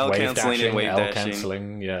 Wave canceling dashing, and wave L dashing.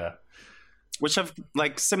 canceling, yeah. Which have,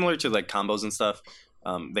 like, similar to, like, combos and stuff,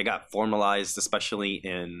 they got formalized, especially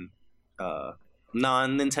in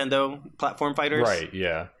non-Nintendo platform fighters. Right,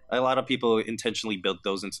 yeah. A lot of people intentionally built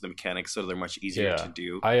those into the mechanics so they're much easier to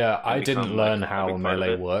do. I didn't learn how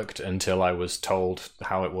Melee worked until I was told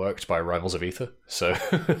how it worked by Rivals of Ether. So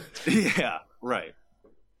yeah, right.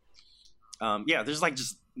 there's like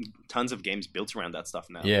just tons of games built around that stuff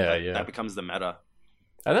now. Yeah, that becomes the meta.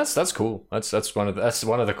 And that's cool. That's one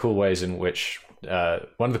of the cool ways in which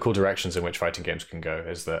one of the cool directions in which fighting games can go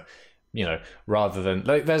is that, you know, rather than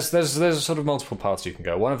like there's sort of multiple paths you can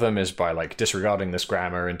go. One of them is by like disregarding this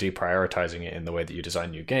grammar and deprioritizing it in the way that you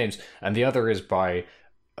design new games, and the other is by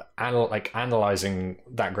analyzing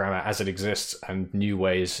that grammar as it exists and new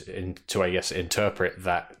ways to, I guess, interpret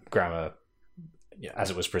that grammar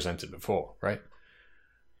as it was presented before, right?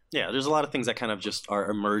 Yeah, there's a lot of things that kind of just are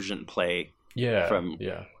emergent play. From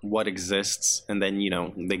what exists, and then, you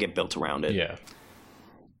know, they get built around it. Yeah.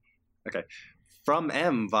 Okay. From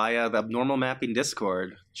M via the Abnormal Mapping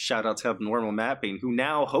Discord. Shout out to Abnormal Mapping, who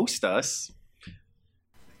now host us.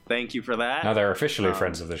 Thank you for that. Now they're officially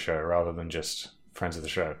friends of the show rather than just friends of the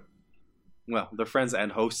show. Well, they're friends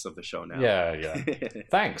and hosts of the show now. Yeah.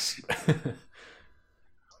 Thanks.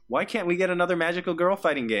 Why can't we get another magical girl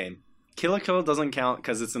fighting game? Kill la Kill doesn't count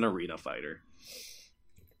because it's an arena fighter.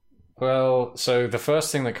 Well, so the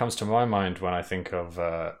first thing that comes to my mind when I think of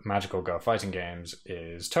magical girl fighting games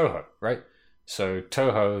is Touhou, right? So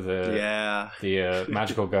Touhou, the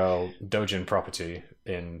magical girl doujin property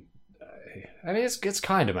in, I mean, it's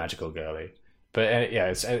kind of magical girly, but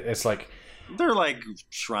it's like they're like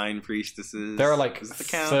shrine priestesses. There are like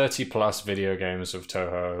 30 plus video games of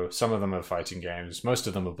Touhou. Some of them are fighting games. Most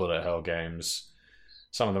of them are bullet hell games.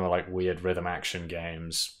 Some of them are like weird rhythm action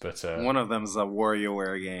games, but one of them is a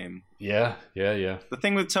WarioWare game. Yeah. The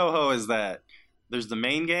thing with Touhou is that there's the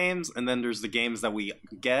main games, and then there's the games that we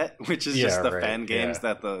get, which is just the fan games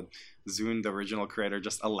that the Zune, the original creator,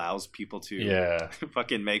 just allows people to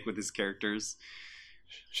fucking make with his characters.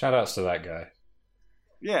 Shout outs to that guy.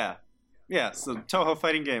 Yeah. So Touhou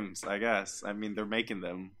fighting games, I guess. I mean, they're making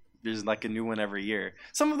them. There's like a new one every year.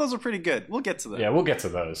 Some of those are pretty good. We'll get to them. Yeah, we'll get to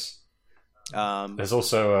those. There's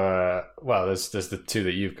also there's the two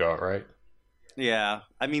that you've got, right? Yeah,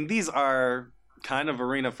 I mean, these are kind of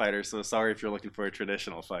arena fighters, so sorry if you're looking for a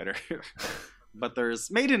traditional fighter. But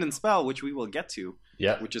there's Maiden and Spell, which we will get to.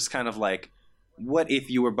 Yeah, which is kind of like, what if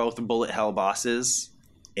you were both bullet hell bosses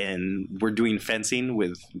and we're doing fencing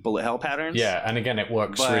with bullet hell patterns? Yeah, and again, it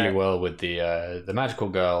works really well with the magical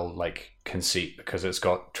girl like conceit, because it's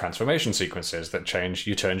got transformation sequences that change.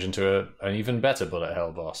 You turn into an even better bullet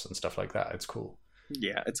hell boss and stuff like that. It's cool.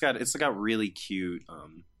 Yeah, it's got really cute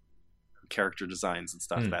character designs and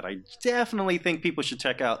stuff that I definitely think people should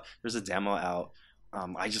check out. There's a demo out.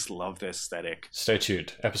 I just love the aesthetic. Stay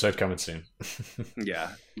tuned. Episode coming soon.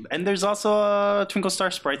 Yeah. And there's also Twinkle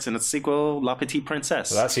Star Sprites in its sequel, La Petite Princesse.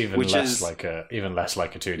 So that's even less like a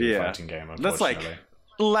 2D fighting game, unfortunately. That's like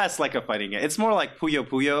less like a fighting game. It's more like Puyo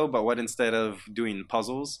Puyo, but what instead of doing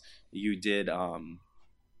puzzles, you did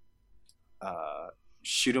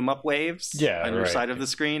shoot 'em up waves on your side of the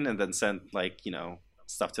screen, and then sent like, you know,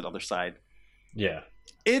 stuff to the other side. Yeah.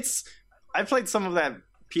 I played some of that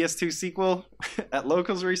PS2 sequel at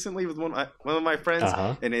Locals recently with one of my friends,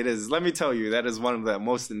 and it is, let me tell you, that is one of the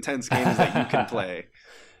most intense games that you can play.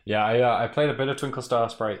 Yeah, I played a bit of Twinkle Star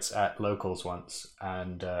Sprites at Locals once,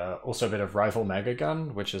 and also a bit of Rival Mega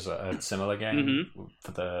Gun, which is a similar game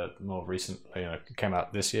for the more recent, came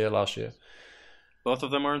out last year. Both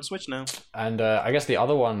of them are on Switch now. And I guess the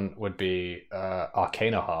other one would be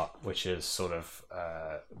Arcana Heart, which is sort of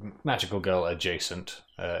Magical Girl adjacent.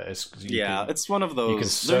 It's one of those. You can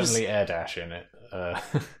certainly air dash in it.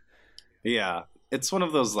 Yeah, it's one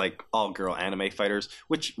of those like all-girl anime fighters,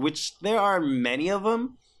 which there are many of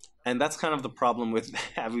them, and that's kind of the problem with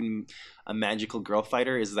having a magical girl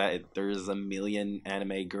fighter, is that there's a million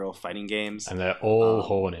anime girl fighting games, and they're all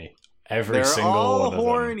horny. Every single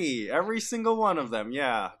one of them.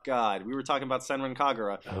 Yeah, God, we were talking about Senran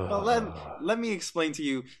Kagura. But let me explain to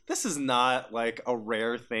you, this is not like a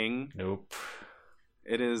rare thing. Nope.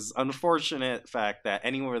 It is unfortunate fact that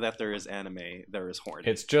anywhere that there is anime, there is horny.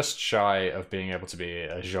 It's just shy of being able to be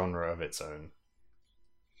a genre of its own.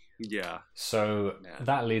 Yeah. So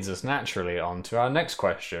that leads us naturally on to our next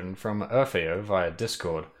question from Urfeo via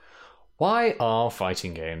Discord. Why are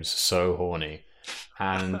fighting games so horny?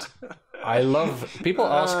 And I love, people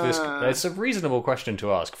ask this, it's a reasonable question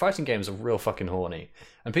to ask. Fighting games are real fucking horny,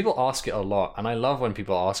 and people ask it a lot, and I love when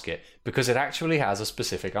people ask it because it actually has a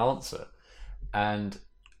specific answer. And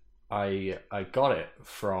I got it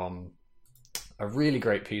from a really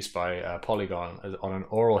great piece by Polygon on an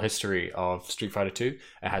oral history of Street Fighter 2.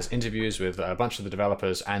 It has interviews with a bunch of the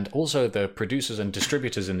developers and also the producers and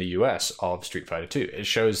distributors in the US of Street Fighter 2. It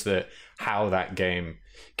shows how that game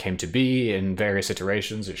came to be in various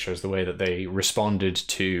iterations. It shows the way that they responded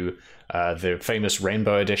to the famous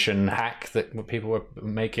Rainbow Edition hack that people were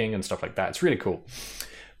making and stuff like that. It's really cool.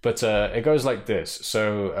 But it goes like this.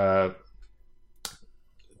 So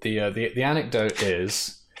the anecdote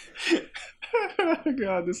is.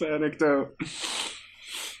 God, this anecdote.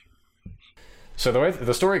 So the way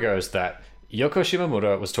the story goes that Yoko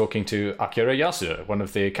Shimomura was talking to Akira Yasuda, one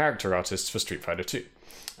of the character artists for Street Fighter 2,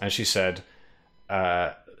 and she said,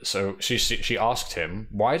 so she asked him,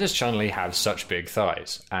 why does Chun-Li have such big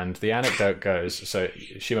thighs? And the anecdote goes, so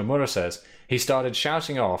Shimomura says, he started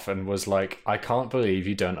shouting off and was like, I can't believe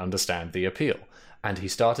you don't understand the appeal. And he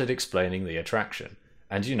started explaining the attraction.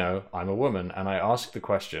 And you know, I'm a woman, and I asked the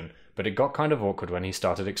question, but it got kind of awkward when he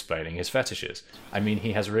started explaining his fetishes. I mean,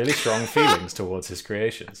 he has really strong feelings towards his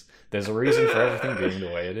creations. There's a reason for everything being the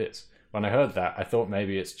way it is. When I heard that, I thought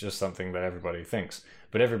maybe it's just something that everybody thinks.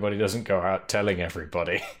 But everybody doesn't go out telling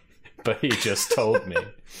everybody. But he just told me.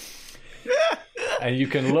 And you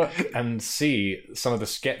can look and see some of the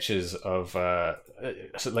sketches of,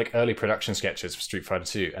 like early production sketches for Street Fighter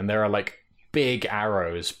 2. And there are like big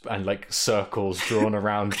arrows and like circles drawn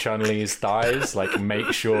around Chun-Li's thighs. Like,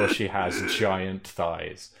 make sure she has giant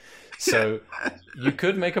thighs. So you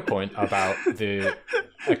could make a point about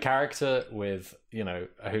a character with, you know,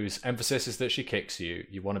 whose emphasis is that she kicks you.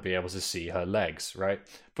 You want to be able to see her legs, right?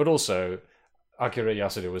 But also, Akira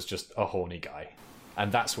Yasuda was just a horny guy.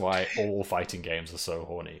 And that's why all fighting games are so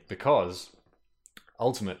horny. Because,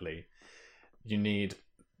 ultimately, you need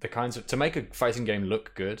the kinds of... To make a fighting game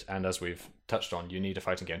look good, and as we've touched on, you need a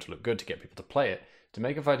fighting game to look good to get people to play it. To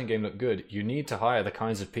make a fighting game look good, you need to hire the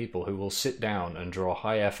kinds of people who will sit down and draw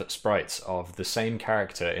high-effort sprites of the same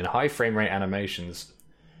character in high frame rate animations,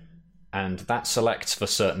 and that selects for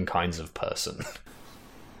certain kinds of person.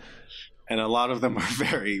 And a lot of them are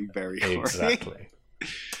very, very horny. Exactly.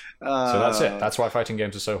 So that's it. That's why fighting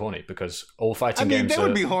games are so horny, because all fighting games they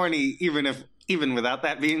would be horny even without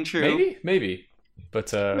that being true. Maybe.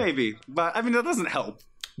 But maybe. But I mean, that doesn't help.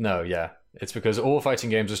 No, yeah. It's because all fighting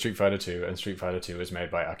games are Street Fighter 2, and Street Fighter 2 is made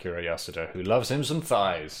by Akira Yasuda, who loves him some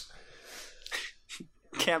thighs.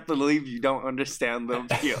 Can't believe you don't understand the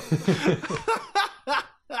appeal.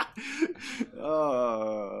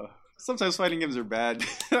 Sometimes fighting games are bad.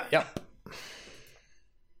 Yep.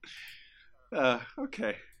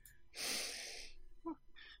 Okay.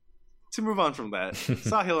 To move on from that,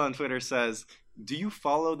 Sahil on Twitter says, do you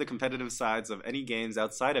follow the competitive sides of any games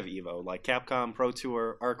outside of EVO, like Capcom, Pro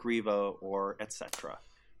Tour, Arc Revo, or etc.?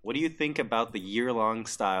 What do you think about the year-long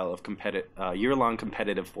style of year-long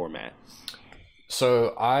competitive format?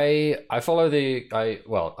 So I follow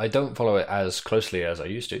I don't follow it as closely as I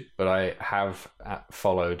used to, but I have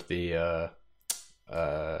followed the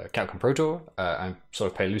Capcom Pro Tour. I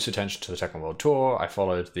sort of pay loose attention to the Tekken World Tour. I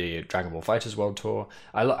followed the Dragon Ball FighterZ World Tour.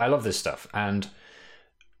 I love this stuff, and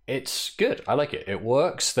it's good. I like it. It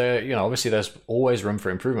works. Obviously there's always room for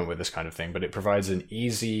improvement with this kind of thing, but it provides an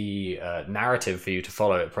easy narrative for you to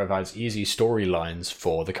follow. It provides easy storylines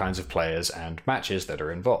for the kinds of players and matches that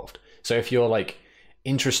are involved. So if you're like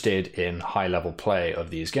interested in high-level play of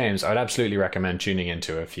these games, I'd absolutely recommend tuning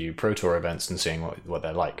into a few Pro Tour events and seeing what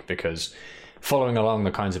they're like, because following along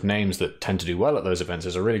the kinds of names that tend to do well at those events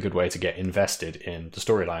is a really good way to get invested in the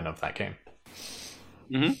storyline of that game.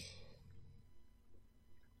 Mm-hmm.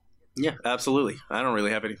 Yeah, absolutely. I don't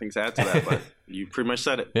really have anything to add to that, but you pretty much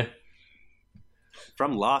said it. Yeah.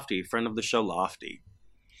 From Lofty, friend of the show Lofty.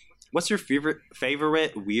 What's your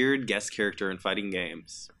favorite weird guest character in fighting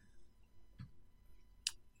games?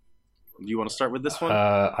 Do you want to start with this one?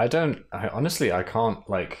 I can't,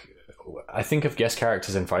 I think of guest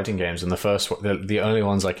characters in fighting games, and the only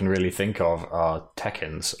ones I can really think of are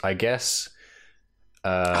Tekken's, I guess.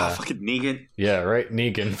 Fucking Negan. Yeah, right.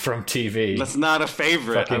 Negan from TV. That's not a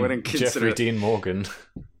favorite. Fucking I wouldn't consider Jeffrey it. Dean Morgan.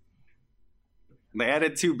 They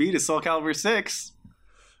added 2B to Soul Calibur 6.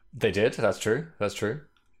 They did. That's true.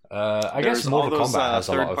 I guess Mortal Kombat has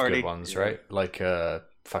a lot of good ones, right? Like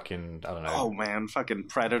fucking, I don't know. Oh man, fucking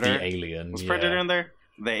Predator. The Alien. Was Predator in there?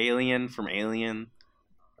 The Alien from Alien.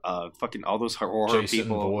 Fucking all those horror Jason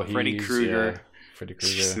people. Voorhees, Freddy Krueger. Yeah. Freddy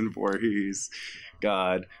Krueger. Jason Voorhees.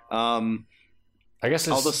 God. I guess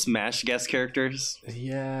all the Smash guest characters.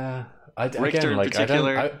 Yeah. Richter in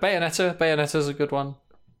particular. Bayonetta's a good one.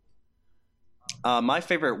 My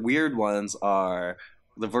favorite weird ones are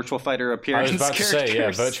the Virtual Fighter appearance. I was about characters. to say,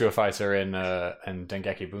 yeah, Virtua Fighter in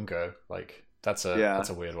Dengeki Bunko. Like that's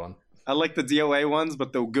a weird one. I like the DOA ones,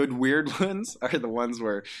 but the good weird ones are the ones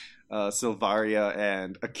where Sylvaria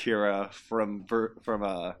and Akira from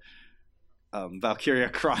Valkyria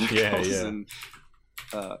Chronicles and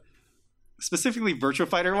specifically Virtua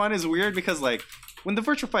Fighter 1 is weird because like when the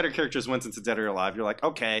Virtua Fighter characters went into Dead or Alive, you're like,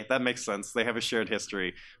 okay, that makes sense. They have a shared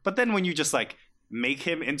history. But then when you just like make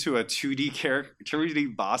him into a 2D character,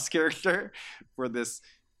 2D boss character for this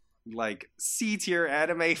like C tier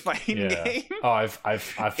anime fighting game. Oh, I've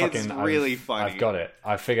fucking it's really funny. I've got it.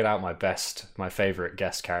 I figured out my favorite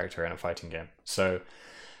guest character in a fighting game. So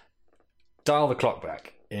dial the clock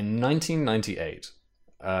back. In 1998,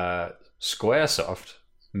 Squaresoft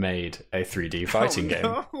made a 3D fighting game.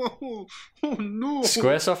 Oh no!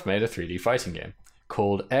 Squaresoft made a 3D fighting game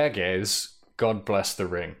called Airgaze God Bless the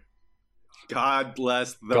Ring. God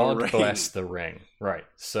bless the God ring. bless the ring. Right.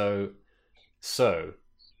 So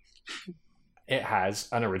it has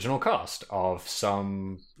an original cast of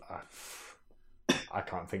some I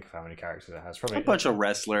can't think of how many characters it has. Probably a bunch of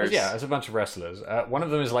wrestlers. Yeah, it's a bunch of wrestlers. One of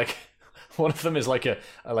them is like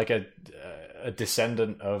a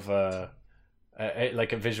descendant of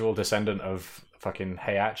like a visual descendant of fucking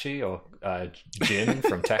Heihachi or Jin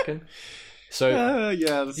from Tekken. So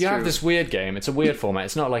yeah, that's you true. have this weird game. It's a weird format.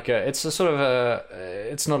 It's not like it's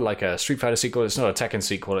not like a Street Fighter sequel. It's not a Tekken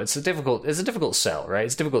sequel. It's a difficult sell, right?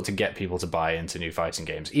 It's difficult to get people to buy into new fighting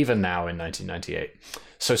games, even now in 1998.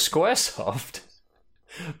 So Squaresoft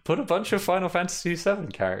put a bunch of Final Fantasy VII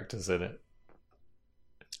characters in it.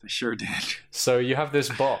 I sure did. So you have this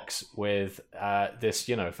box with this,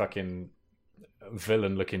 fucking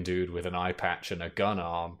villain-looking dude with an eye patch and a gun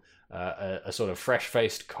arm, a sort of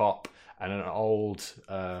fresh-faced cop, and an old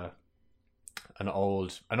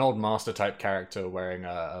master type character wearing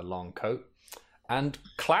a long coat, and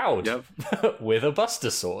Cloud with a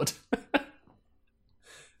Buster Sword.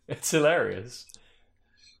 It's hilarious.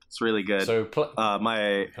 It's really good. So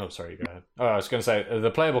oh, sorry, go ahead. Oh, I was going to say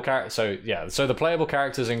the playable character. So the playable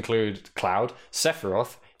characters include Cloud,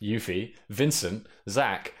 Sephiroth, Yuffie, Vincent,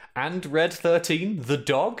 Zack, and Red 13, the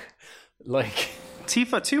dog. Like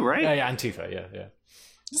Tifa too, right? Yeah, and Tifa. Yeah.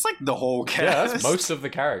 It's like the whole cast. Yeah, that's most of the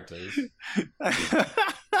characters.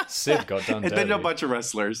 Sid got done. And then a bunch of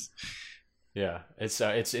wrestlers. Yeah,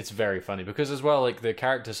 it's very funny because as well, like the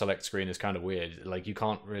character select screen is kind of weird. Like you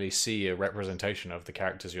can't really see a representation of the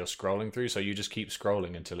characters you're scrolling through, so you just keep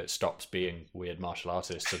scrolling until it stops being weird martial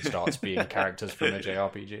artists and starts being characters from a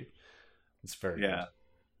JRPG. It's very good.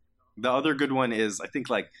 The other good one is I think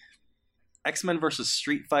like X-Men versus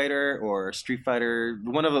Street Fighter or Street Fighter,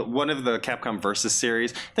 one of the Capcom Versus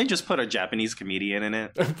series. They just put a Japanese comedian in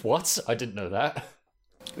it. What? I didn't know that.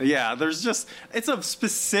 Yeah, it's a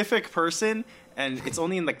specific person, and it's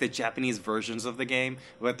only in like the Japanese versions of the game.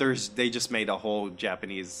 But they just made a whole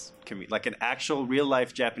Japanese like an actual real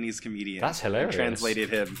life Japanese comedian. That's hilarious. And translated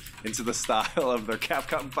him into the style of their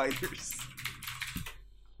Capcom fighters.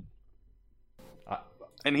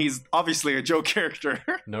 And he's obviously a joke character.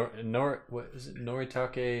 What is it?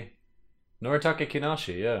 Noritake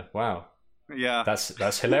Kinashi. Yeah. Wow. Yeah.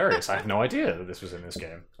 That's hilarious. I had no idea that this was in this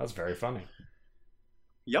game. That's very funny.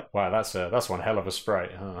 Yep. Wow, that's one hell of a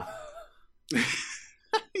sprite, huh?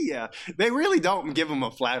 Yeah, they really don't give him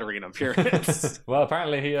a flattering appearance. Well,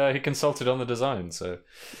 apparently he consulted on the design, so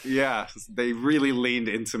yeah, they really leaned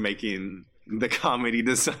into making the comedy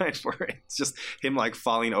design for it. It's just him like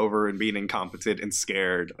falling over and being incompetent and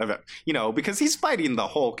scared of it, because he's fighting the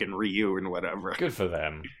Hulk and Ryu and whatever. Good for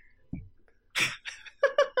them.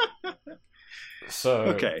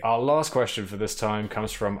 So, Our last question for this time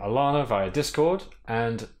comes from Alana via Discord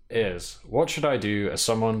and is, what should I do as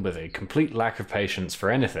someone with a complete lack of patience for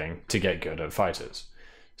anything to get good at fighters?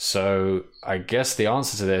 So, I guess the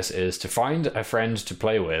answer to this is to find a friend to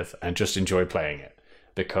play with and just enjoy playing it.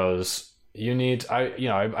 Because you need,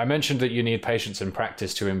 I mentioned that you need patience and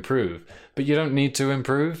practice to improve, but you don't need to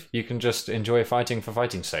improve. You can just enjoy fighting for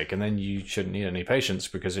fighting's sake, and then you shouldn't need any patience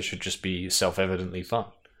because it should just be self-evidently fun.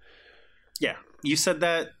 Yeah. You said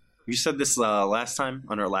this last time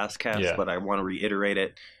on our last cast, but I want to reiterate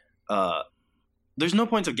it. There's no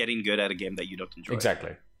point of getting good at a game that you don't enjoy.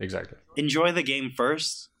 Exactly. Enjoy the game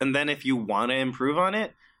first, and then if you want to improve on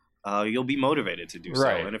it, you'll be motivated to do so.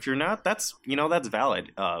 Right. And if you're not, that's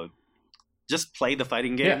valid. Just play the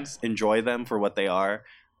fighting games, enjoy them for what they are.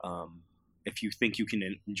 If you think you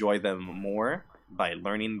can enjoy them more by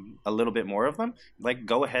learning a little bit more of them, like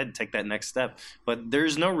go ahead, take that next step. But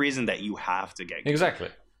there's no reason that you have to get good. Exactly.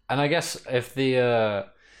 And I guess if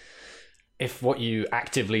what you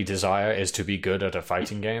actively desire is to be good at a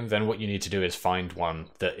fighting game, then what you need to do is find one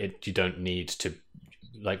that you don't need to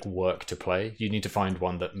like work to play. You need to find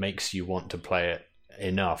one that makes you want to play it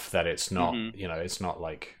enough that it's not, it's not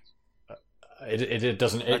like it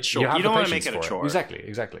doesn't. You don't want to make it a chore.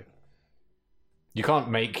 Exactly. You can't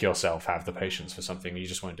make yourself have the patience for something. You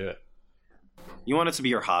just won't do it. You want it to be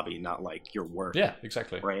your hobby, not like your work. Yeah,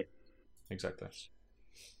 exactly. Right. Exactly.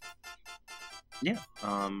 Yeah.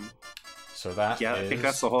 So that I think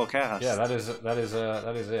that's the whole cast. Yeah, that is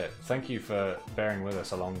it. Thank you for bearing with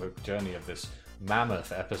us along the journey of this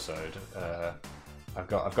mammoth episode. I've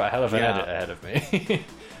got a hell of an edit ahead of me.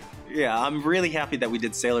 Yeah, I'm really happy that we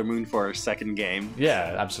did Sailor Moon for our second game.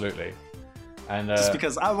 Yeah, absolutely. And just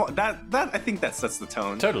because I think that sets the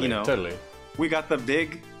tone. Totally, totally. We got the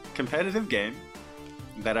big competitive game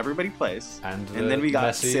that everybody plays, and then we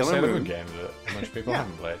got Sailor Moon game that most people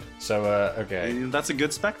haven't played. So okay, and that's a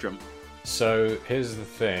good spectrum. So here's the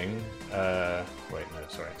thing.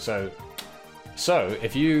 So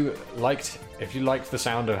if you liked the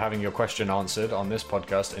sound of having your question answered on this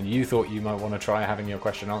podcast, and you thought you might want to try having your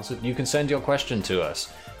question answered, you can send your question to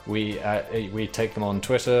us. We take them on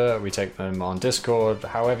Twitter, we take them on Discord,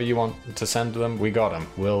 however you want to send them, we got them.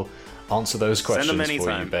 We'll answer those questions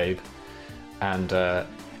for you, babe. And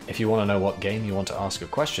if you want to know what game you want to ask a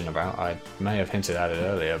question about, I may have hinted at it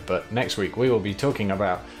earlier, but next week we will be talking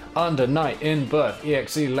about Under Night in Birth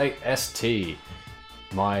EXE Late ST,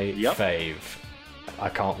 my fave. I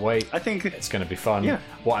can't wait. I think it's going to be fun. Yeah.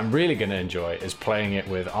 What I'm really going to enjoy is playing it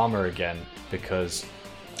with Armour again, because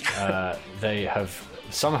they have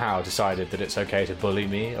somehow decided that it's okay to bully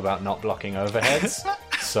me about not blocking overheads.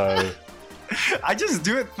 So I just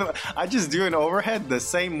do an overhead, the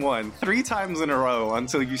same one, 3 times in a row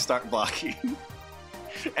until you start blocking.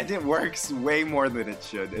 And it works way more than it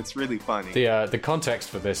should. It's really funny. The context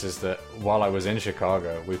for this is that while I was in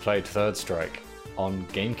Chicago, we played Third Strike on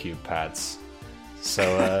GameCube pads.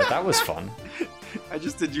 So that was fun. I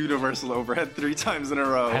just did universal overhead 3 times in a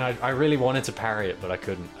row. And I really wanted to parry it, but I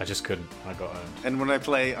couldn't. I just couldn't. I got owned. And when I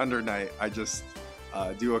play Under Night, I just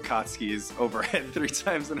do Akatsuki's overhead 3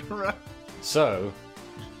 times in a row. So,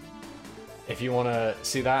 if you want to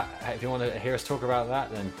see that, if you want to hear us talk about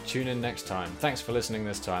that, then tune in next time. Thanks for listening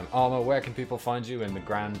this time. Armour, where can people find you in the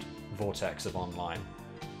grand vortex of online?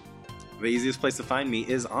 The easiest place to find me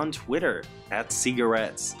is on Twitter,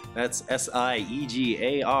 @Seagarettes. That's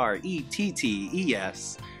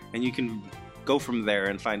SIEGARETTES. And you can go from there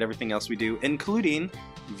and find everything else we do, including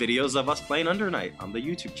videos of us playing Under Night on the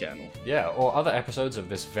YouTube channel. Yeah, or other episodes of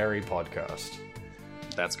this very podcast.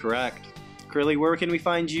 That's correct. Curly, where can we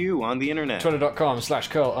find you on the internet?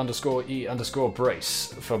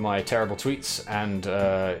 Twitter.com/curl_e_brace for my terrible tweets. And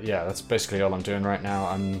that's basically all I'm doing right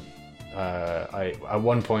now. At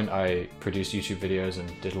one point I produced YouTube videos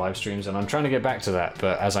and did live streams, and I'm trying to get back to that,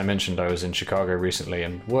 but as I mentioned, I was in Chicago recently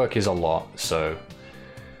and work is a lot, so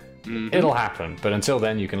it'll happen. But until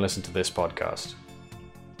then, you can listen to this podcast.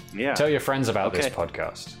 Yeah. Tell your friends about this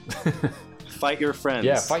podcast. Fight your friends.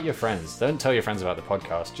 Yeah, fight your friends. Don't tell your friends about the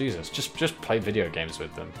podcast. Jesus, just play video games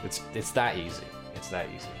with them. It's that easy. It's that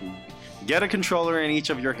easy. Get a controller in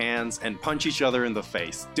each of your hands and punch each other in the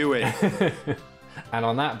face. Do it. And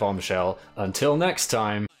on that bombshell, until next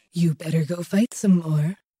time... You better go fight some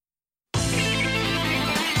more.